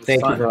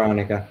 Thank you,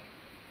 Veronica.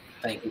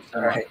 Thank you.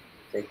 All right.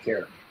 Take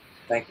care.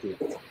 Thank you.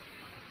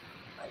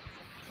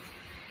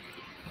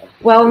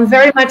 Well,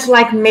 very much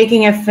like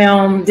making a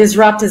film,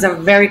 Disrupt is a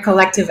very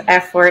collective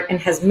effort and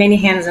has many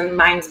hands and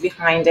minds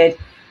behind it.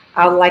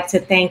 I would like to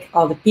thank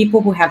all the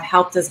people who have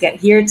helped us get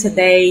here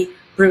today.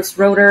 Bruce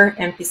Roeder,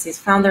 MPC's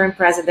founder and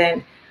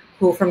president,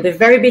 who from the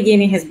very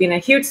beginning has been a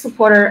huge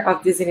supporter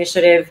of this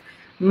initiative.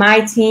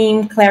 My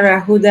team,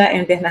 Clara Arruda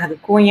and Bernardo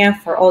Cunha,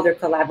 for all their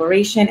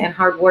collaboration and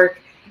hard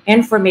work,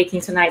 and for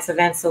making tonight's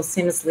event so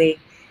seamlessly.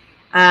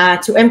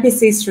 To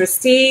MPC's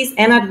trustees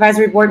and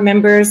advisory board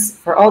members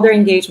for all their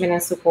engagement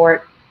and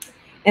support.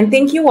 And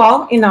thank you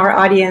all in our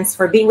audience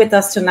for being with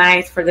us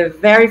tonight for the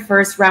very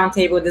first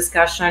roundtable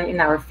discussion in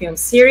our film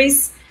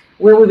series.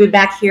 We will be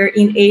back here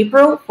in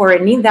April for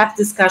an in-depth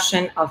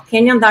discussion of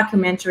Kenyan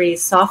documentary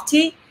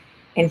Softy.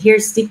 And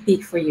here's a sneak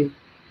peek for you.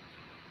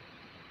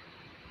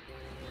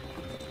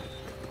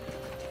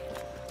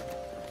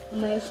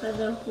 My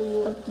father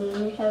who worked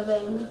in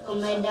heaven,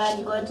 my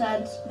dad got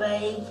hurt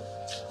by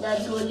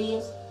that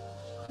police.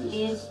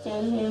 Please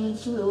tell him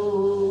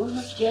to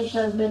get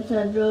a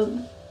better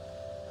job.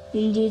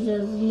 In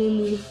Jesus'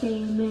 name we say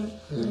amen.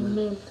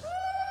 Amen.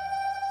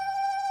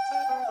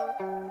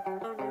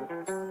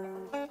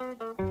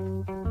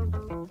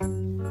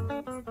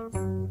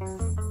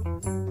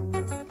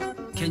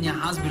 Kenya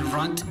has been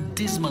ranked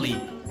dismally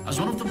as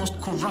one of the most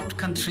corrupt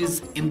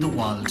countries in the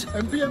world.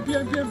 MP. You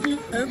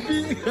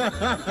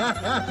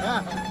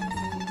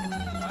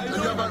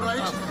have a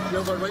right. You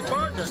have a right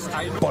partner.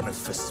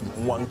 Boniface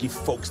Mwangi,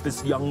 folks.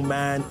 This young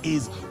man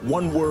is,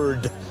 one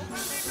word,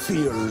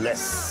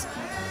 fearless.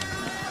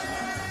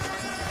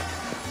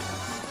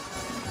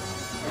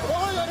 Why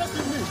are you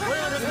arresting me? Why are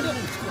you arresting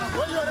me?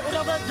 What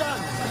have I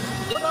done?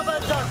 What have I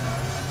done?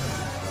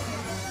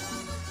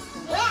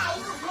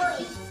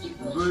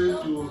 I'm going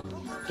to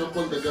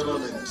topple the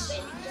government.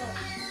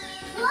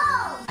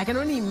 I can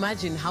only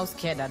imagine how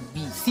scared I'd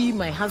be, see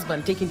my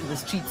husband taken to the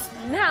streets.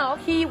 Now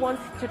he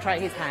wants to try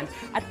his hand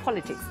at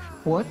politics.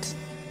 What?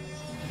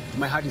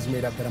 My heart is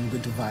made up that I'm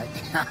going to fight.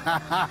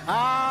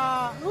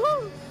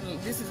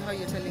 This is how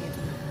you're telling it.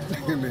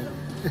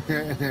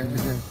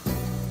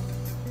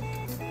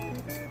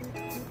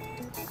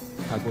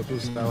 Ako tu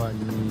sawa,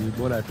 ni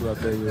bora tu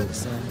ape hiyo.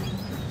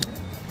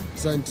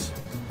 Asante.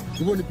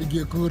 Hivyo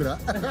nipigie kura.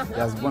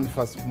 Does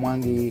Boniface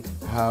Mwangi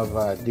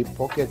have deep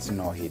pockets?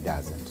 No, he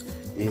doesn't.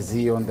 Is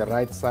he on the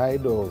right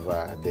side of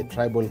the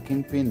tribal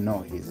kingpin?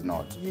 No, he's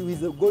not. He is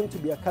going to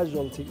be a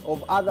casualty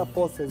of other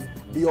forces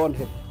beyond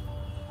him.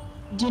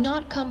 Do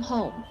not come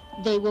home.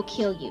 They will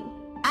kill you.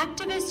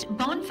 Activist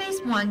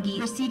Boniface Mwangi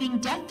receiving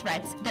death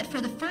threats that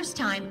for the first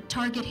time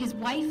target his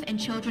wife and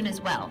children as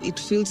well. It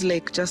feels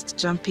like just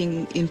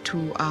jumping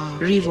into a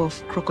river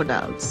of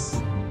crocodiles.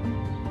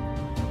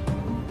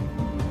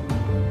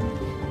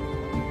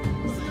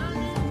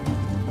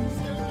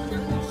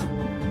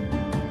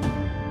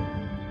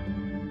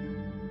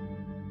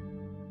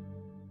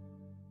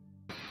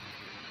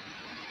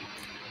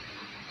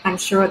 I'm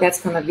sure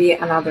that's going to be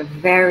another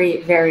very,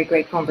 very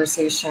great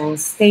conversation.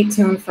 Stay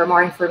tuned for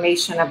more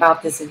information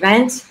about this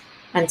event.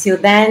 Until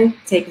then,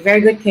 take very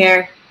good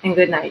care and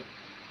good night.